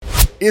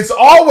It's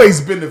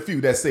always been the few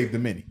that save the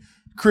many.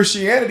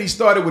 Christianity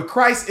started with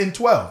Christ in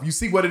 12. You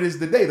see what it is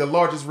today, the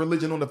largest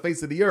religion on the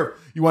face of the earth.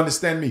 You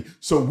understand me?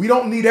 So we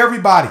don't need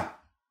everybody.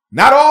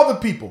 Not all the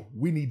people.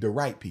 We need the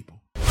right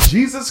people.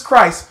 Jesus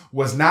Christ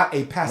was not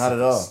a pacifist. Not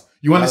at all.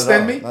 You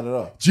understand me? Not at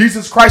all.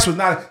 Jesus Christ was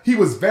not. He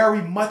was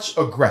very much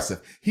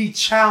aggressive. He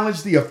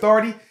challenged the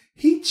authority.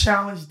 He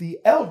challenged the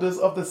elders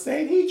of the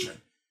Sanhedrin.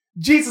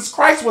 Jesus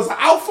Christ was an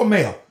alpha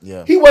male.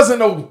 Yeah. He wasn't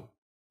no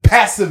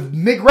passive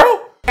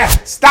Negro.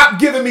 Stop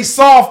giving me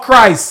soft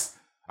Christ.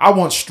 I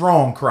want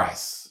strong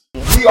Christ.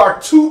 We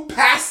are too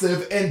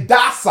passive and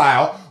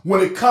docile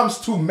when it comes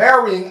to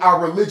marrying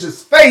our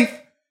religious faith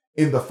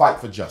in the fight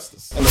for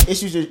justice. And the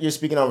issues you're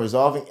speaking on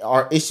resolving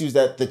are issues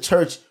that the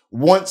church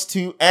wants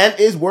to and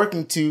is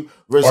working to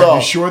resolve. Are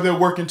you sure they're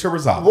working to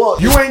resolve?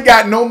 Well, you ain't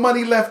got no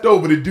money left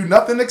over to do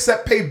nothing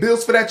except pay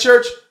bills for that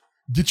church.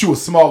 Get you a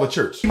smaller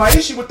church. My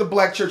issue with the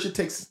black church, it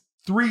takes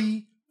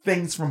 3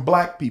 things from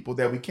black people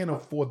that we can't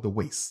afford to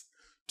waste.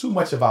 Too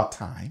much of our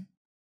time.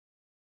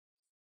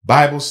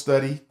 Bible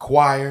study,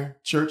 choir,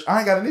 church. I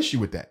ain't got an issue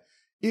with that.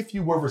 If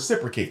you were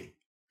reciprocating.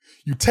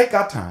 You take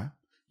our time.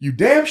 You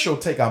damn sure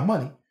take our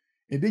money.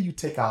 And then you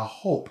take our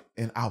hope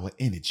and our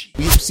energy.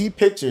 We see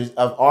pictures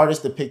of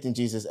artists depicting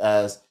Jesus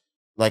as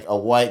like a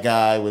white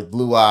guy with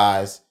blue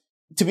eyes.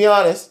 To be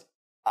honest,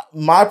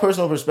 my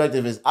personal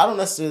perspective is I don't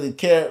necessarily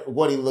care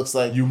what he looks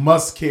like. You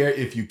must care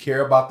if you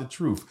care about the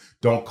truth.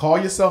 Don't call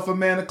yourself a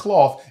man of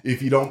cloth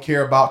if you don't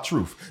care about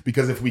truth.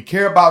 Because if we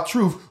care about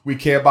truth, we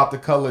care about the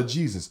color of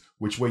Jesus.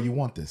 Which way you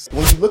want this?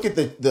 When you look at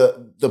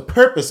the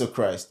purpose of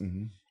Christ,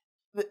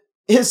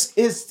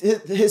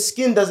 his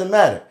skin doesn't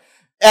matter.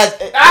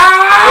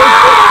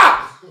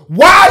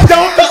 Why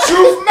don't the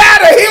truth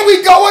matter? Here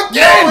we go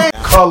again.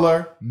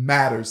 Color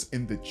matters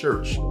in the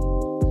church.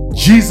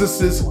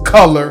 Jesus's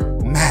color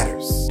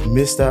matters.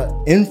 Mr.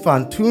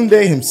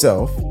 Infantunde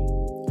himself,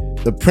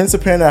 the Prince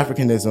of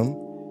Pan-Africanism,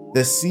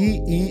 the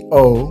CEO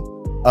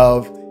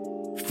of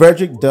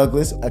Frederick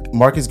Douglass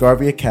Marcus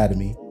Garvey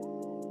Academy,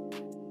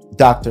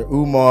 Dr.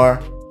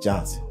 Umar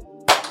Johnson.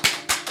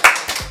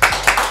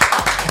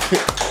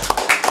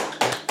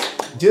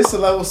 Just a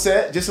level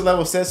set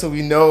so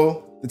we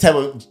know the type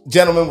of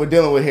gentleman we're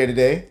dealing with here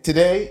today.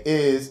 Today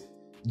is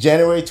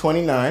January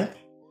 29th.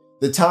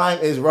 The time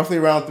is roughly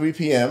around 3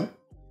 p.m.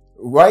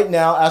 Right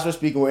now, as we're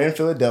speaking, we're in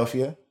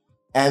Philadelphia,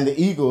 and the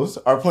Eagles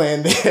are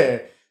playing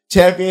their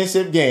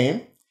championship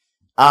game.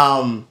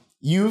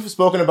 You've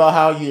spoken about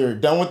how you're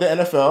done with the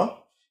NFL.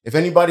 If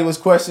anybody was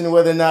questioning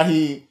whether or not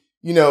he,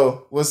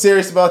 was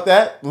serious about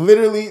that,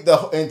 literally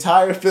the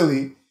entire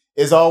Philly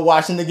is all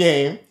watching the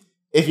game.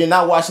 If you're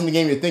not watching the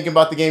game, you're thinking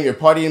about the game, you're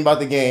partying about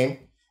the game,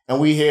 and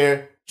we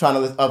here trying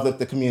to uplift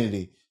the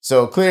community.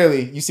 So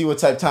clearly, you see what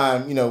type of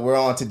time, we're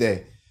on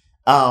today.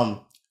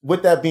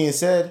 With that being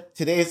said,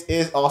 today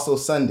is also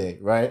Sunday,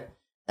 right?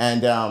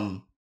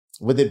 And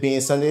with it being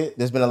Sunday,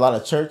 there's been a lot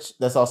of church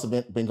that's also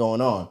been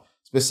going on.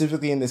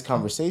 Specifically in this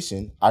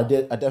conversation, I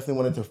definitely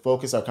wanted to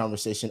focus our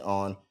conversation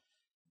on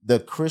the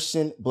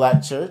Christian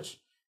Black church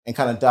and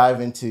kind of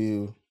dive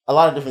into a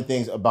lot of different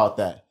things about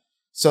that.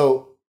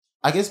 So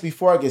I guess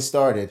before I get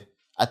started,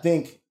 I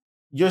think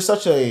you're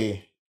such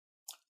a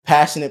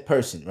passionate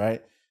person,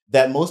 right?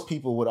 That most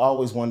people would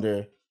always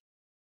wonder,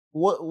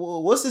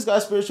 what's this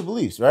guy's spiritual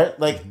beliefs, right?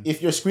 Like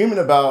if you're screaming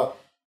about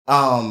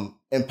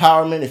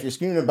empowerment, if you're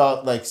screaming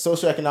about like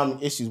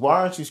socioeconomic issues,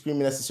 why aren't you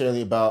screaming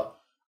necessarily about,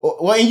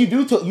 and you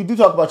do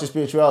talk about your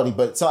spirituality,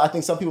 but I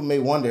think some people may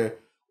wonder,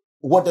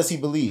 what does he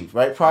believe,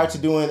 right? Prior to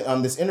doing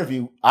this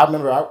interview, I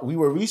remember we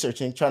were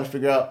researching, trying to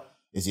figure out,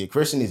 is he a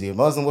Christian? Is he a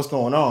Muslim? What's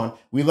going on?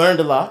 We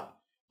learned a lot.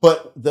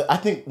 But I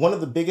think one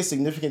of the biggest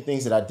significant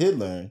things that I did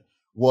learn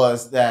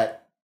was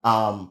that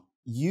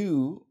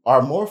you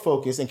are more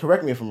focused, and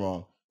correct me if I'm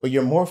wrong, but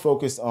you're more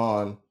focused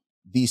on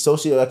the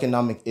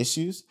socioeconomic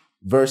issues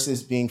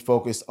versus being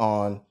focused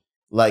on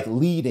like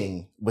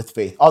leading with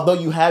faith. Although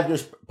you have your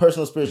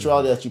personal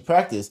spirituality that you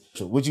practice,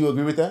 would you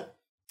agree with that?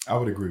 I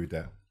would agree with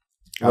that.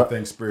 I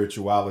think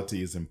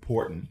spirituality is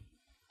important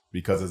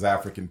because as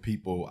African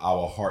people,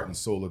 our heart and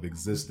soul of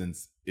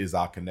existence is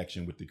our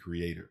connection with the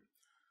Creator.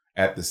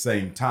 At the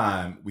same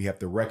time, we have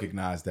to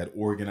recognize that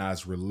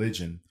organized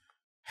religion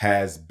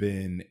has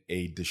been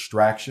a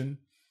distraction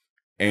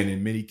and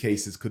in many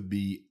cases could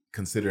be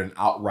considered an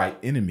outright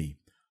enemy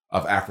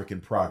of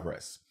African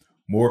progress.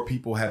 More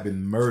people have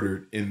been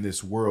murdered in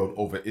this world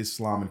over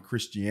Islam and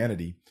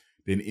Christianity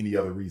than any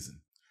other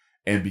reason.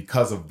 And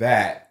because of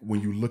that,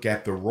 when you look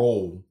at the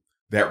role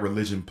that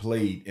religion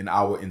played in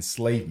our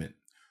enslavement,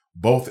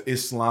 both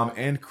Islam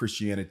and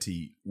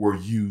Christianity were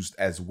used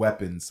as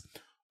weapons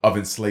of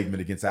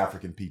enslavement against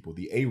African people.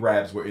 The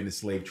Arabs were in the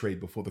slave trade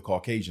before the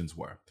Caucasians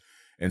were.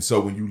 And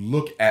so when you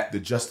look at the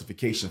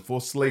justification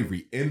for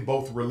slavery in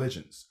both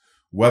religions,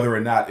 whether or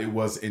not it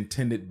was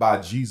intended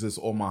by Jesus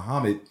or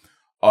Muhammad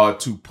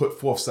to put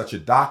forth such a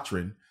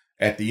doctrine,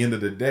 at the end of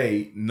the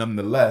day,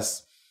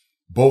 nonetheless,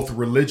 both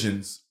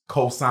religions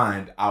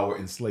co-signed our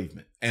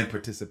enslavement and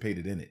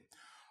participated in it.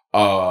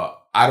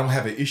 I don't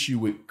have an issue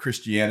with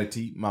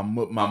Christianity. My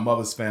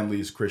mother's family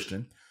is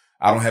Christian.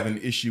 I don't have an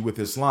issue with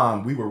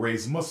Islam. We were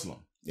raised Muslim.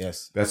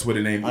 Yes. That's where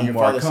the name On your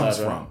Umar father's comes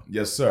side, right? from.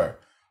 Yes, sir.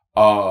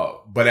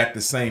 But at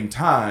the same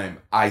time,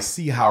 I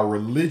see how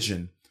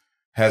religion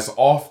has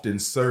often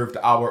served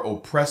our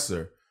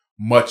oppressor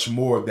much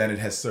more than it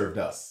has served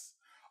us.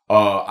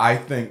 I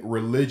think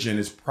religion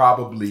is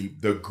probably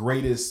the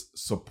greatest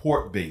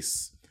support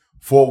base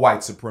for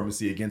white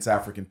supremacy against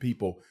African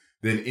people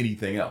than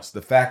anything else.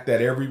 The fact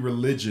that every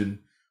religion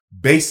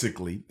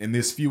basically, and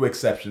there's few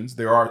exceptions,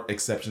 there are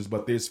exceptions,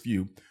 but there's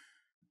few,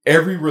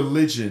 every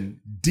religion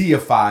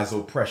deifies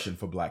oppression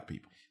for black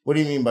people. What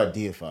do you mean by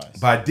deifies?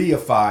 By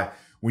deify,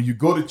 when you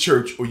go to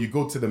church or you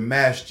go to the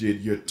masjid,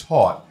 you're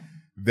taught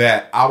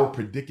that our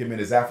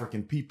predicament as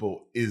African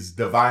people is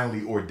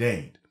divinely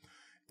ordained.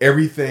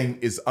 Everything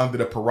is under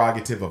the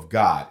prerogative of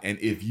God. And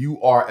if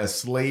you are a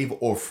slave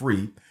or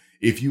free,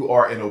 if you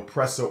are an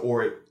oppressor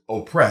or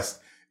oppressed,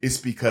 it's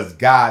because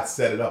God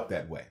set it up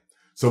that way.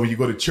 So when you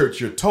go to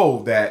church, you're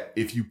told that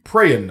if you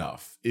pray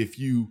enough, if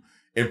you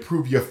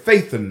improve your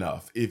faith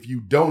enough, if you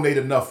donate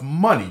enough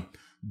money,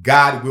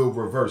 God will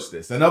reverse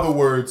this. In other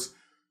words,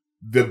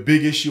 the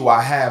big issue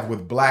I have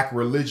with black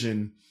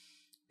religion,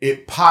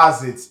 it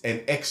posits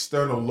an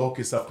external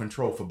locus of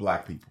control for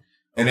black people.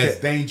 And that's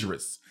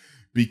dangerous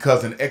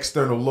because an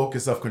external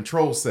locus of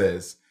control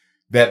says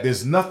that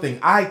there's nothing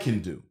I can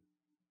do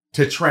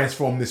to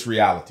transform this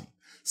reality.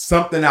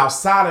 Something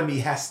outside of me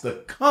has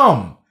to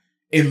come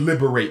and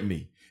liberate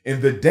me.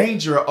 And the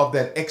danger of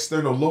that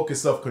external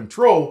locus of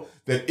control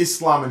that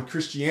Islam and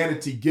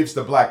Christianity gives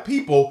to black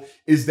people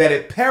is that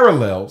it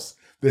parallels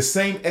the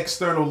same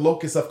external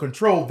locus of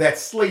control that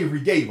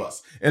slavery gave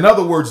us. In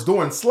other words,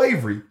 during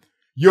slavery,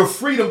 your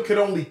freedom could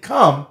only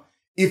come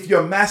if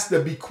your master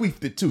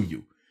bequeathed it to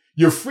you.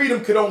 Your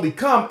freedom could only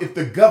come if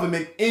the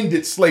government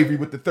ended slavery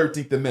with the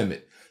 13th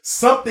Amendment.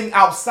 Something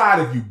outside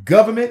of you,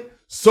 government,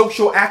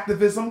 social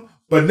activism,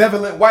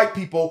 benevolent white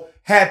people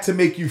had to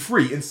make you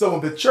free. And so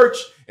in the church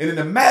and in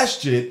the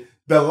masjid,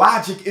 the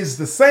logic is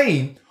the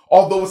same.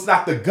 Although it's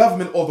not the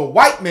government or the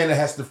white man that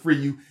has to free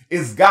you,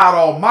 it's God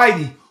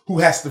Almighty who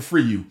has to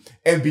free you.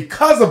 And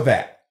because of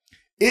that,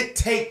 it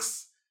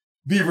takes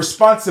the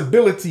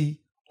responsibility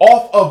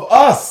off of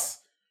us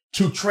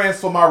to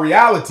transform our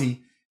reality,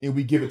 and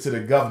we give it to the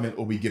government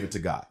or we give it to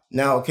God.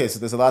 Now, okay, so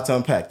there's a lot to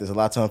unpack.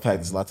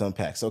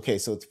 So, okay,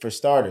 so for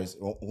starters,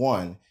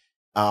 one,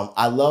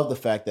 I love the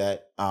fact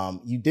that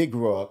you did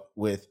grow up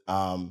with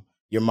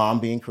your mom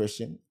being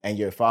Christian and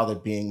your father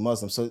being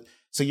Muslim.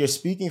 So you're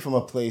speaking from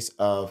a place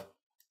of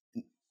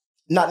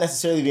not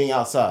necessarily being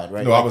outside,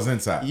 right? No, I was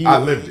inside. I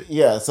lived it.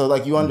 Yeah, so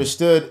like you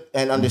understood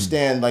and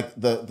understand like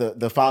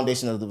the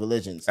foundation of the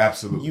religions.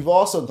 Absolutely. You've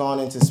also gone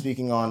into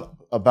speaking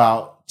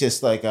about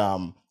just like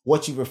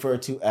what you refer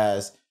to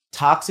as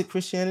toxic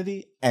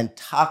Christianity and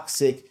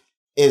toxic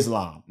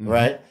Islam,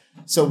 right?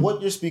 So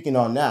what you're speaking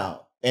on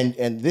now,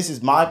 and this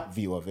is my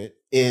view of it,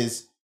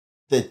 is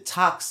the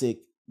toxic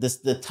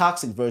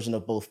version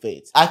of both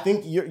faiths. I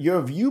think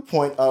your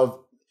viewpoint of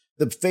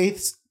the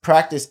faiths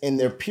practiced in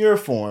their pure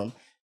form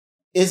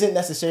isn't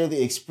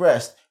necessarily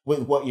expressed with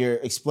what you're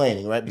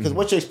explaining, right? Because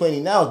what you're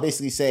explaining now is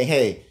basically saying,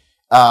 hey,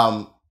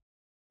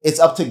 it's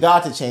up to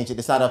God to change it.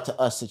 It's not up to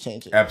us to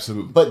change it.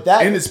 Absolutely. But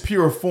that in its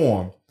pure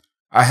form,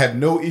 I have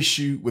no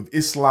issue with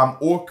Islam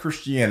or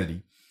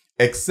Christianity,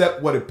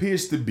 except what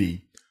appears to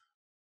be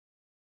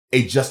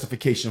a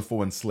justification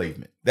for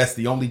enslavement. That's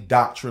the only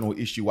doctrinal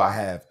issue I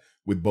have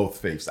with both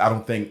faiths. I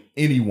don't think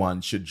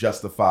anyone should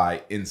justify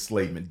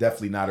enslavement,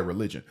 definitely not a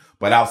religion.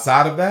 But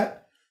outside of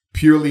that,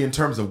 purely in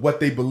terms of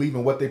what they believe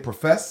and what they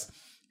profess,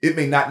 it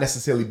may not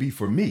necessarily be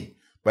for me,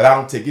 but I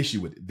don't take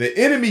issue with it. The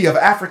enemy of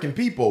African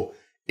people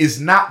is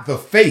not the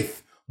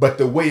faith, but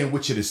the way in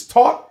which it is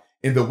taught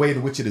and the way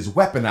in which it is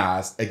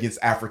weaponized against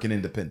African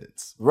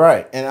independence.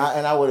 Right. And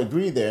I would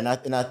agree there. And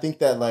I think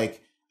that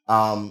like,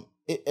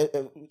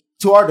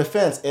 to our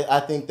defense, I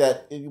think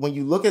that when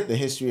you look at the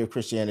history of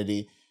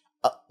Christianity,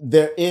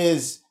 there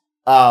is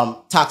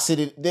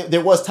toxicity.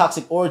 There was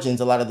toxic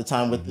origins a lot of the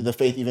time with the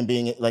faith even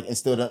being like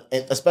instilled,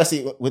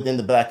 especially within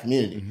the black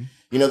community.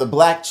 You know, the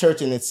black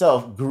church in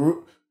itself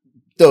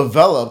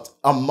developed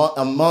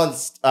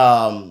amongst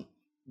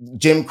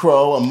Jim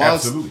Crow,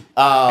 amongst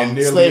and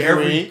nearly slavery.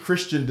 Every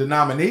Christian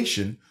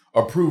denomination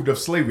approved of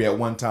slavery at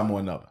one time or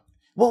another.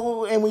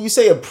 Well, and when you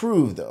say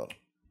approved, though,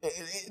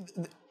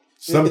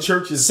 some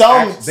churches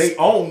they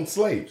own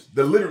slaves.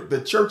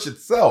 The church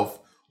itself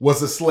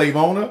was a slave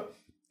owner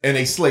and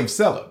a slave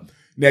seller.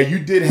 Now, you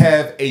did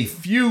have a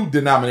few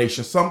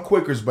denominations, some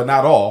Quakers, but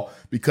not all,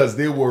 because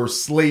there were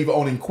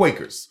slave-owning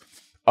Quakers.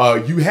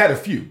 You had a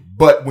few.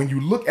 But when you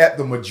look at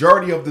the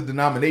majority of the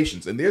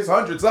denominations, and there's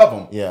hundreds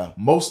of them,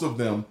 most of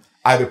them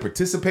either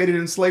participated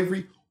in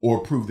slavery or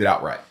approved it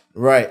outright.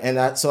 Right. And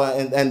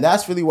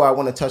that's really why I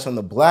want to touch on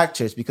the black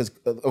church, because,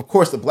 of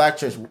course, the black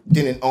church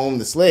didn't own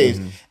the slaves.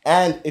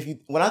 And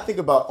when I think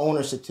about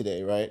ownership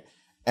today, right,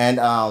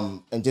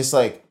 and just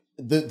like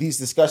these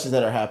discussions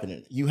that are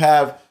happening, you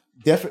have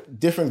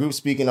different groups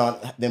speaking on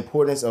the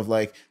importance of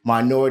like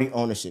minority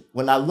ownership.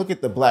 When I look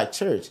at the black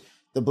church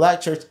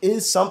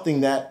is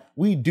something that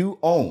we do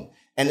own.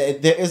 And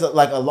there is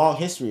a long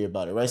history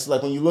about it, right? So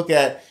like when you look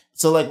at,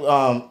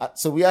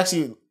 so we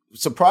actually,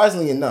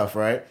 surprisingly enough,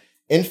 right,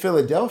 in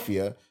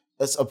Philadelphia,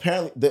 it's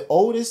apparently the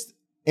oldest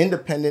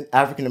independent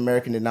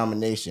African-American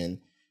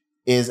denomination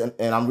is, and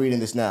I'm reading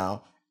this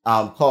now,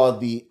 called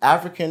the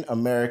African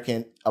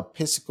American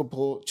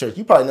Episcopal Church.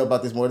 You probably know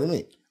about this more than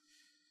me.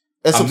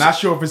 I'm not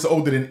sure if it's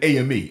older than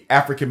AME,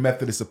 African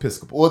Methodist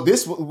Episcopal. Well,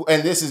 this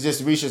is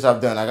just research I've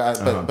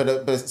done. But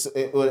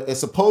it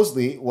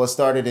supposedly was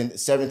started in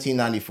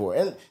 1794.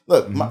 And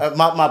look,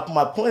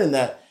 my point in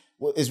that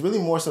is really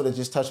more so to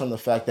just touch on the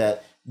fact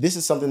that this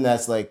is something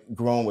that's like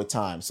grown with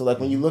time. So like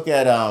when you look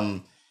at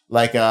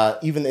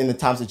even in the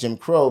times of Jim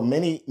Crow,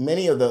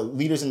 many of the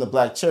leaders in the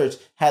Black church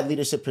had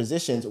leadership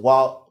positions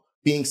while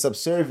being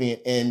subservient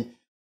in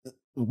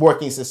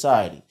working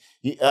society.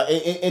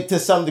 To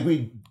some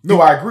degree. No,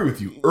 I agree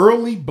with you.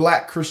 Early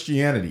Black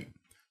Christianity,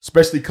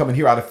 especially coming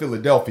here out of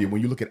Philadelphia,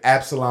 when you look at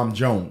Absalom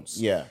Jones,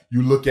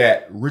 you look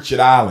at Richard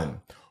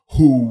Allen,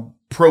 who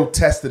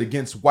protested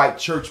against white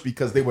church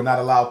because they were not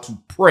allowed to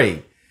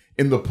pray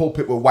in the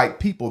pulpit with white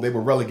people. They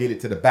were relegated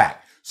to the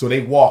back. So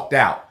they walked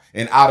out.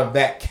 And out of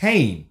that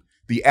came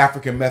the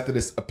African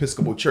Methodist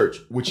Episcopal Church,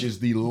 which is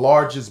the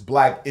largest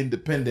Black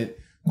independent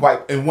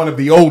and one of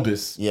the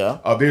oldest.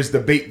 There's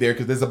debate there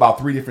because there's about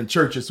 3 different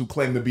churches who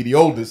claim to be the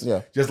oldest.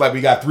 Just like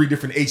we got 3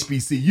 different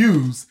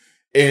HBCUs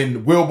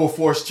in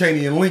Wilberforce,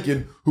 Cheney, and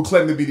Lincoln who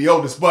claim to be the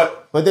oldest,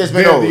 but they're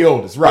the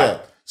oldest,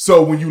 right?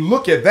 So when you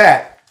look at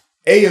that,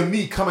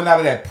 AME coming out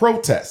of that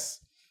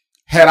protest,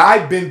 had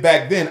I been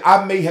back then,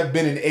 I may have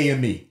been in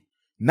AME,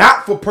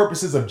 not for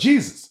purposes of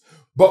Jesus,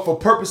 but for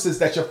purposes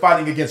that you're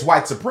fighting against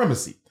white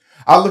supremacy.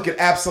 I look at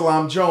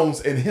Absalom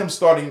Jones and him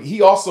starting.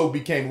 He also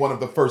became one of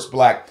the first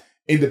Black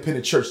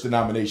independent church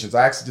denominations.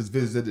 I actually just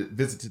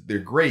visited their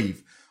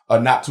grave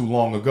not too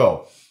long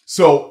ago.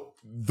 So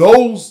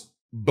those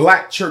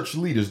Black church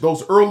leaders,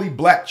 those early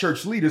Black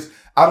church leaders,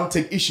 I don't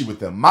take issue with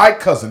them. My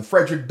cousin,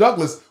 Frederick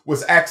Douglass,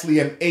 was actually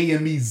an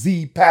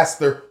AMEZ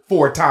pastor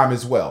for a time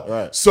as well.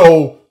 Right.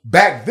 So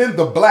back then,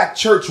 the Black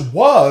church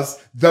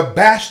was the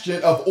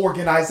bastion of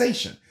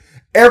organization.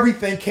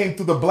 Everything came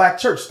through the Black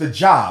church. The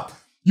job.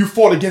 You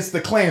fought against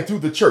the Klan through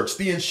the church,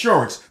 the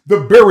insurance, the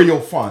burial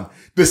fund,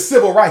 the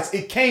civil rights.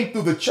 It came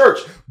through the church.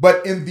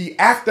 But in the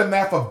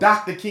aftermath of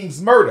Dr.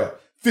 King's murder,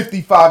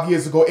 55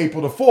 years ago,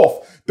 April the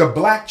 4th, the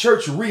Black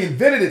church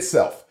reinvented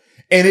itself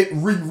and it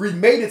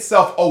remade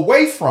itself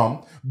away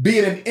from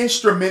being an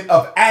instrument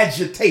of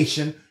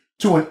agitation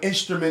to an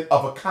instrument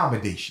of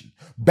accommodation.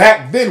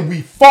 Back then,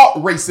 we fought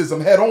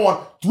racism head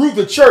on through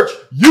the church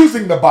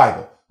using the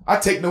Bible. I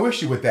take no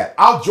issue with that.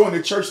 I'll join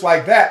a church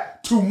like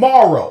that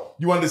tomorrow.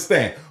 You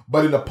understand?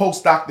 But in the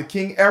post-Dr.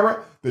 King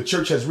era, the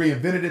church has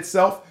reinvented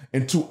itself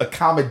into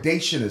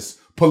accommodationist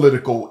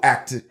political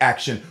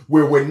action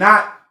where we're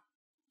not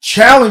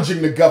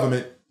challenging the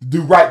government to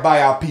do right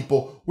by our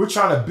people. We're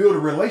trying to build a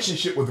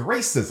relationship with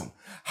racism.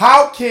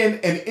 How can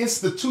an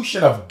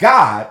institution of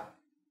God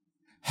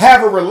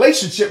have a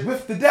relationship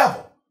with the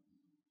devil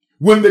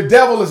when the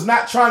devil is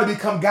not trying to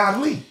become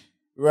godly?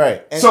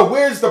 Right. And so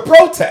where's the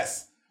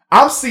protest?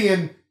 I'm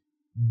seeing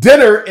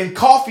dinner and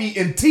coffee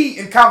and tea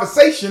and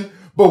conversation,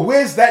 but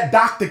where's that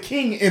Dr.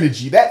 King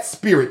energy, that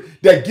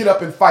spirit that get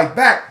up and fight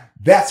back?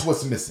 That's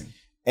what's missing.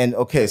 And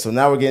okay, so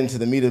now we're getting to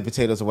the meat of the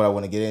potatoes of what I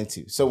want to get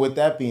into. So with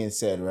that being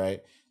said,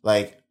 right,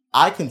 like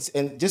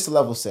and just a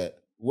level set,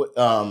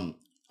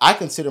 I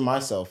consider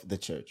myself the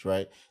church,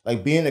 right?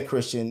 Like being a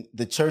Christian,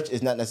 the church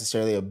is not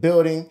necessarily a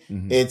building.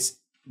 It's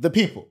the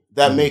people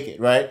that make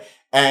it, right?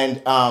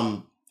 And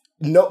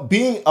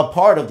being a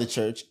part of the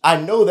church, I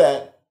know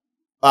that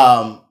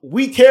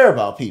we care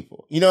about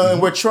people,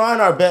 and we're trying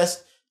our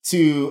best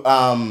to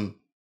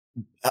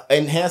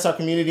enhance our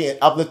community and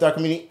uplift our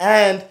community.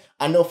 And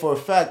I know for a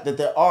fact that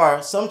there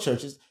are some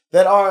churches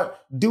that are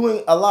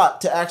doing a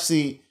lot to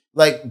actually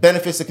like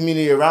benefits the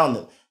community around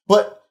them.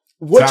 But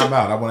time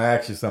out. I want to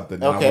ask you something.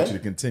 And I want you to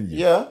continue.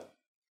 Yeah.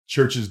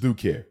 Churches do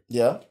care.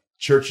 Yeah.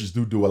 Churches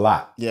do a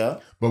lot. Yeah.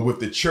 But with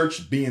the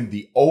church being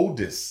the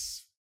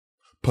oldest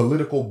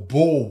political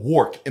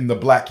bulwark in the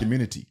Black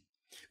community,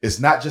 it's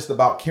not just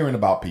about caring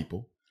about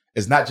people.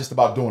 It's not just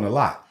about doing a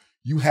lot.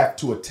 You have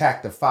to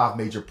attack the 5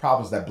 major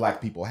problems that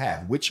Black people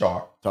have, which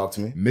are talk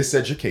to me,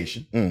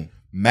 miseducation,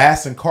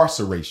 mass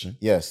incarceration,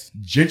 yes,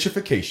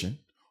 gentrification,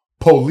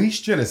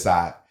 police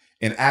genocide,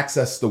 and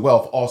access to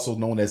wealth, also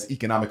known as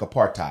economic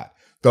apartheid.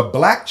 The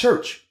Black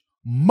church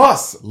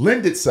must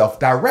lend itself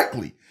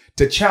directly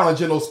to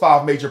challenging those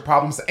 5 major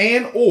problems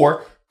and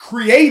or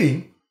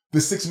creating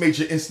the 6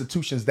 major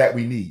institutions that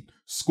we need.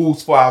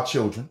 Schools for our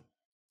children,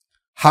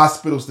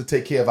 hospitals to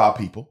take care of our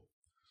people,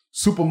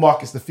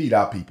 supermarkets to feed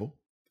our people,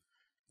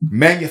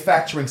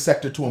 manufacturing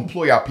sector to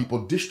employ our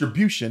people,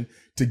 distribution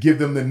to give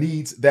them the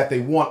needs that they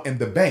want, and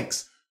the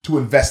banks to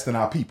invest in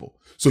our people.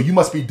 So you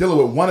must be dealing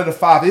with one of the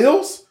 5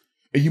 ills,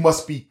 and you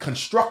must be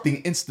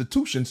constructing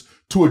institutions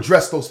to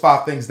address those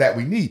 5 things that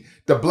we need.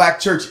 The Black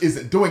church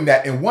isn't doing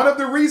that. And one of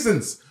the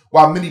reasons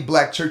why many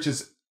Black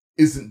churches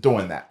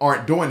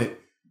aren't doing it,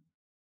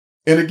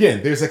 And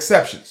again, there's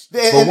exceptions.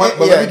 Let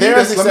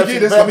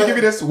me give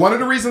you this. One of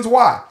the reasons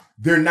why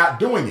they're not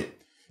doing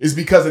it is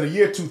because in the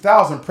year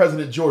 2000,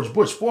 President George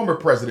Bush, former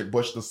President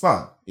Bush, the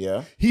son,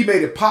 he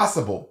made it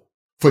possible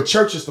for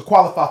churches to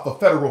qualify for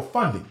federal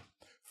funding,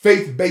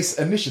 faith-based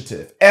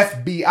initiative,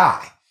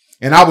 FBI.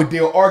 And I would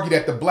dare argue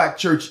that the black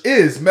church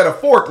is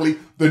metaphorically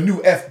the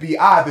new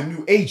FBI, the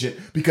new agent,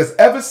 because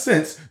ever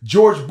since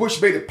George Bush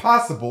made it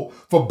possible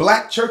for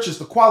black churches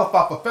to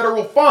qualify for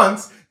federal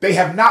funds, they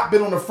have not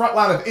been on the front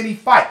line of any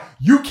fight.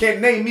 You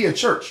can't name me a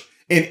church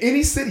in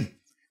any city,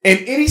 in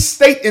any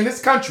state in this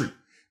country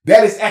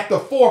that is at the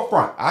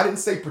forefront. I didn't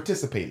say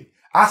participating.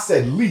 I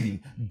said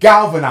leading,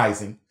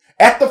 galvanizing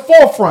at the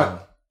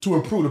forefront to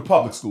improve the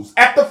public schools,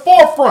 at the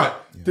forefront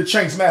to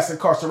change mass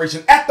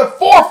incarceration, at the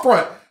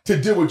forefront to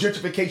deal with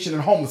gentrification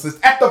and homelessness,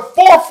 at the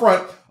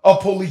forefront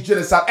of police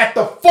genocide, at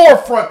the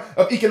forefront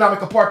of economic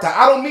apartheid.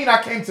 I don't mean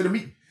I came to the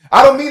meeting.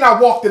 I don't mean I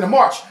walked in the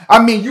march.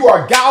 I mean you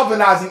are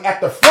galvanizing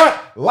at the front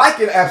like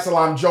an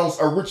Absalom Jones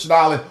or Richard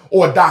Allen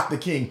or Dr.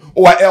 King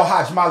or El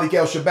Hajj Malik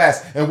El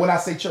Shabazz. And when I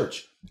say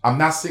church, I'm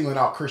not singling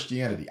out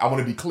Christianity. I want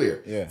to be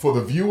clear for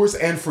the viewers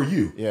and for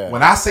you.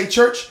 When I say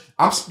church,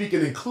 I'm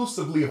speaking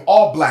inclusively of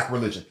all black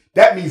religion.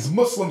 That means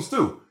Muslims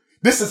too.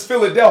 This is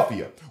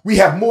Philadelphia. We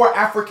have more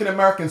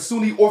African-American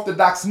Sunni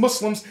Orthodox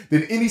Muslims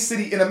than any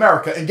city in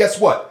America. And guess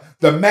what?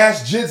 The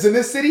masjids in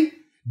this city,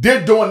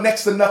 they're doing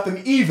next to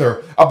nothing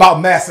either about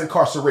mass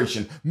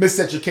incarceration,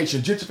 miseducation,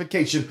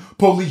 gentrification,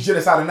 police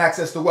genocide, and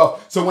access to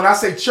wealth. So when I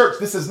say church,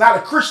 this is not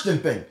a Christian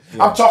thing.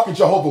 I'm talking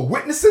Jehovah's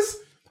Witnesses.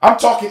 I'm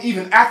talking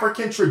even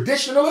African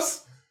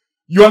traditionalists.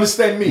 You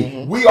understand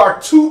me? We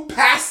are too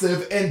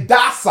passive and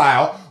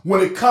docile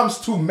when it comes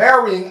to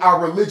marrying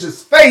our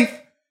religious faith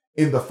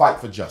in the fight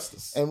for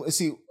justice. And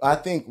see, I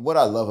think what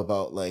I love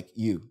about like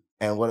you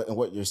and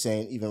what you're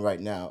saying even right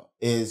now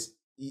is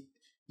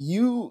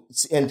you,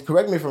 and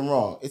correct me if I'm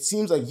wrong, it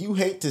seems like you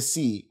hate to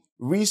see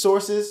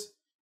resources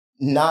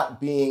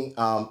not being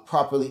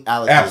properly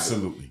allocated.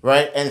 Absolutely.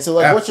 Right? And so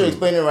like what you're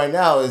explaining right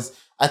now is,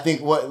 I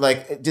think what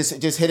like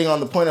just hitting on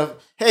the point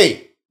of,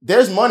 hey,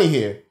 there's money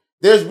here,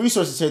 there's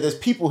resources here, there's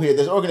people here,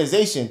 there's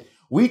organization.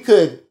 We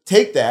could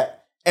take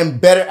that and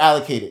better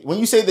allocate it. When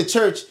you say the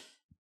church,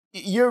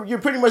 you're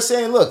pretty much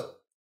saying, look,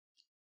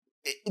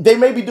 they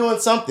may be doing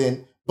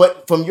something,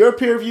 but from your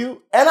peer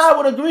view, and I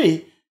would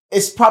agree,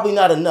 it's probably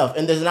not enough,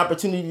 and there's an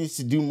opportunity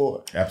to do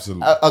more.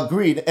 Absolutely.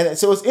 Agreed. And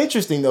so it's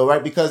interesting though,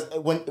 right? Because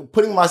when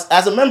putting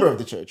as a member of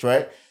the church,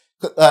 right?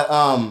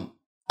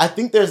 I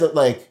think there's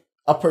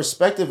a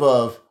perspective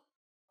of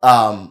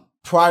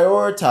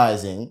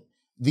prioritizing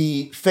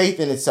the faith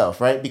in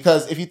itself, right?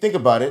 Because if you think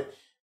about it,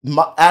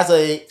 as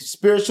a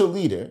spiritual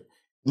leader,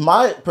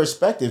 my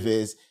perspective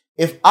is,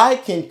 if I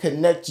can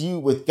connect you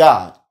with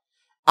God,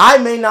 I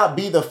may not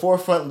be the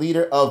forefront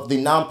leader of the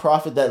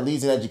nonprofit that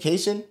leads in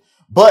education,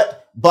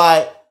 but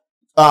by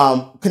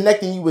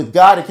connecting you with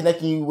God and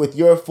connecting you with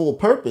your full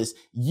purpose,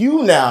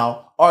 you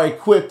now are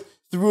equipped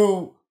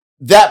through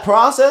that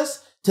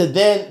process to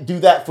then do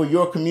that for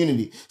your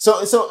community.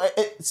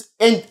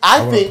 And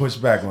I think push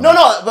back on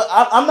but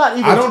I'm not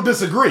even. I don't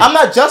disagree. I'm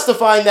not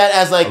justifying that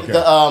as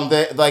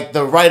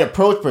the right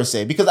approach per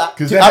se, because that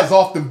has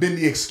often been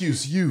the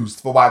excuse used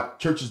for why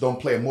churches don't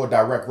play a more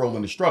direct role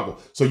in the struggle.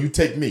 So you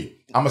take me.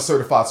 I'm a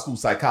certified school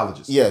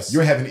psychologist. Yes.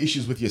 You're having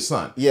issues with your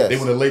son. Yes. They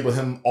want to label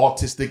him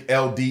autistic,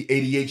 LD,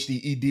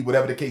 ADHD, ED,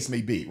 whatever the case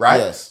may be, right?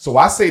 Yes. So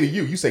I say to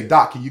you, you say,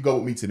 Doc, can you go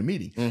with me to the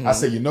meeting? I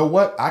say, you know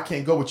what? I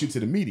can't go with you to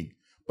the meeting,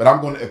 but I'm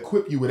going to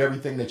equip you with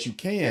everything that you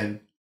can,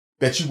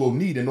 that you will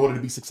need in order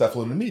to be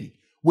successful in the meeting,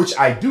 which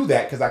I do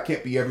that because I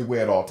can't be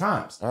everywhere at all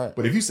times. All right.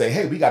 But if you say,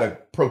 hey, we got to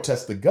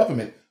protest the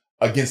government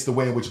against the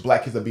way in which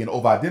black kids are being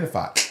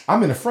over-identified,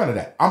 I'm in the front of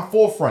that. I'm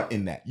forefront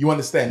in that. You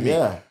understand me?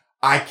 Yeah.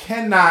 I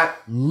cannot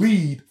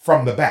lead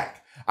from the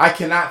back. I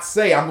cannot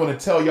say I'm going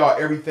to tell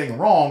y'all everything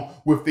wrong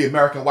with the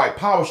American white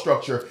power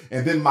structure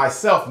and then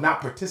myself not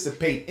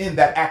participate in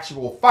that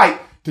actual fight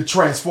to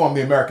transform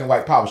the American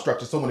white power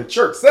structure. So when the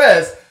church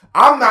says,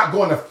 I'm not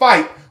going to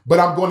fight,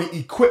 but I'm going to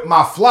equip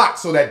my flock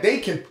so that they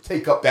can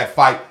take up that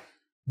fight,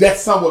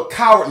 that's somewhat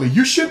cowardly.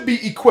 You should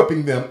be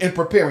equipping them and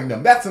preparing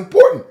them. That's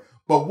important.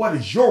 But what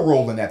is your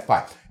role in that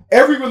fight?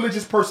 Every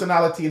religious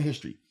personality in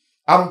history,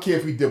 I don't care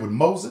if we deal with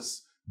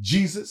Moses,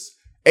 Jesus,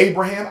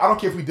 Abraham, I don't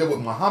care if we deal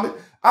with Muhammad,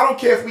 I don't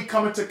care if we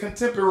come into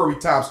contemporary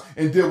times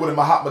and deal with a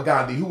Mahatma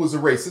Gandhi, who was a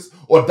racist,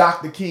 or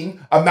Dr. King,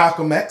 a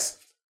Malcolm X,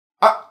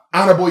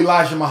 Honorable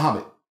Elijah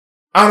Muhammad,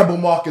 Honorable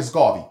Marcus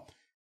Garvey.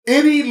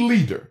 Any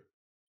leader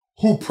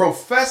who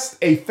professed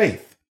a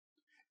faith,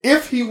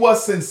 if he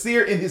was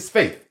sincere in his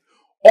faith,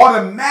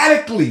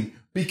 automatically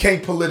became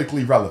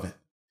politically relevant.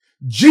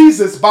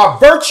 Jesus, by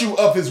virtue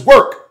of his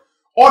work,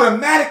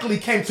 automatically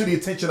came to the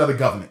attention of the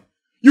government.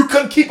 You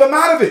couldn't keep him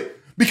out of it.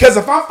 Because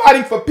if I'm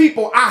fighting for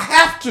people, I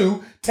have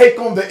to take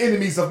on the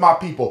enemies of my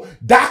people.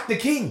 Dr.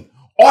 King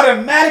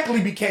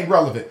automatically became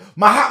relevant.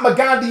 Mahatma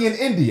Gandhi in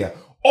India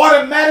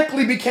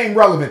automatically became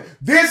relevant.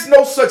 There's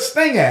no such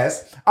thing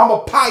as I'm a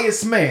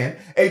pious man,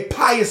 a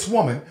pious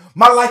woman.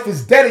 My life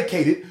is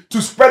dedicated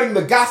to spreading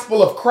the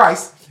gospel of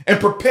Christ and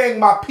preparing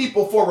my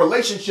people for a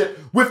relationship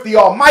with the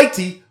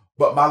Almighty,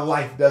 but my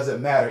life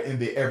doesn't matter in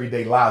the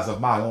everyday lives of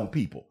my own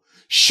people.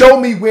 Show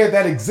me where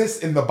that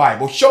exists in the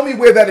Bible. Show me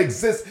where that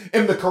exists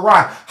in the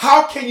Quran.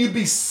 How can you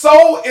be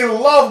so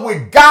in love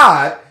with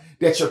God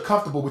that you're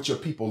comfortable with your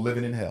people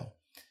living in hell?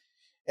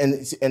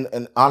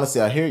 And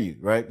honestly, I hear you,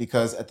 right?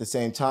 Because at the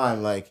same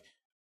time, like,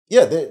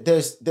 yeah,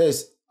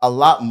 there's a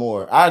lot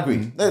more. I agree.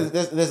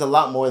 Mm-hmm. There's a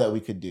lot more that we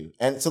could do.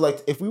 And so,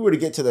 like, if we were to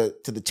get to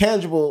the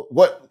tangible,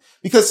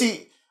 because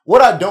see,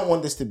 what I don't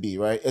want this to be,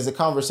 right, is a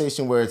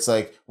conversation where it's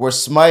like we're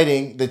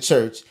smiting the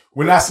church.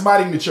 We're not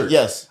smiting the church.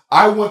 Yes.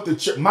 I want the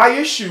church. My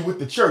issue with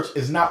the church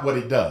is not what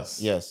it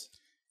does. Yes.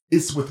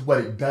 It's with what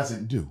it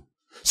doesn't do.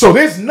 So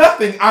there's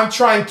nothing I'm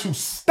trying to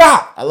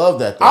stop. I love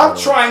that. I'm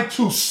trying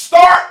to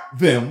start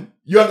them,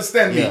 you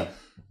understand me,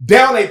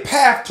 down a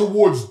path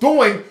towards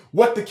doing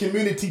what the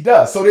community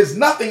does. So there's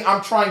nothing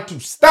I'm trying to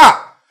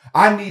stop.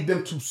 I need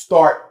them to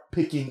start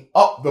picking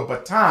up the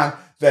baton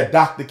that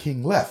Dr.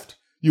 King left.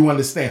 You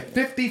understand?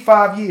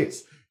 55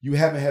 years. You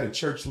haven't had a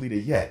church leader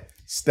yet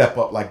step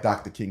up like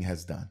Dr. King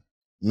has done.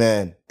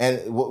 Man,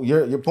 and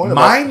your point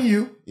Mind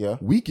you, yeah,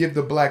 we give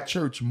the black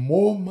church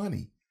more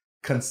money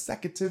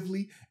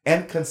consecutively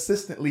and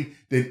consistently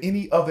than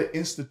any other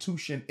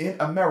institution in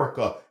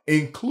America,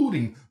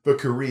 including the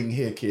Korean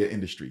hair care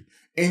industry,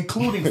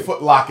 including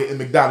Foot Locker and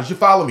McDonald's. You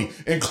follow me?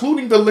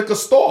 Including the liquor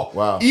store.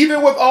 Wow.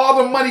 Even with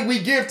all the money we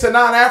give to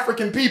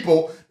non-African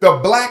people, the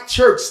black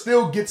church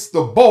still gets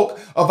the bulk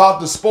of our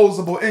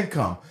disposable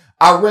income.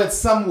 I read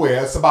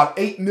somewhere it's about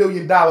 $8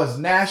 million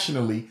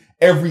nationally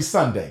every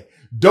Sunday.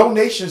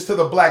 Donations to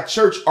the black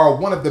church are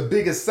one of the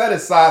biggest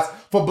set-asides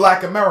for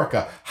black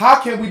America. How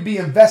can we be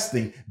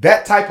investing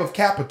that type of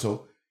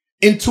capital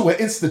into an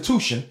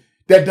institution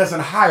that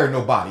doesn't hire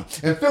nobody?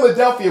 In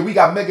Philadelphia, we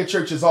got mega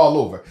churches all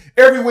over.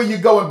 Everywhere you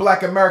go in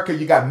black America,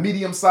 you got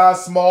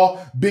medium-sized,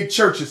 small, big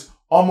churches.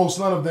 Almost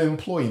none of them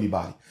employ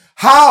anybody.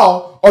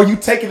 How are you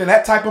taking in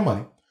that type of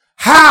money?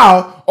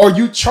 How are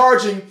you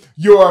charging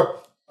your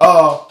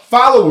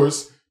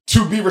followers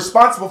to be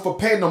responsible for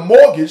paying the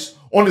mortgage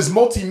on this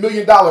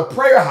multi-million-dollar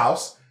prayer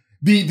house,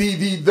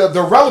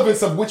 the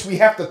relevance of which we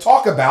have to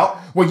talk about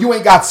when you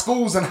ain't got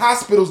schools and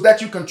hospitals that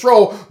you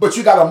control, but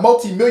you got a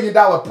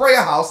multi-million-dollar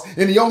prayer house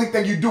and the only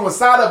thing you do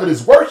inside of it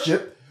is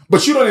worship,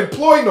 but you don't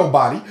employ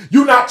nobody.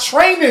 You're not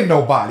training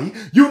nobody.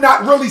 You're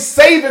not really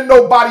saving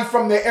nobody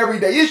from their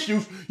everyday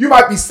issues. You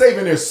might be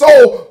saving their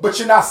soul, but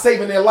you're not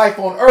saving their life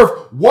on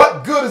earth.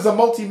 What good is a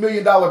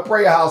multi-million-dollar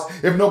prayer house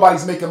if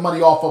nobody's making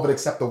money off of it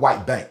except the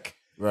white bank?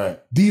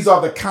 Right. These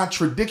are the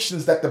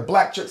contradictions that the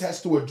black church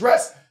has to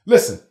address.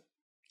 Listen,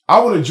 I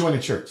want to join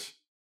the church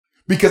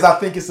because I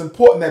think it's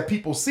important that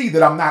people see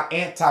that I'm not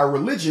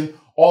anti-religion,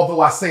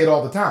 although I say it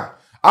all the time.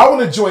 I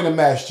want to join a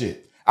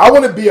masjid. I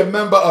want to be a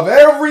member of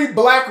every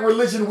black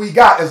religion we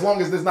got as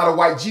long as there's not a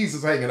white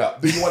Jesus hanging up.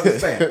 Do you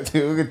understand?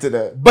 We'll get to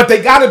that. But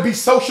they got to be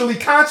socially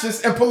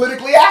conscious and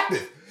politically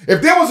active.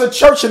 If there was a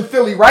church in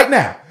Philly right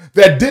now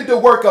that did the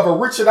work of a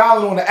Richard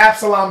Allen on the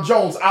Absalom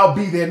Jones, I'll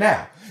be there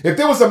now. If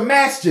there was a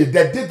masjid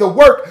that did the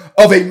work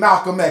of a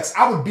Malcolm X,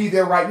 I would be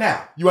there right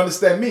now. You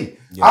understand me?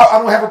 Yeah. I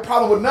don't have a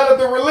problem with none of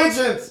the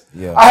religions.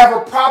 Yeah. I have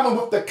a problem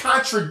with the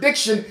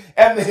contradiction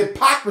and the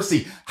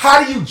hypocrisy.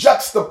 How do you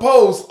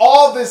juxtapose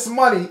all this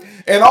money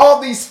and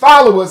all these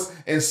followers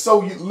and so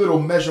little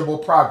measurable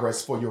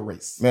progress for your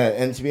race? Man,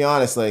 and to be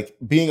honest, like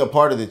being a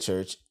part of the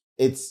church,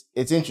 it's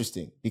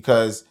interesting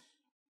because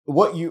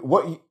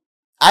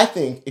I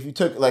think if you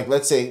took, like,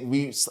 let's say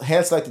we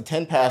hand selected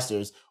 10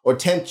 pastors or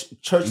 10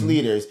 church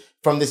leaders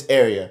from this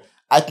area,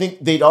 I think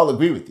they'd all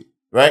agree with you,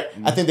 right?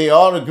 Mm-hmm. I think they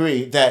all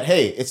agree that,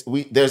 hey,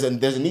 there's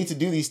a need to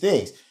do these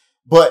things.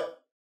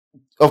 But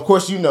of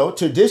course,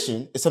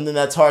 tradition is something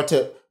that's hard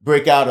to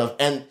break out of.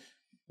 And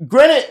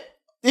granted,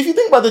 if you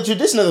think about the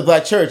tradition of the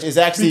black church is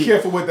actually... Be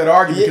careful with that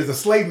argument because the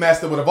slave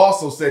master would have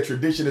also said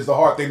tradition is a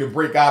hard thing to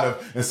break out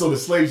of. And so the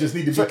slaves just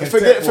need to be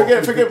content.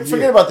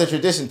 Forget about the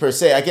tradition per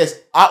se. I guess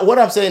what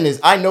I'm saying is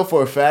I know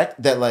for a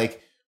fact that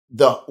like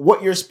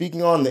what you're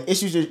speaking on, the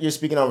issues you're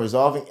speaking on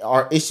resolving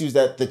are issues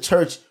that the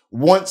church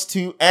wants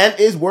to and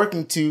is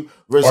working to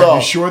resolve. Are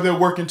you sure they're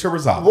working to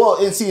resolve? Well,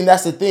 and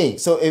that's the thing.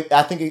 So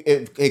I think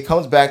it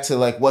comes back to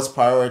like what's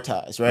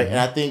prioritized, right? Mm-hmm. And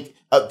I think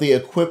the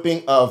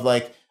equipping of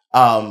like...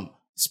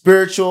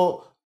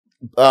 spiritual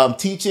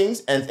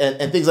teachings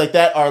and things like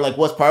that are like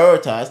what's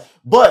prioritized.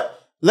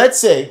 But let's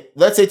say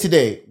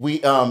today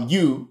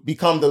you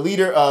become the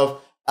leader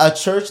of a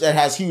church that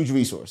has huge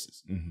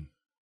resources. Mm-hmm.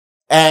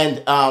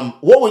 And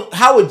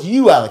how would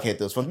you allocate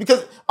those funds?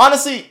 Because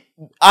honestly,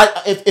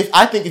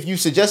 I think if you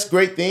suggest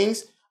great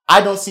things, I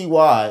don't see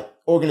why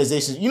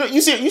organizations, you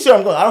see where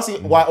I'm going. I don't see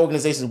why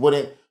organizations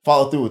wouldn't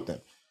follow through with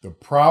them. The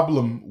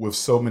problem with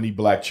so many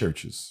black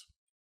churches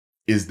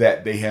is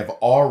that they have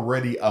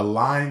already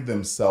aligned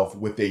themselves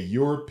with a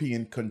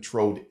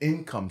European-controlled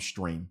income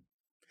stream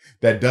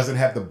that doesn't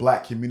have the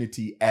black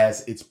community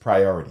as its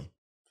priority.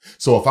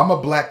 So if I'm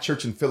a black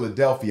church in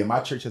Philadelphia, my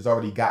church has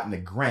already gotten a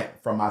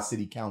grant from my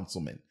city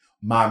councilman,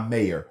 my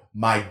mayor,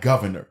 my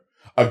governor.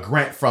 a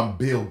grant from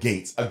Bill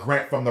Gates, a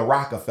grant from the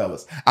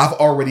Rockefellers. I've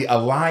already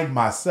aligned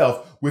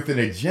myself with an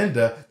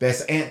agenda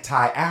that's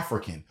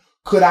anti-African.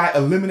 Could I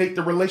eliminate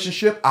the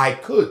relationship? I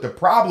could. The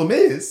problem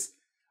is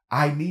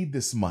I need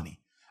this money.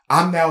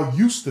 I'm now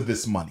used to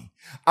this money.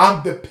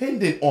 I'm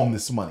dependent on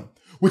this money,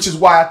 which is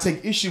why I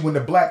take issue when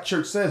the black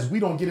church says we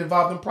don't get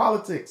involved in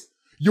politics.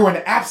 You're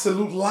an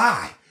absolute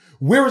lie.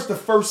 Where is the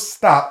first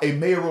stop a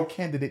mayoral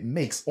candidate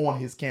makes on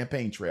his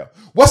campaign trail?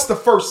 What's the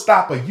first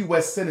stop a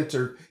U.S.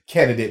 senator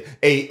candidate,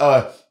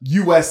 a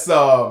U.S.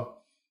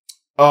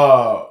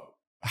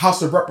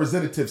 House of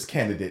Representatives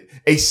candidate,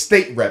 a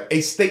state rep,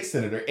 a state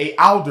senator, a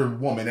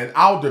alderwoman, an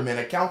alderman,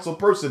 a council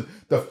person?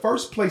 The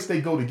first place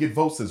they go to get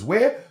votes is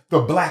where? The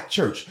black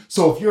church.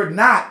 So if you're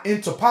not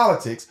into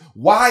politics,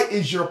 why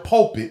is your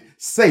pulpit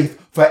safe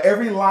for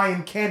every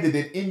lying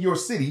candidate in your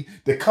city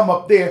to come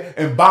up there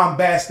and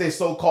bombast their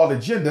so-called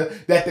agenda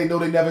that they know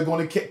they're never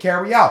going to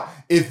carry out?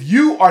 If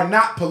you are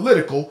not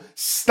political,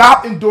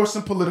 stop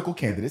endorsing political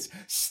candidates.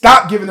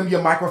 Stop giving them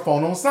your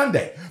microphone on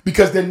Sunday,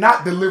 because they're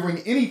not delivering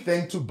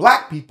anything to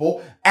black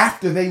people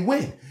after they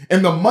win.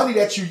 And the money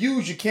that you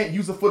use, you can't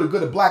use it for the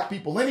good of black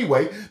people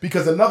anyway,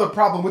 because another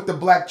problem with the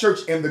black church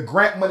and the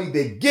grant money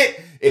they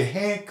get, it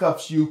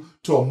handcuffs you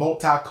to a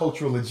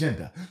multicultural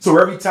agenda. So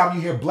every time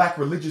you hear black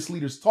religious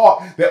leaders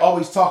talk, they're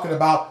always talking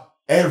about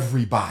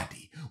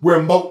everybody.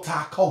 We're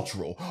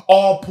multicultural,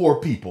 all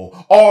poor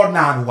people, all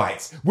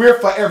non-whites. We're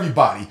for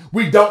everybody.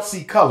 We don't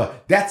see color.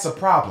 That's a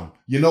problem.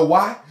 You know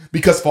why?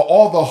 Because for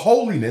all the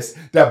holiness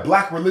that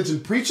black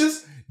religion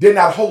preaches, they're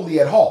not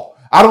holy at all.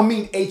 I don't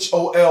mean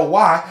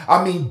H-O-L-Y.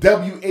 I mean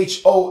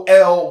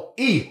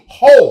W-H-O-L-E,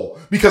 whole.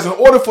 Because in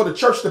order for the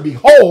church to be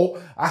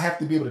whole, I have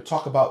to be able to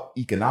talk about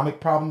economic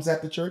problems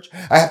at the church.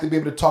 I have to be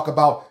able to talk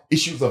about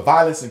issues of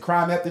violence and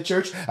crime at the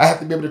church. I have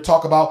to be able to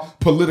talk about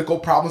political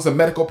problems and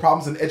medical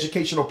problems and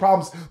educational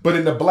problems. But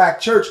in the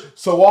black church,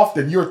 so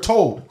often you're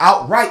told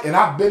outright, and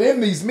I've been in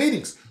these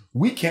meetings,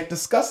 we can't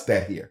discuss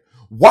that here.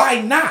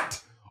 Why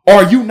not?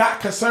 Are you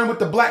not concerned with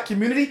the black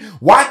community?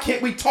 Why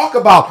can't we talk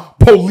about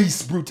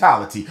police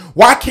brutality?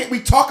 Why can't we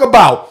talk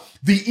about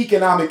the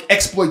economic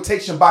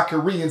exploitation by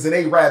Koreans and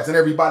Arabs and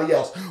everybody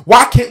else?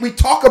 Why can't we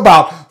talk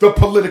about the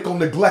political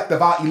neglect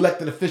of our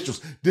elected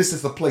officials? This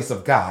is a place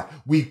of God.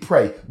 We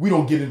pray. We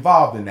don't get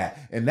involved in that.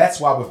 And that's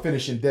why we're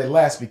finishing dead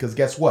last, because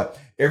guess what?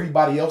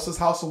 Everybody else's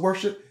house of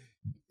worship,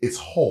 it's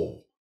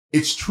whole.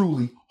 It's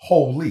truly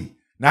holy.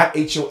 Not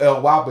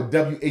H-O-L-Y, but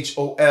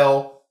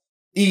W-H-O-L-E-L-Y.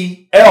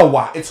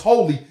 It's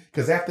holy,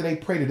 because after they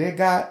pray to their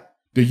God,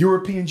 the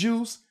European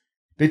Jews,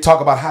 they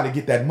talk about how to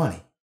get that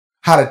money,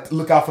 how to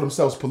look out for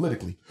themselves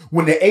politically.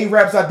 When the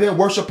Arabs out there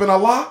worshiping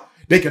Allah,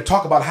 they can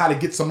talk about how to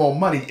get some more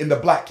money in the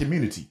black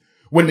community.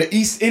 When the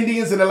East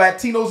Indians and the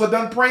Latinos are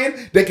done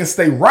praying, they can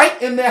stay right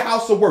in their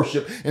house of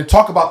worship and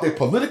talk about their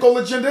political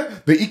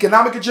agenda, their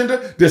economic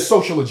agenda, their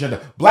social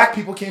agenda. Black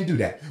people can't do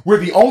that. We're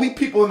the only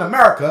people in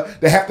America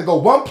that have to go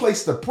one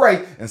place to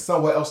pray and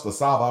somewhere else to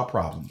solve our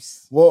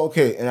problems. Well,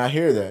 okay, and I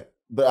hear that.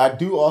 But I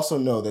do also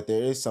know that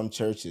there is some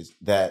churches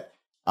that...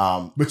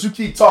 but you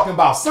keep talking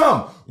about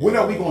some. When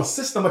are we going to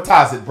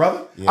systematize it,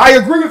 brother? Yeah. I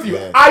agree with you.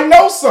 Yeah. I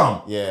know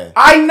some. Yeah.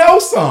 I know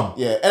some.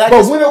 Yeah.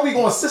 But when are we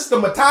going to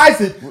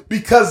systematize it?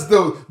 Because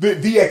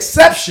the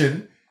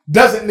exception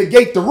doesn't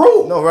negate the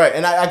rule. No, right.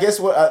 And I guess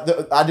what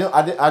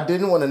I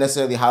didn't want to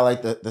necessarily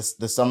highlight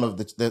the some of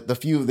the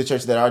few of the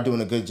churches that are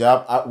doing a good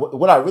job.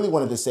 What I really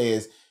wanted to say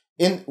is,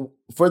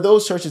 for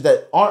those churches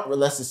that aren't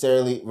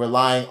necessarily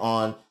relying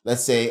on,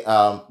 let's say,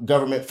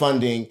 government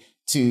funding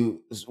to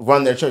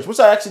run their church, which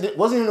I actually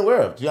wasn't even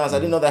aware of. To be honest, I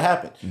didn't know that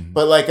happened. Mm-hmm.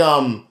 But like,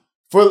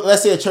 for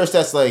let's say a church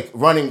that's like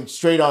running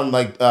straight on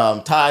like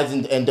tithes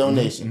and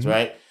donations, mm-hmm.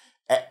 right?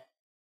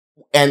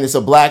 And it's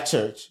a black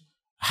church.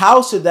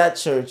 How should that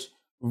church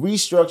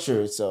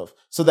restructure itself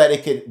so that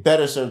it could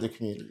better serve the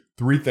community?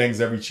 3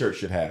 things every church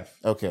should have.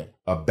 Okay.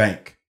 A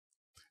bank.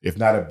 If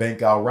not a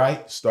bank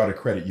outright, start a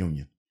credit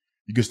union.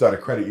 You can start a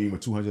credit union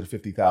with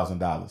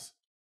 $250,000.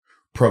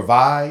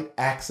 Provide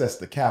access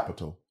to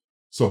capital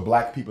so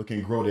black people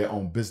can grow their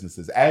own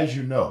businesses. As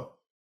you know,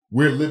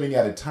 we're living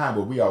at a time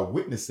where we are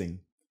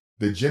witnessing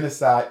the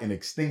genocide and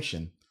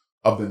extinction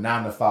of the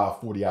 9-to-5,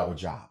 40-hour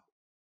job.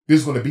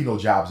 There's going to be no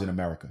jobs in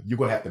America. You're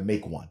going to have to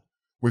make one.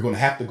 We're going to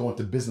have to go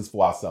into business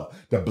for ourselves.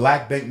 The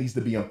Black Bank needs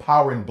to be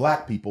empowering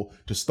black people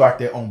to start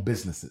their own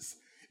businesses.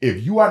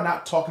 If you are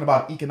not talking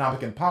about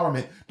economic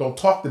empowerment, don't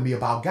talk to me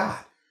about God.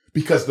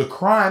 Because the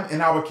crime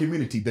in our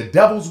community, the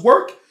devil's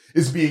work,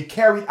 is being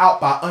carried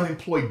out by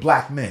unemployed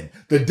black men.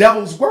 The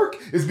devil's work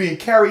is being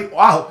carried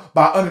out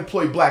by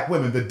unemployed black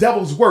women. The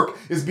devil's work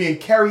is being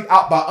carried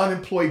out by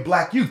unemployed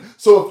black youth.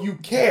 So if you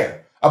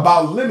care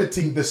about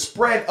limiting the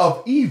spread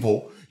of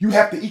evil, you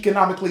have to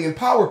economically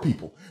empower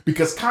people.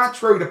 Because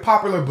contrary to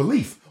popular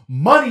belief,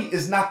 money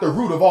is not the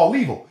root of all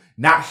evil.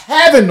 Not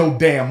having no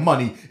damn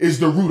money is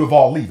the root of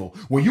all evil.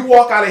 When you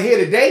walk out of here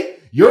today,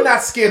 you're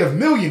not scared of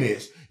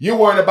millionaires. You're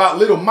worrying about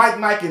little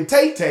Mike, and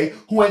Tay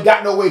who ain't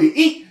got no way to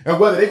eat and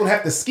whether they're going to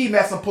have to ski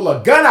mask and pull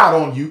a gun out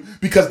on you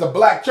because the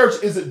black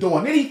church isn't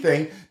doing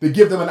anything to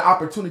give them an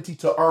opportunity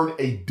to earn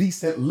a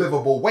decent,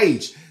 livable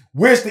wage.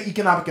 Where's the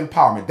economic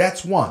empowerment?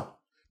 That's one.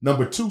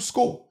 Number two,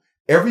 school.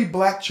 Every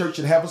black church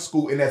should have a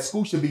school, and that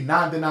school should be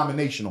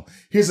non-denominational.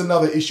 Here's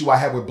another issue I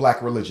have with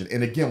black religion.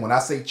 And again, when I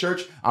say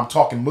church, I'm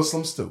talking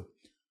Muslims too.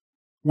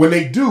 When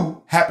they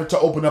do happen to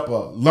open up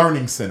a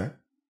learning center,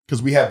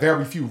 because we have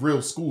very few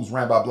real schools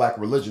ran by black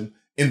religion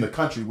in the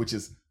country, which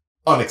is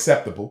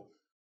unacceptable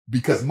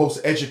because most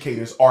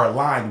educators are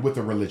aligned with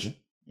a religion.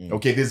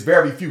 Okay, there's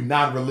very few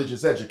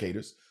non-religious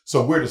educators.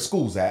 So where the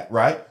schools at,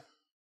 right?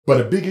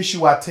 But a big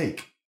issue I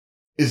take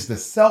is the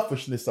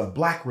selfishness of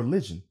black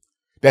religion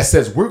that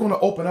says we're going to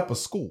open up a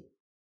school.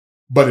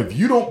 But if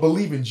you don't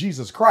believe in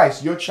Jesus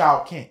Christ, your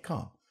child can't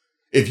come.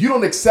 If you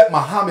don't accept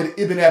Muhammad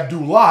ibn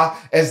Abdullah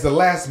as the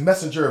last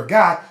messenger of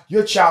God,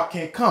 your child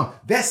can't come.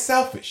 That's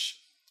selfish.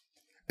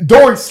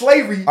 During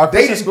slavery,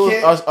 they didn't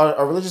care.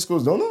 Are religious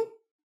schools doing that?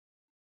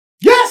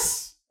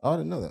 Yes. Oh, I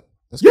didn't know that.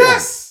 That's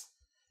yes.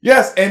 Cool.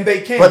 Yes, and they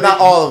can. But not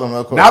all of them,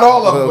 of course. Not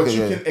all of them, but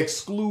you can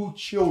exclude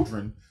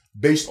children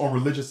based on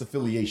religious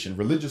affiliation.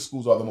 Religious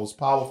schools are the most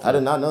powerful. I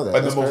did not know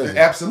that.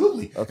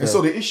 Absolutely. Okay. And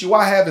so the issue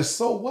I have is,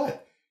 so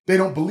what? They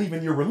don't believe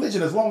in your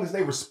religion as long as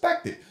they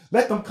respect it.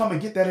 Let them come and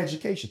get that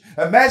education.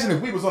 Imagine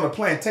if we was on a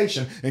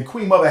plantation and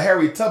Queen Mother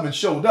Harriet Tubman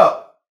showed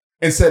up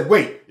and said,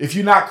 wait, if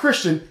you're not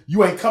Christian,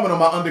 you ain't coming on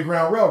my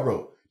Underground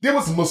Railroad. There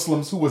was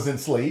Muslims who was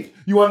enslaved.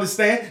 You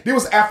understand? There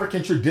was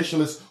African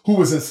traditionalists who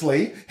was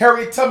enslaved.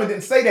 Harriet Tubman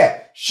didn't say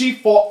that. She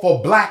fought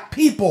for black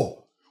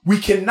people. We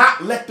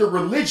cannot let the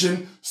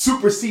religion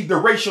supersede the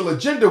racial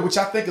agenda, which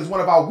I think is one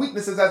of our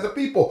weaknesses as a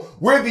people.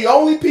 We're the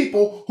only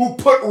people who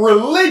put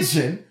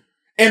religion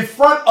in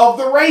front of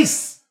the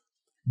race.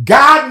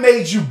 God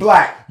made you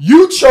black.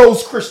 You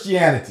chose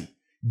Christianity.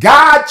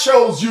 God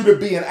chose you to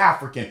be an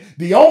African.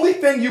 The only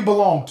thing you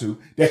belong to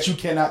that you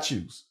cannot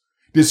choose.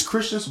 There's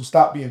Christians who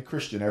stop being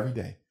Christian every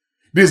day.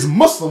 There's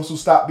Muslims who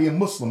stop being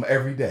Muslim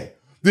every day.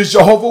 There's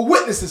Jehovah's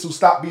Witnesses who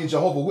stop being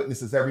Jehovah's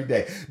Witnesses every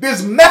day.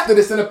 There's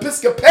Methodists and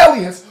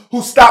Episcopalians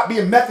who stop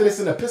being Methodist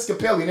and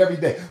Episcopalian every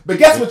day. But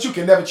guess what you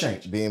can never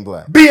change? Being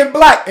black. Being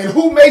black. And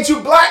who made you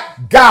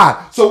black?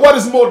 God. So what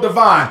is more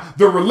divine?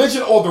 The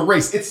religion or the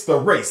race? It's the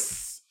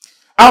race.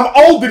 I'm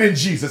older than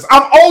Jesus.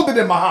 I'm older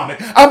than Muhammad.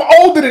 I'm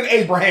older than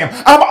Abraham.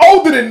 I'm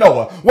older than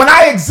Noah. When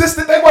I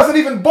existed, they wasn't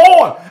even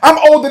born. I'm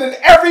older than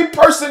every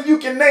person you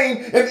can name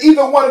in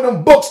either one of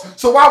them books.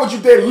 So why would you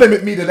dare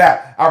limit me to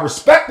that? I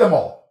respect them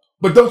all.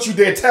 But don't you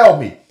dare tell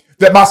me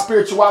that my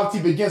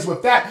spirituality begins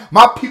with that.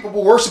 My people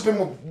were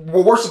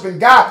worshiping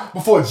God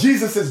before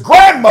Jesus'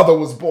 grandmother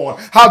was born.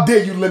 How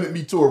dare you limit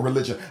me to a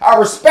religion? I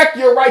respect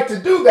your right to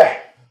do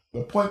that.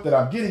 The point that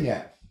I'm getting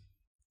at,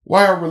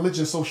 why are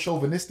religions so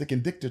chauvinistic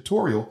and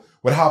dictatorial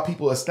with how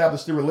people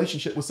establish their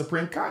relationship with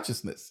supreme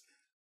consciousness?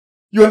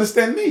 You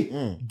understand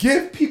me?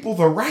 Give people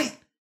the right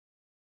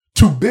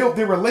to build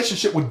their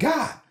relationship with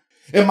God.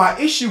 And my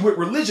issue with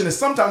religion is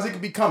sometimes it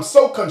can become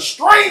so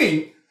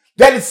constraining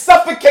that it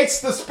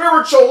suffocates the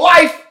spiritual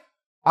life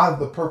out of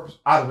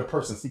the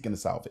person seeking the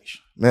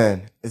salvation.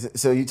 Man,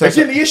 so you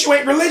again, the issue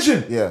ain't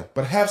religion. Yeah.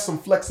 But have some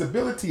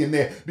flexibility in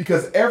there,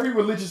 because every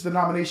religious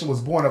denomination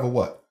was born of a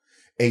what?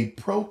 A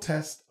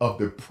protest of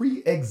the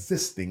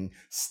pre-existing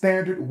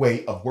standard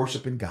way of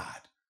worshiping God.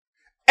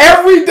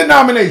 Every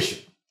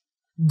denomination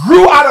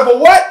grew out of a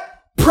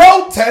what?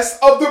 Protest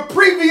of the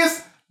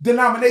previous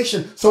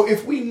denomination. So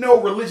if we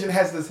know religion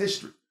has this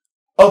history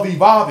of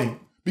evolving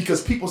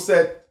because people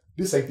said,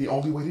 this ain't the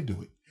only way to do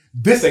it.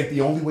 This ain't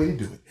the only way to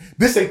do it.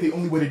 This ain't the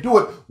only way to do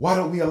it. Why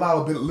don't we allow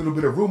a little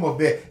bit of room up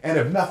there? And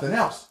if nothing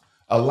else,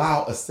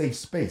 allow a safe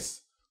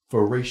space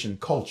for race and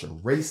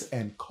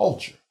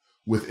culture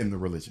within the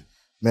religion.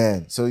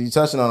 Man, so you're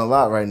touching on a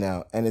lot right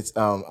now, and it's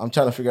I'm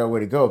trying to figure out where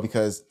to go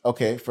because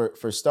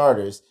for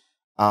starters,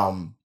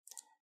 I'm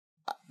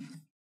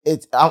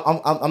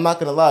not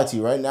gonna lie to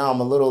you right now.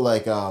 I'm a little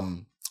like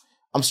I'm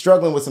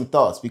struggling with some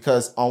thoughts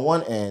because on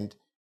one end,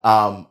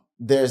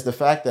 there's the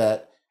fact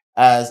that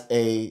as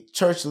a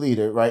church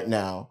leader right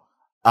now,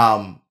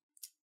 I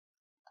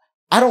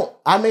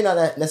may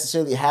not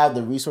necessarily have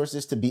the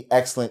resources to be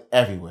excellent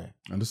everywhere.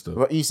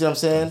 Understood. You see what I'm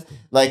saying? Understood.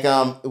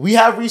 Like we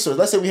have resources.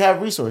 Let's say we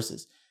have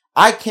resources.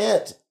 I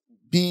can't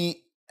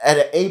be at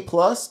an A+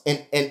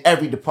 in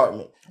every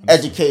department.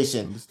 Understood.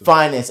 Education, Understood.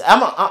 Finance.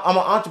 I'm an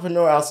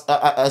entrepreneur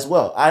as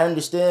well. I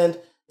understand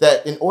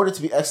that in order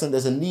to be excellent,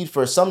 there's a need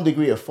for some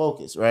degree of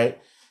focus, right?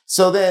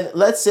 So then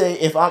let's say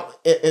if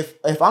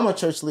I'm a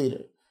church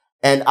leader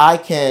and I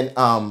can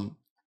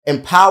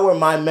empower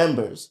my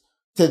members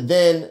to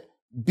then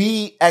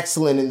be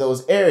excellent in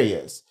those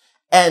areas.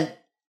 And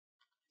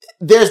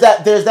there's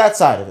that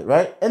side of it,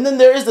 right? And then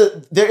there is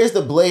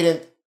the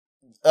blatant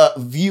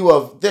view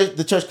of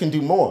the church can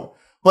do more.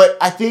 But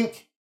I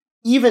think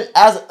even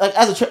as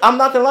a church, I'm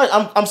not gonna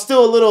lie, I'm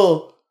still a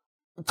little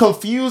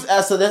confused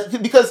as to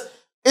that, because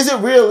is it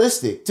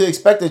realistic to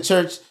expect the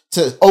church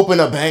to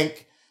open a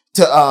bank,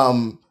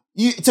 to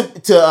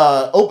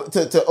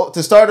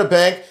to start a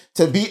bank,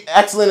 to be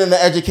excellent in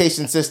the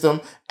education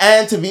system,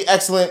 and to be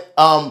excellent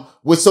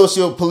with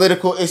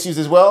socio-political issues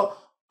as well.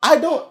 I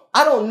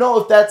don't know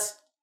if that's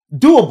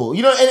doable.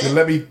 You know, and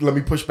let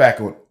me push back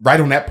on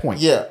that point.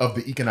 Yeah. Of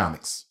the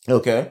economics.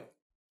 Okay.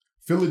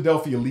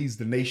 Philadelphia leads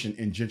the nation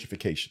in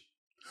gentrification.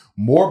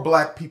 More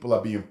black people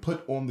are being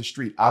put on the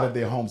street out of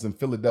their homes in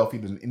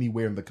Philadelphia than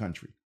anywhere in the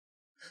country.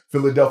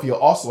 Philadelphia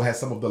also has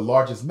some of the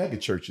largest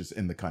megachurches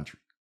in the country.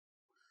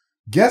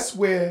 Guess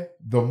where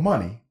the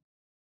money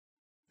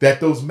that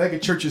those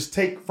megachurches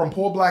take from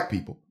poor black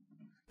people,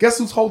 guess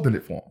who's holding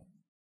it for them?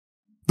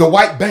 The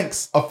white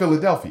banks of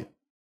Philadelphia.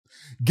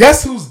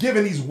 Guess who's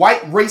giving these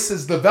white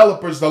racist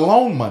developers the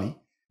loan money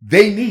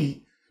they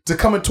need to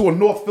come into a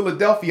North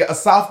Philadelphia, a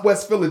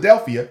Southwest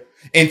Philadelphia,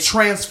 and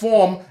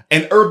transform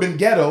an urban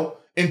ghetto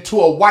into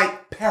a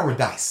white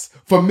paradise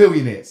for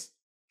millionaires?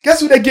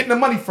 Guess who they're getting the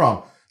money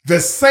from?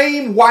 The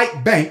same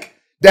white bank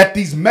that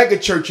these mega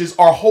churches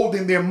are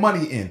holding their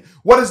money in.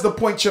 What is the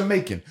point you're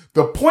making?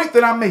 The point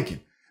that I'm making,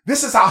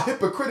 this is how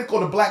hypocritical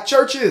the black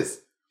church is.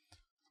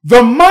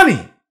 The money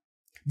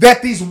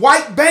that these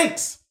white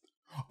banks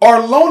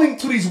are loaning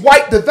to these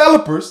white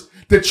developers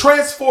to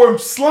transform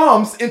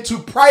slums into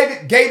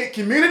private gated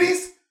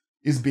communities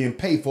is being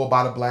paid for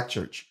by the black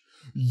church.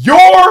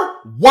 Your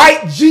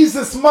white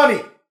Jesus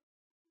money,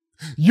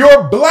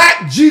 your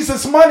black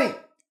Jesus money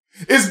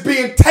is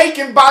being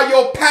taken by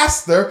your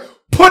pastor,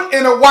 put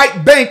in a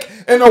white bank,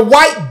 and a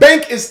white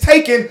bank is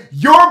taking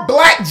your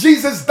black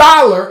Jesus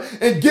dollar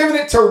and giving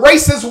it to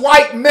racist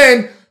white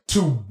men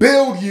to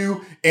build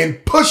you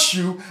and push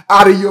you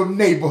out of your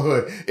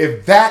neighborhood.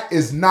 If that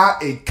is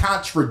not a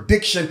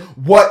contradiction,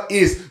 what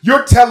is?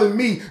 You're telling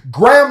me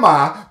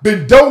grandma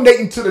been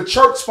donating to the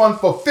church fund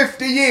for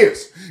 50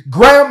 years.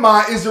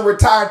 Grandma is a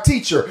retired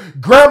teacher.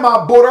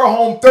 Grandma bought her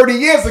home 30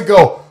 years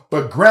ago,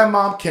 but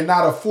grandma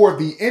cannot afford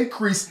the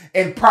increase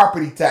in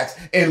property tax.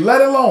 And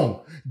let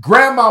alone,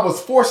 grandma was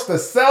forced to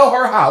sell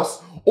her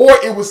house or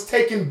it was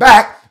taken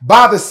back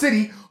by the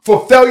city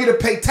for failure to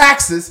pay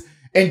taxes.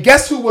 And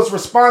guess who was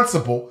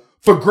responsible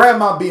for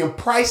grandma being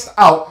priced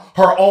out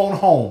her own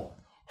home,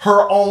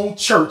 her own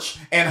church,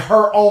 and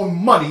her own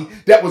money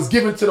that was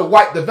given to the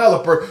white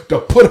developer to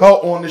put her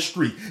on the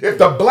street? If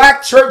the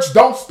black church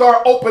don't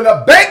start opening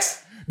up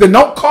banks, then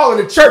don't call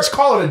it a church,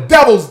 call it a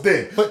devil's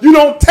den. But you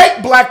don't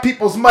take black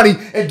people's money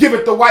and give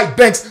it to white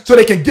banks so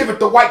they can give it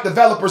to white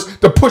developers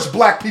to push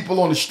black people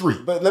on the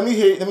street. But let me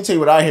tell you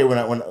what I hear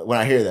when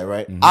I hear that,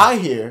 right? Mm-hmm. I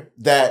hear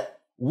that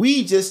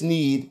we just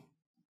need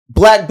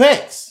black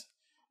banks.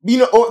 You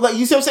know, or like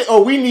you see what I'm saying?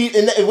 Or we need,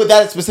 with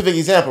that specific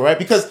example, right?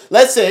 Because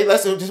let's say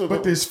just.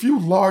 But there's few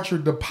larger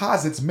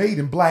deposits made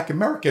in black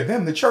America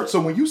than the church. So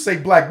when you say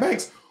black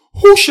banks,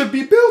 who should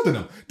be building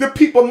them? The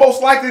people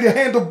most likely to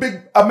handle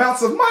big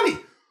amounts of money.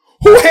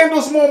 Who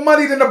handles more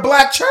money than the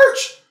black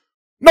church?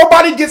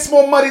 Nobody gets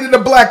more money than the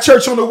black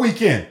church on the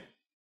weekend.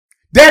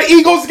 That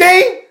Eagles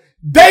game,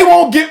 they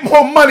won't get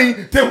more money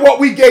than what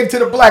we gave to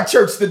the black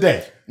church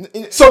today.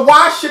 So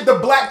why should the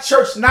black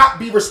church not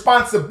be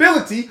responsible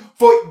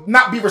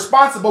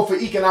for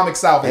economic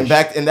salvation?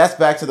 And that's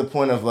back to the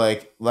point of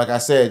like I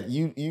said,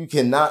 you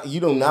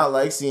do not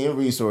like seeing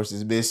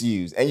resources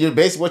misused. And you're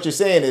basically what you're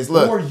saying is,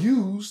 look, or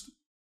used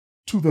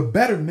to the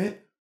betterment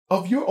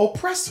of your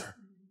oppressor.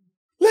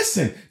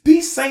 Listen,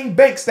 these same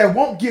banks that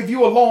won't give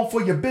you a loan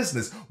for your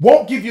business,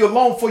 won't give you a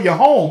loan for your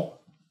home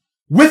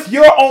with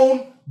your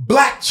own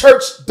black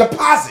church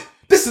deposit.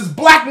 This is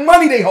black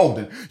money they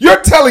holding.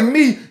 You're telling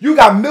me you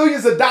got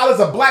millions of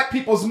dollars of black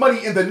people's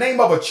money in the name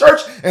of a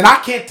church and I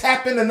can't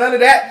tap into none of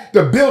that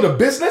to build a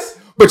business?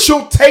 But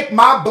you'll take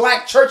my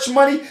black church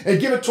money and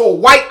give it to a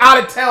white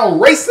out-of-town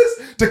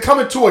racist to come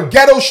into a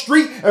ghetto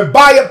street and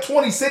buy up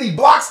 20 city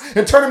blocks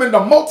and turn them into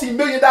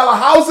multi-million-dollar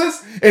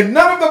houses? And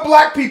none of the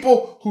black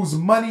people whose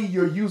money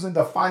you're using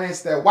to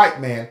finance that white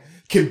man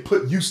can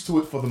put use to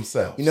it for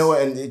themselves. You know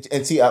what?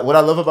 And see, what I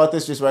love about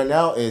this just right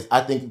now is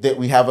I think that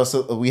we have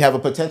a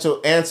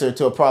potential answer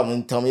to a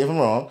problem. Tell me if I'm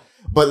wrong.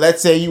 But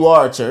let's say you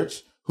are a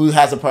church who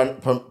has a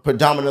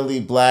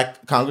predominantly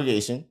black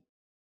congregation,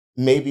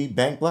 maybe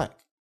bank black.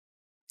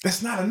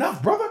 That's not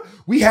enough, brother.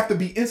 We have to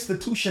be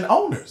institution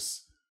owners.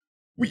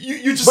 But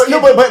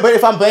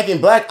if I'm banking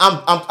black,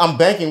 I'm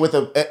banking with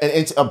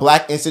a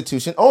black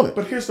institution owner.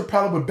 But here's the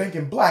problem with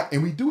banking black,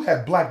 and we do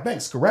have black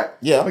banks,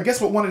 correct? Yeah. But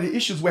guess what? One of the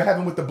issues we're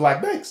having with the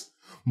black banks,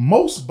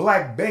 most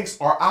black banks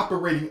are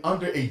operating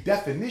under a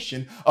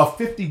definition of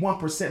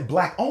 51%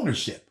 black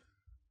ownership.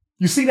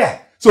 You see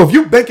that? So if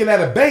you're banking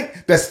at a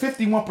bank that's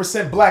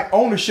 51% black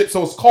ownership,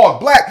 so it's called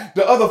black,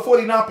 the other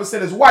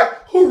 49% is white.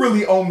 Who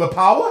really own the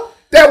power?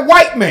 That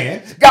white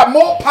man got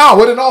more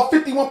power than all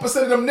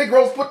 51% of them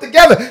Negroes put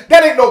together.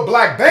 That ain't no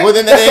black bank. Well,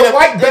 then that's a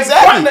white bank.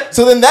 Exactly.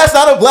 So then that's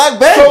not a black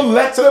bank. So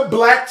let the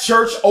black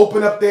church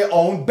open up their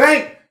own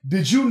bank.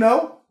 Did you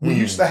know we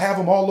used to have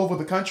them all over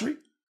the country?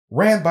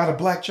 Ran by the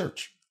black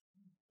church.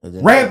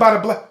 Ran by the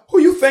black. Who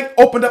you think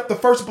opened up the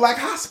first black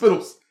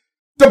hospitals?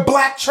 The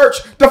black church.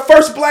 The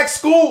first black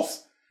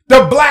schools.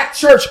 The black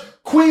church,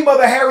 Queen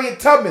Mother Harriet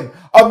Tubman,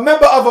 a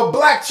member of a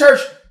black church,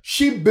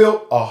 she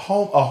built a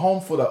home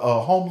for the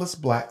homeless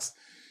blacks.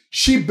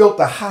 She built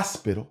a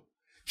hospital.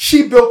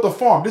 She built a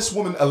farm. This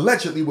woman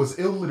allegedly was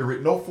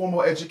illiterate, no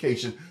formal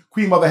education.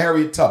 Queen Mother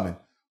Harriet Tubman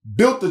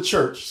built the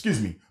church,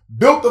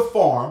 built the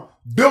farm,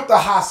 built the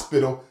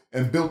hospital,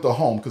 and built a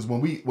home. Because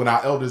when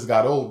our elders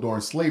got old during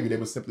slavery, they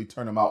would simply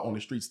turn them out on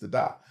the streets to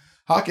die.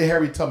 How can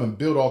Harriet Tubman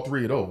build all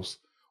three of those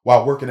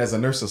while working as a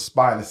nurse, a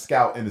spy, and a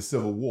scout in the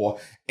Civil War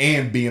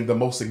and being the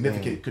most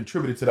significant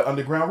contributor to the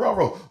Underground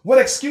Railroad? What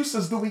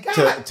excuses do we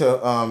got?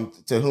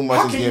 To whom much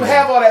How is can given. you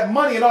have all that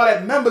money and all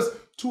that members?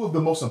 Two of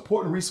the most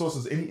important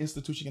resources any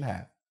institution can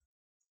have.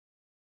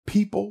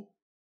 People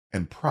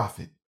and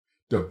profit.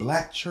 The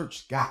black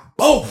church got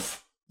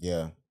both.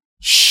 Yeah.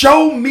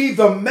 Show me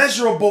the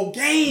measurable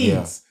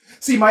gains. Yeah.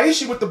 See, my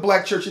issue with the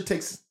black church, it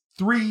takes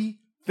three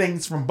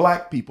things from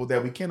black people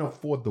that we can't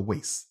afford to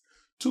waste.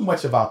 Too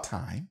much of our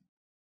time.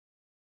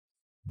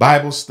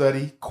 Bible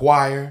study,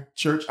 choir,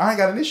 church. I ain't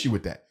got an issue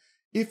with that.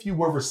 If you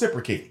were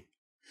reciprocating.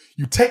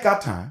 You take our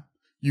time.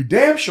 You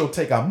damn sure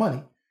take our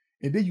money.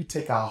 And then you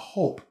take our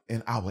hope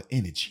and our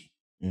energy.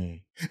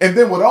 And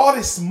then with all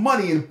this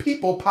money and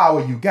people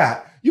power you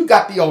got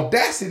the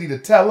audacity to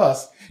tell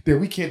us that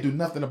we can't do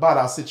nothing about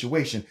our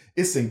situation.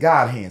 It's in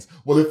God's hands.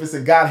 Well, if it's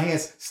in God's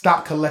hands,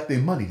 stop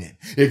collecting money then.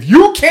 If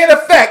you can't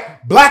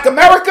affect Black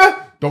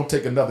America, don't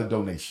take another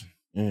donation.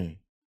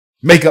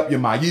 Make up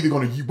your mind. You're either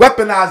going to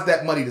weaponize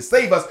that money to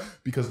save us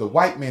because the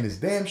white man is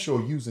damn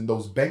sure using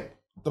those bank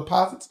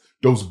deposits,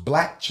 those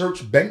black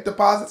church bank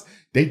deposits.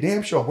 They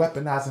damn sure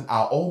weaponizing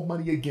our own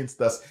money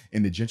against us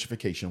in the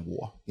gentrification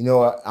war. You know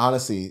what?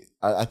 Honestly,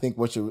 I think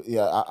what you,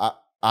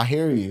 I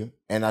hear you.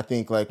 And I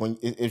think like when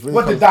it really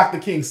What did Dr.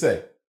 King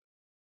say?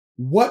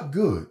 What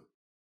good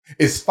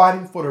is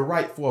fighting for the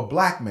right for a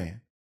black man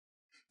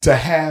to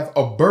have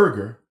a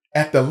burger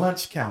at the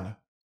lunch counter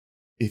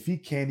if he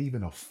can't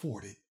even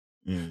afford it?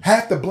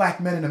 Half the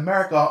black men in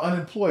America are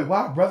unemployed.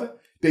 Why, brother?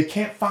 They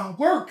can't find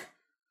work.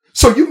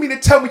 So you mean to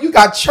tell me you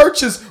got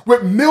churches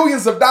with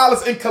millions of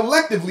dollars and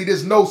collectively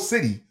there's no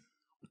city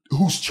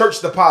whose church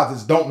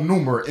deposits don't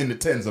number in the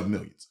tens of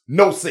millions?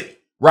 No city,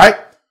 right?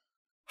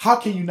 How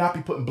can you not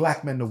be putting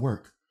black men to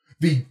work?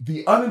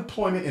 The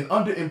unemployment and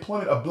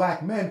underemployment of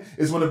black men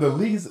is one of the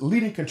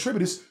leading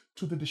contributors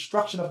to the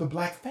destruction of the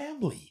black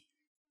family.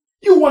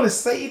 You want to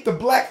save the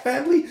black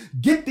family?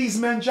 Get these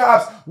men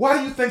jobs. Why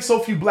do you think so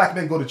few black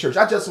men go to church?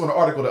 I just saw an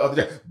article the other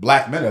day.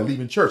 Black men are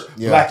leaving church.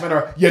 Yeah. Black men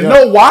are,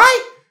 know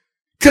why?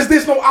 Because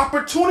there's no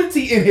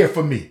opportunity in here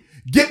for me.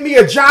 Get me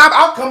a job.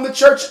 I'll come to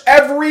church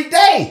every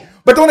day.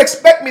 But don't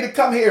expect me to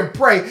come here and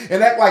pray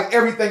and act like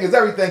everything is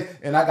everything.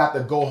 And I got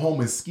to go home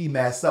and ski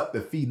mask up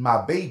to feed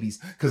my babies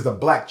because the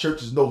black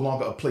church is no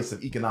longer a place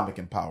of economic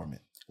empowerment.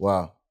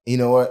 Wow. You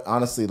know what?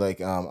 Honestly, like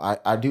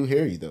I do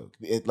hear you though.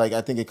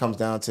 I think it comes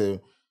down to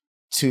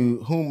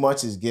whom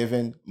much is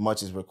given,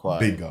 much is required.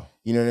 Bingo.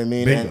 You know what I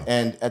mean? Bingo.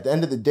 And at the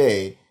end of the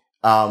day,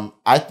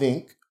 I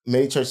think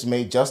many churches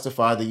may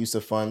justify the use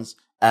of funds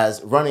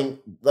as running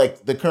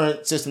like the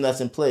current system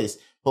that's in place.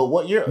 But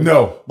what you're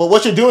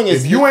doing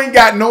is, if you ain't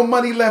got no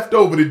money left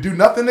over to do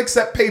nothing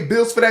except pay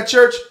bills for that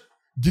church,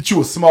 get you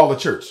a smaller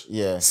church.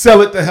 Yeah.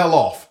 Sell it the hell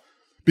off.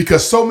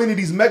 Because so many of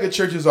these mega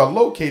churches are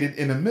located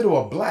in the middle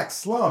of black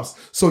slums.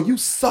 So you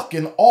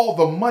sucking all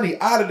the money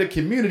out of the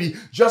community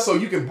just so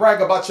you can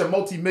brag about your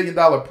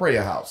multi-million-dollar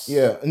prayer house.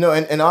 Yeah. No,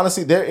 and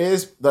honestly, there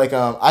is like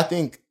I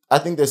think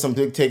there's some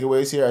big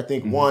takeaways here. I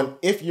think one,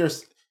 if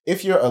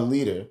you're a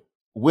leader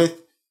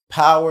with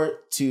power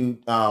to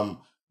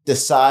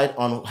decide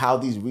on how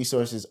these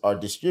resources are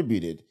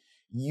distributed,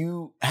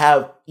 you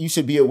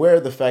should be aware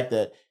of the fact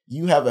that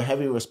you have a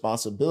heavy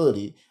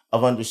responsibility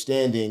of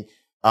understanding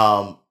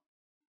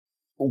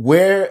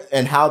where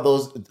and how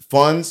those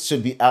funds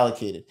should be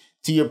allocated.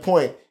 To your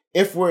point,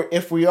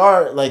 if we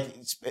are like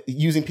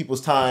using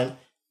people's time,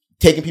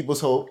 taking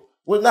people's hope,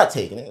 well, not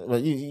taking it,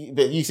 but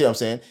you see what I'm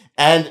saying,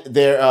 and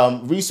their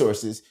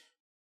resources,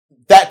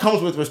 that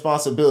comes with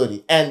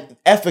responsibility, and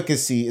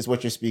efficacy is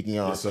what you're speaking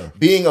on. Yes, sir.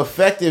 Being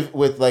effective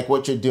with like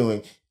what you're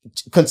doing,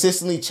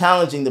 consistently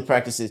challenging the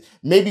practices.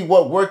 Maybe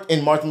what worked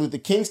in Martin Luther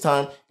King's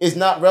time is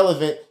not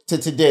relevant to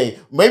today.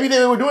 Maybe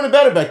they were doing it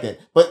better back then,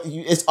 but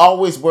it's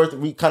always worth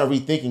kind of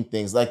rethinking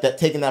things like that,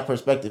 taking that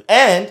perspective.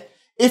 And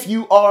if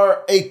you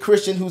are a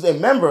Christian who's a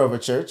member of a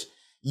church,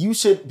 you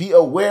should be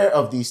aware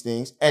of these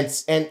things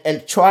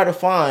and try to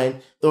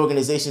find the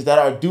organizations that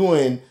are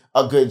doing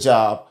a good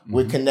job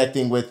with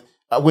connecting with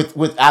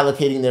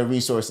allocating their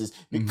resources,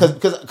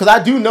 because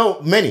I do know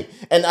many,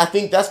 and I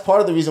think that's part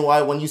of the reason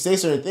why when you say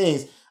certain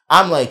things,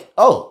 I'm like,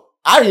 oh,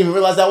 I didn't even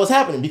realize that was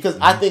happening, because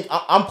I think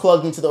I'm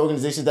plugged into the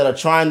organizations that are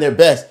trying their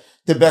best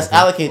to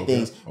allocate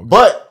things,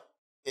 but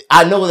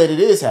I know that it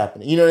is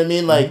happening. You know what I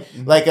mean?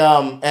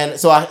 And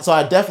so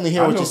I definitely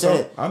hear what you're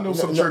saying. I know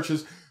some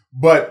churches,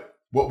 but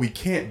what we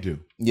can't do,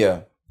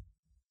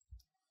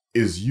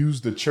 is use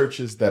the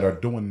churches that are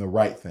doing the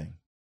right thing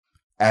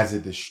as a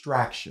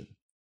distraction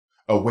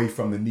away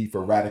from the need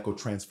for radical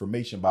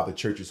transformation by the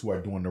churches who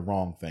are doing the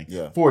wrong thing.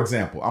 Yeah. For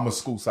example, I'm a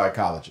school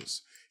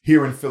psychologist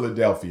here in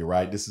Philadelphia,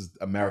 right? This is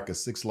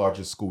America's 6th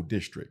largest school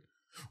district.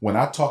 When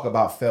I talk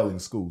about failing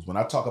schools, when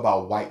I talk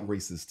about white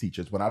racist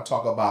teachers, when I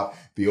talk about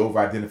the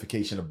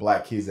over-identification of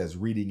black kids as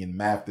reading and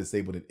math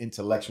disabled and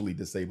intellectually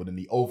disabled and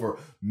the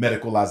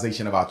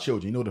over-medicalization of our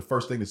children, you know the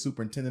first thing the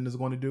superintendent is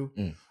going to do?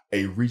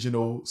 A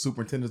regional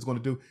superintendent is going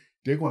to do?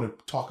 They're going to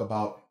talk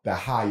about the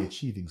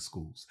high-achieving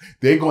schools.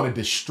 They're going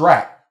to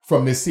distract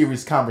from this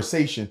serious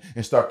conversation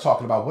and start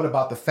talking about what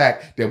about the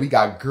fact that we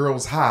got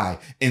Girls High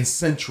in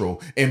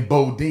Central and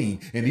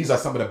Bodine, and these are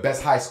some of the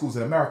best high schools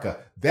in America.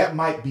 That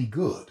might be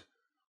good.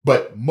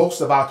 But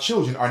most of our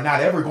children are not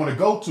ever going to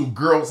go to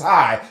Girls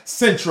High,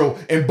 Central,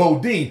 and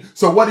Bodine.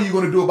 So what are you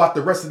going to do about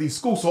the rest of these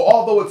schools? So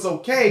although it's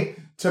okay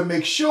to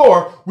make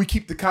sure we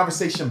keep the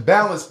conversation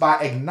balanced by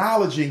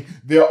acknowledging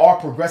there are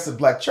progressive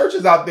black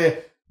churches out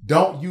there,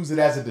 don't use it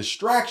as a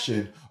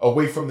distraction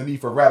away from the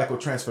need for radical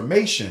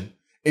transformation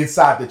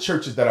inside the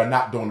churches that are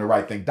not doing the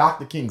right thing.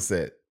 Dr. King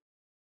said,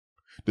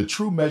 the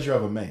true measure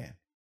of a man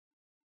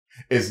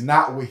is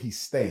not where he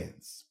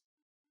stands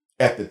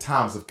at the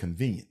times of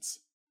convenience,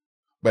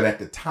 but at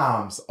the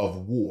times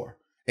of war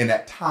and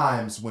at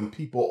times when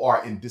people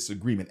are in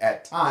disagreement,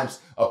 at times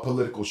of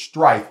political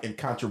strife and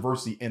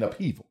controversy and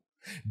upheaval.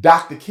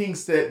 Dr. King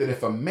said that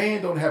if a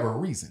man don't have a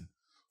reason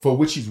for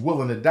which he's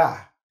willing to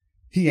die,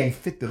 he ain't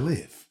fit to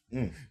live.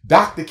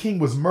 Dr. King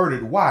was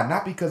murdered. Why?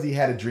 Not because he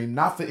had a dream,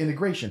 not for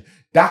integration.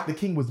 Dr.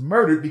 King was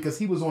murdered because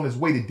he was on his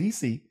way to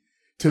DC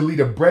to lead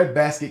a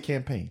breadbasket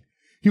campaign.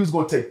 He was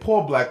going to take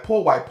poor black,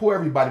 poor white, poor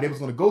everybody. They was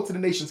going to go to the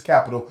nation's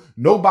capital.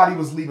 Nobody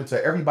was leaving until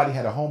everybody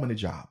had a home and a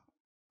job.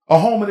 A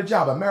home and a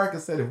job. America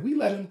said, if we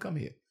let him come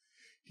here,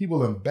 he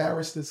will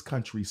embarrass this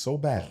country so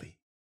badly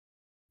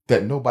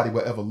that nobody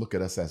will ever look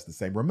at us as the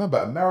same. Remember,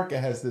 America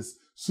has this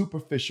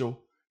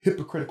superficial,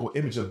 hypocritical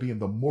image of being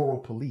the moral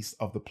police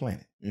of the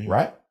planet,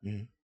 right?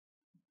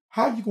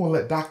 How are you going to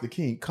let Dr.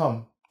 King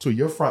come to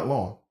your front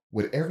lawn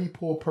with every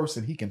poor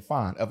person he can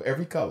find of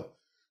every color?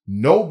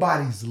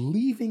 Nobody's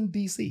leaving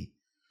DC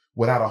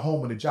without a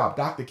home and a job.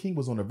 Dr. King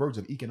was on the verge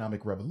of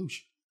economic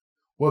revolution.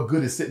 What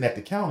good is sitting at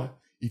the counter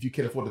if you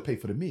can't afford to pay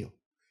for the meal?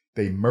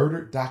 They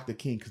murdered Dr.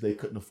 King because they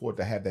couldn't afford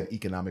to have that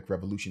economic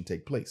revolution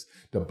take place.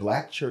 The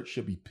black church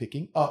should be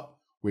picking up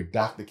where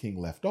Dr. King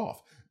left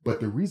off. But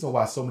the reason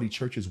why so many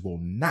churches will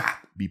not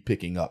be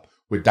picking up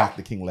where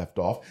Dr. King left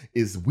off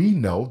is we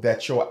know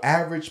that your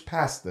average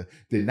pastor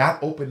did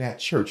not open that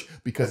church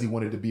because he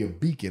wanted to be a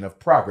beacon of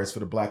progress for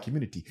the black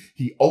community.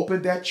 He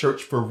opened that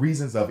church for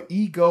reasons of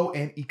ego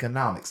and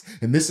economics.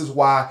 And this is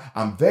why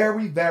I'm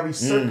very, very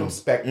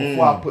circumspect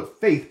before I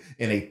put faith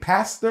in a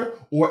pastor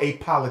or a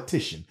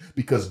politician,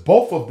 because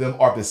both of them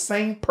are the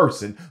same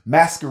person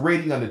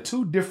masquerading under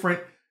two different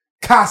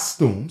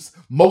costumes.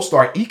 Most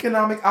are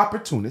economic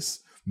opportunists,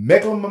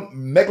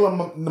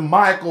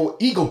 megalomaniacal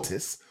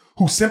egotists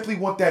who simply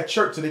want that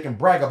church so they can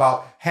brag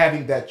about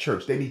having that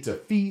church. They need to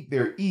feed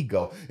their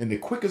ego. And the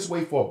quickest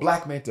way for a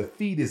black man to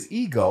feed his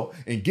ego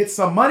and get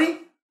some money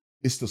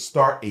is to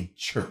start a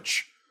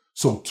church.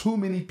 So too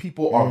many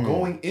people are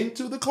going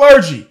into the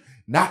clergy,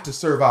 not to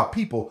serve our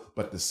people,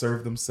 but to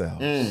serve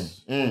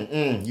themselves.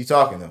 You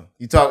talking though.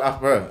 You talk.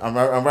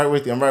 I'm right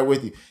with you. I'm right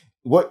with you.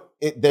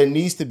 There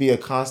needs to be a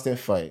constant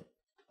fight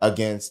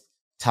against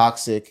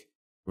toxic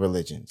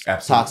religions,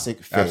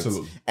 toxic faiths.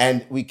 Absolutely.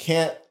 And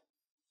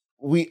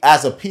we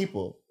as a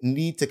people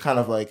need to kind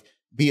of like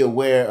be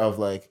aware of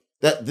like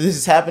that this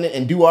is happening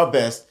and do our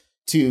best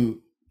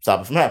to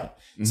stop it from happening.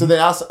 So then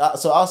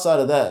outside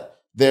of that,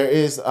 there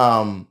is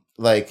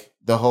like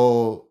the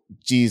whole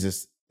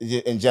Jesus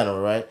in general,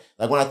 right?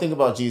 Like when I think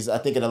about Jesus, I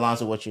think it aligns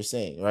with what you're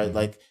saying, right?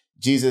 Like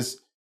Jesus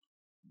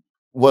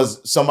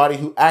was somebody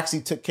who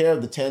actually took care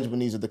of the tangible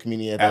needs of the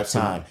community at that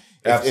time.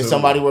 If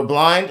somebody were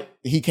blind,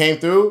 he came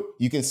through.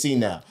 You can see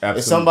now. Absolutely.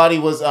 If somebody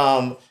was,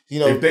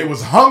 if they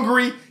was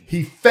hungry,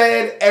 he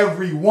fed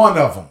every one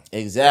of them.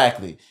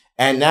 Exactly.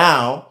 And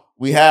now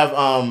we have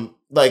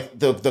like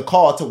the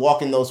call to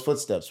walk in those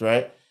footsteps,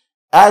 right?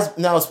 As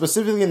now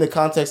specifically in the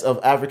context of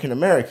African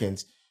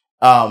Americans,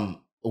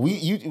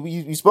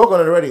 you spoke on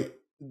it already.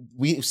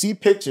 We see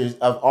pictures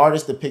of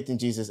artists depicting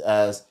Jesus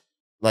as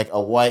like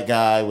a white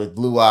guy with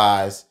blue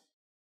eyes.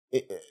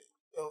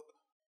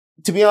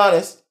 To be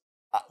honest,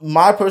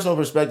 my personal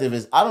perspective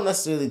is I don't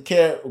necessarily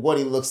care what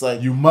he looks like.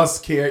 You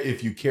must care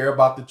if you care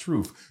about the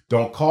truth.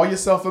 Don't call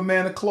yourself a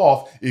man of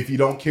cloth if you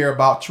don't care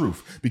about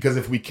truth. Because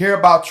if we care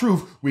about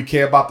truth, we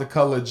care about the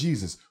color of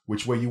Jesus.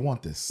 Which way you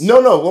want this?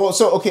 No. Well,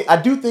 so okay,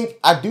 I do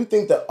think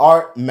the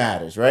art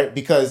matters, right?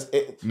 Because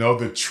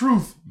the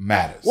truth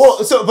matters. Well,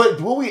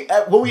 but will we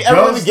ever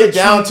really get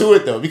down to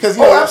it though? Because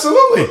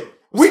absolutely.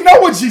 We know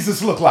what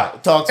Jesus looked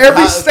like.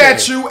 Every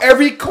statue,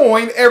 every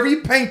coin,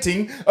 every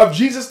painting of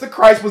Jesus the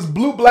Christ was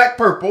blue, black,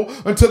 purple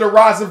until the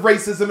rise of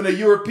racism and the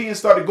Europeans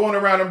started going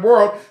around the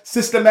world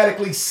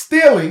systematically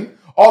stealing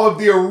all of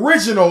the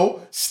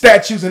original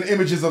statues and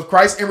images of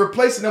Christ and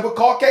replacing them with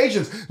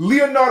Caucasians.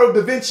 Leonardo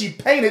da Vinci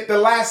painted the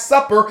Last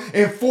Supper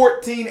in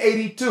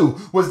 1482.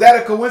 Was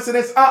that a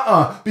coincidence?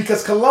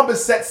 Because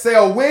Columbus set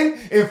sail when?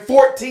 In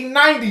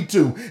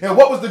 1492. And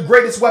what was the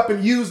greatest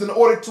weapon used in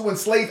order to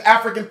enslave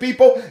African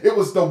people? It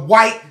was the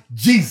white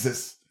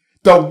Jesus.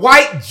 The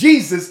white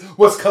Jesus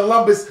was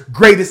Columbus'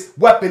 greatest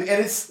weapon,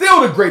 and it's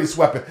still the greatest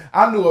weapon.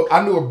 I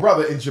knew a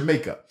brother in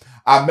Jamaica.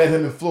 I met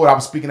him in Florida. I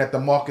was speaking at the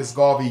Marcus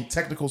Garvey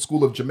Technical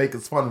School of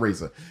Jamaica's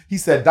fundraiser. He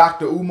said,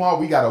 Dr. Umar,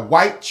 we got a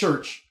white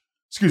church.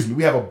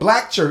 We have a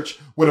black church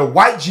with a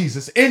white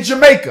Jesus in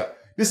Jamaica.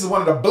 This is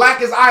one of the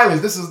blackest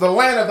islands. This is the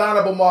land of the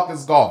Honorable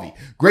Marcus Garvey,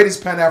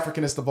 greatest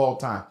Pan-Africanist of all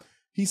time.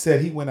 He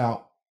said he went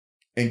out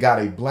and got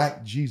a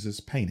black Jesus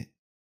painted,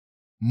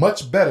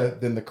 much better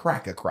than the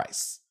cracker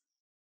Christ.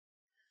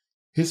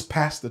 His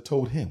pastor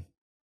told him,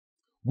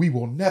 we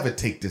will never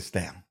take this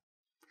down.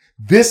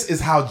 This is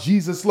how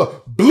Jesus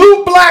looked.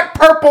 Blue, black,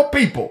 purple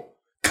people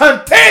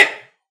content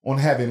on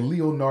having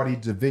Leonardo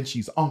da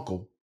Vinci's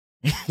uncle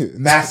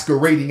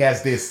masquerading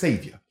as their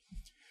savior.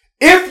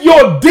 If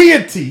your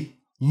deity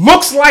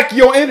looks like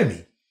your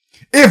enemy,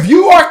 if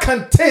you are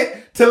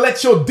content to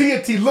let your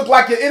deity look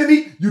like your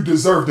enemy, you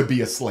deserve to be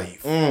a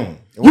slave.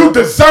 You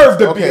deserve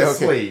to be a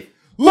slave.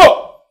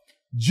 Look,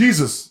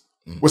 Jesus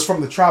was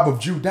from the tribe of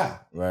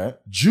Judah. Right.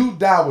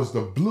 Judah was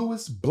the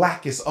bluest,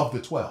 blackest of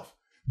the 12.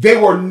 They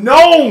were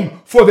known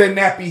for their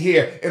nappy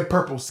hair and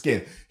purple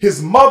skin.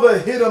 His mother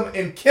hid him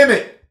in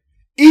Kemet,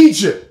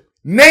 Egypt.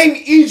 Named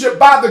Egypt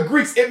by the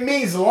Greeks, it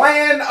means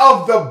land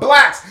of the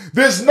blacks.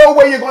 There's no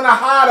way you're going to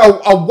hide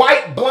a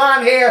white,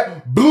 blonde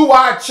hair,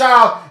 blue-eyed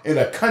child in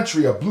a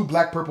country of blue,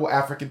 black, purple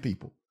African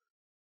people.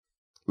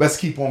 Let's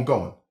keep on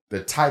going.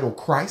 The title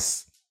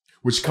Christ,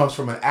 which comes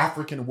from an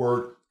African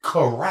word,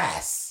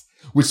 karas,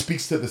 which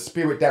speaks to the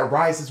spirit that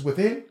rises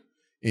within.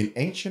 In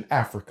ancient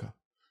Africa,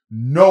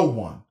 no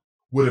one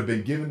would have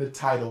been given the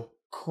title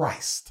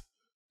Christ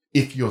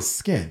if your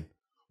skin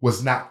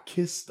was not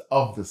kissed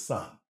of the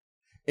sun.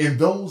 In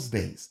those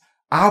days,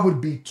 I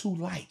would be too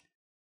light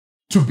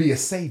to be a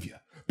savior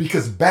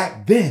because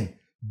back then,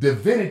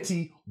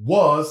 divinity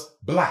was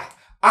black.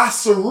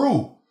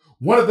 Asaru,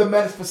 one of the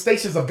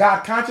manifestations of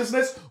God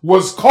consciousness,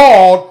 was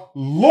called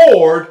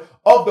Lord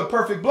of the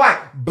perfect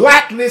black.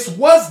 Blackness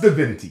was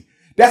divinity.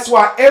 That's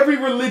why every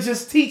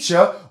religious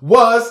teacher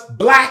was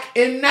black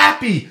and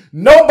nappy.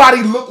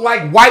 Nobody looked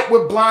like white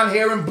with blonde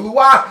hair and blue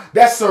eyes.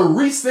 That's a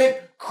recent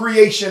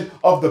creation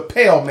of the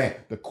pale man.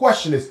 The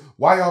question is,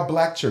 why are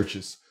black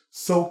churches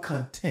so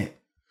content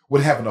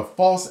with having a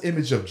false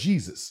image of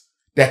Jesus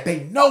that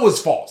they know is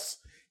false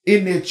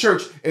in their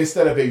church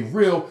instead of a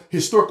real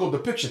historical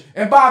depiction?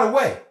 And by the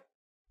way,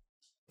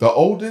 the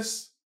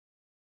oldest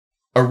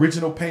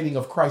original painting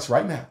of Christ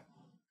right now,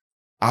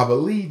 I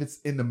believe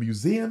it's in the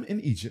museum in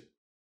Egypt.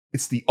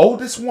 It's the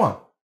oldest one.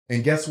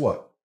 And guess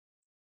what?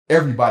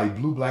 Everybody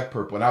blue, black,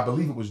 purple. And I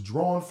believe it was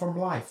drawn from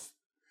life.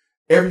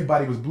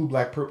 Everybody was blue,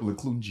 black, purple,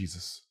 including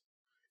Jesus.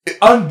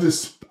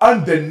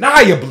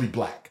 Undeniably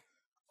black.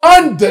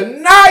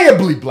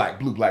 Undeniably black,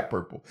 blue, black,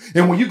 purple.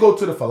 And when you go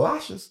to the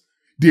Falashas,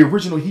 the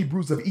original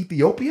Hebrews of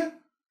Ethiopia,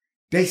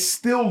 they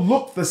still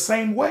look the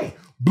same way.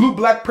 Blue,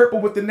 black,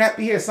 purple with the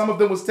nappy hair. Some of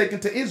them was taken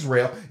to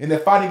Israel and they're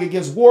fighting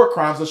against war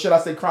crimes, or should I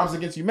say crimes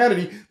against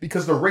humanity,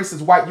 because the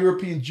racist white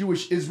European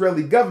Jewish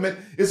Israeli government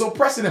is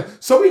oppressing them.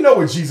 So we know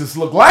what Jesus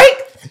looked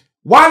like.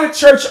 Why the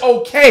church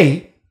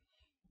okay?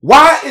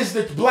 Why is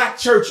the black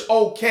church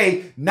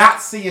okay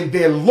not seeing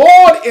their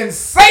Lord and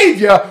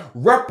Savior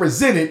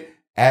represented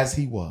as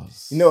he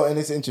was? You know, and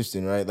it's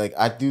interesting, right? Like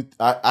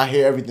I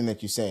hear everything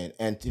that you're saying.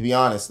 And to be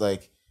honest,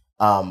 like,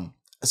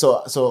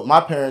 So my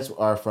parents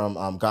are from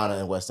Ghana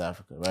and West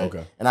Africa, right?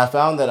 Okay. And I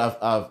found that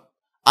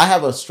I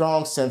have a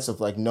strong sense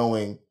of like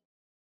knowing,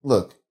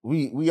 look,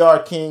 we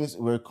are kings,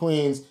 we're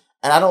queens,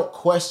 and I don't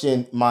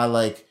question my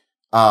like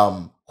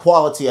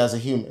quality as a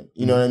human.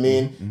 You know what I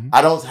mean? Mm-hmm.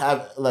 I don't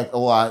have like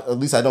at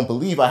least I don't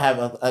believe I have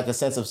a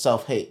sense of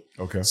self-hate.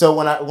 Okay. So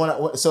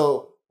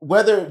so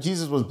whether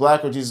Jesus was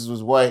black or Jesus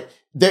was white,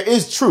 there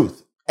is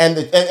truth. But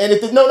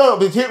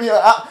hear me.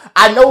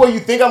 I know where you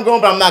think I'm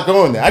going, but I'm not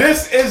going there.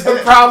 This is the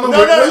problem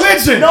with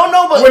religion.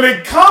 But when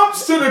it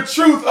comes to the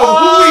truth of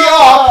who we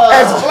are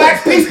as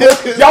black people,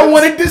 y'all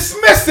want to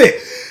dismiss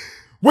it.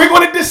 We're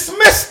going to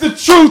dismiss the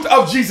truth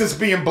of Jesus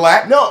being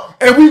black. No.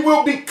 And we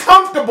will be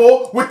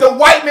comfortable with the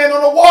white man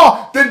on the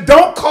wall. Then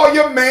don't call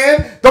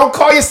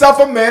yourself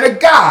a man of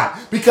God.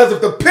 Because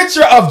if the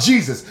picture of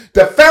Jesus,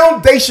 the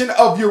foundation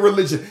of your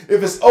religion,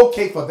 if it's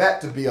okay for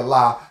that to be a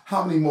lie,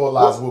 how many more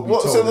lies will be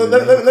told? So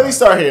let me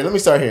start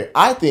here.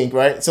 I think,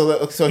 right?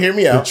 So hear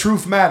me out. The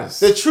truth matters.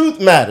 The truth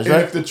matters, right?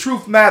 And if the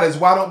truth matters,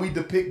 why don't we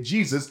depict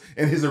Jesus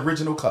in his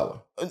original color?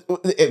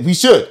 We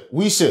should.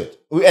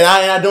 And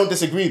I don't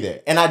disagree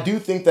there. And I do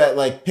think that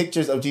like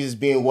pictures of Jesus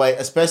being white,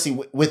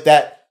 especially with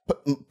that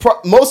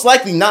most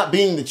likely not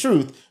being the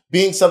truth,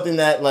 being something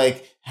that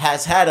like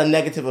has had a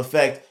negative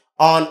effect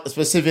on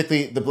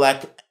specifically the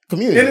black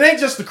community. And it ain't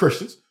just the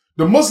Christians.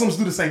 The Muslims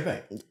do the same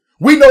thing.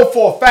 We know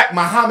for a fact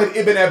Muhammad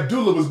ibn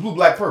Abdullah was blue,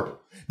 black, purple.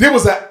 There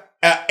was an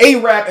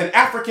Arab, an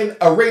African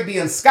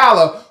Arabian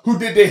scholar who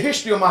did the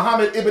history of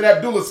Muhammad ibn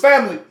Abdullah's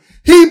family.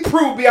 He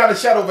proved beyond a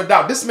shadow of a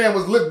doubt. This man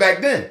was lived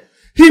back then.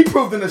 He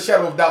proved in a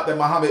shadow of doubt that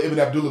Muhammad ibn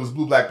Abdullah was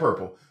blue, black,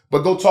 purple. But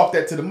go talk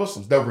that to the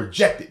Muslims. They'll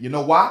reject it. You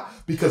know why?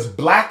 Because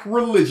black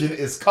religion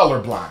is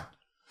colorblind.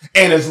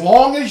 And as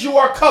long as you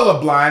are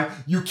colorblind,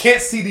 you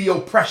can't see the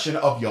oppression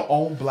of your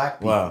own black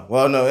people. Wow.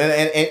 Well, no,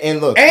 and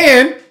look.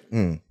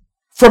 And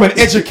from an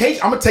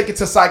education, I'm going to take it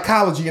to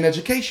psychology and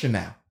education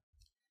now.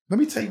 Let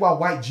me tell you why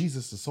white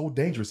Jesus is so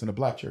dangerous in the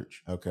black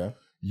church. Okay.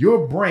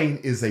 Your brain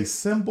is a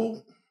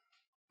symbol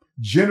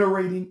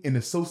generating and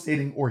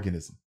associating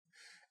organism.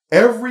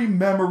 Every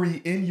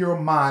memory in your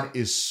mind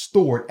is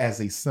stored as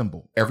a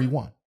symbol. Every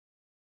one.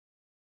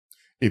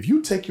 If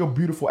you take your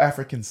beautiful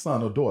African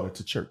son or daughter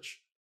to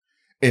church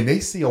and they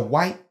see a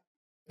white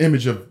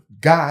image of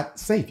God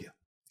Savior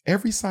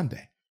every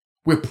Sunday,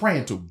 we're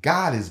praying to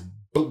God is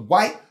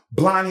white,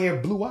 blonde hair,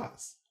 blue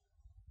eyes.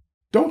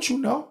 Don't you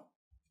know?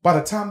 By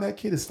the time that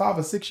kid is 5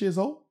 or 6 years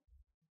old,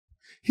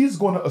 he's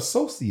going to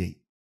associate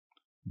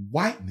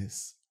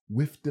whiteness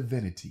with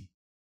divinity.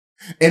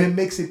 And it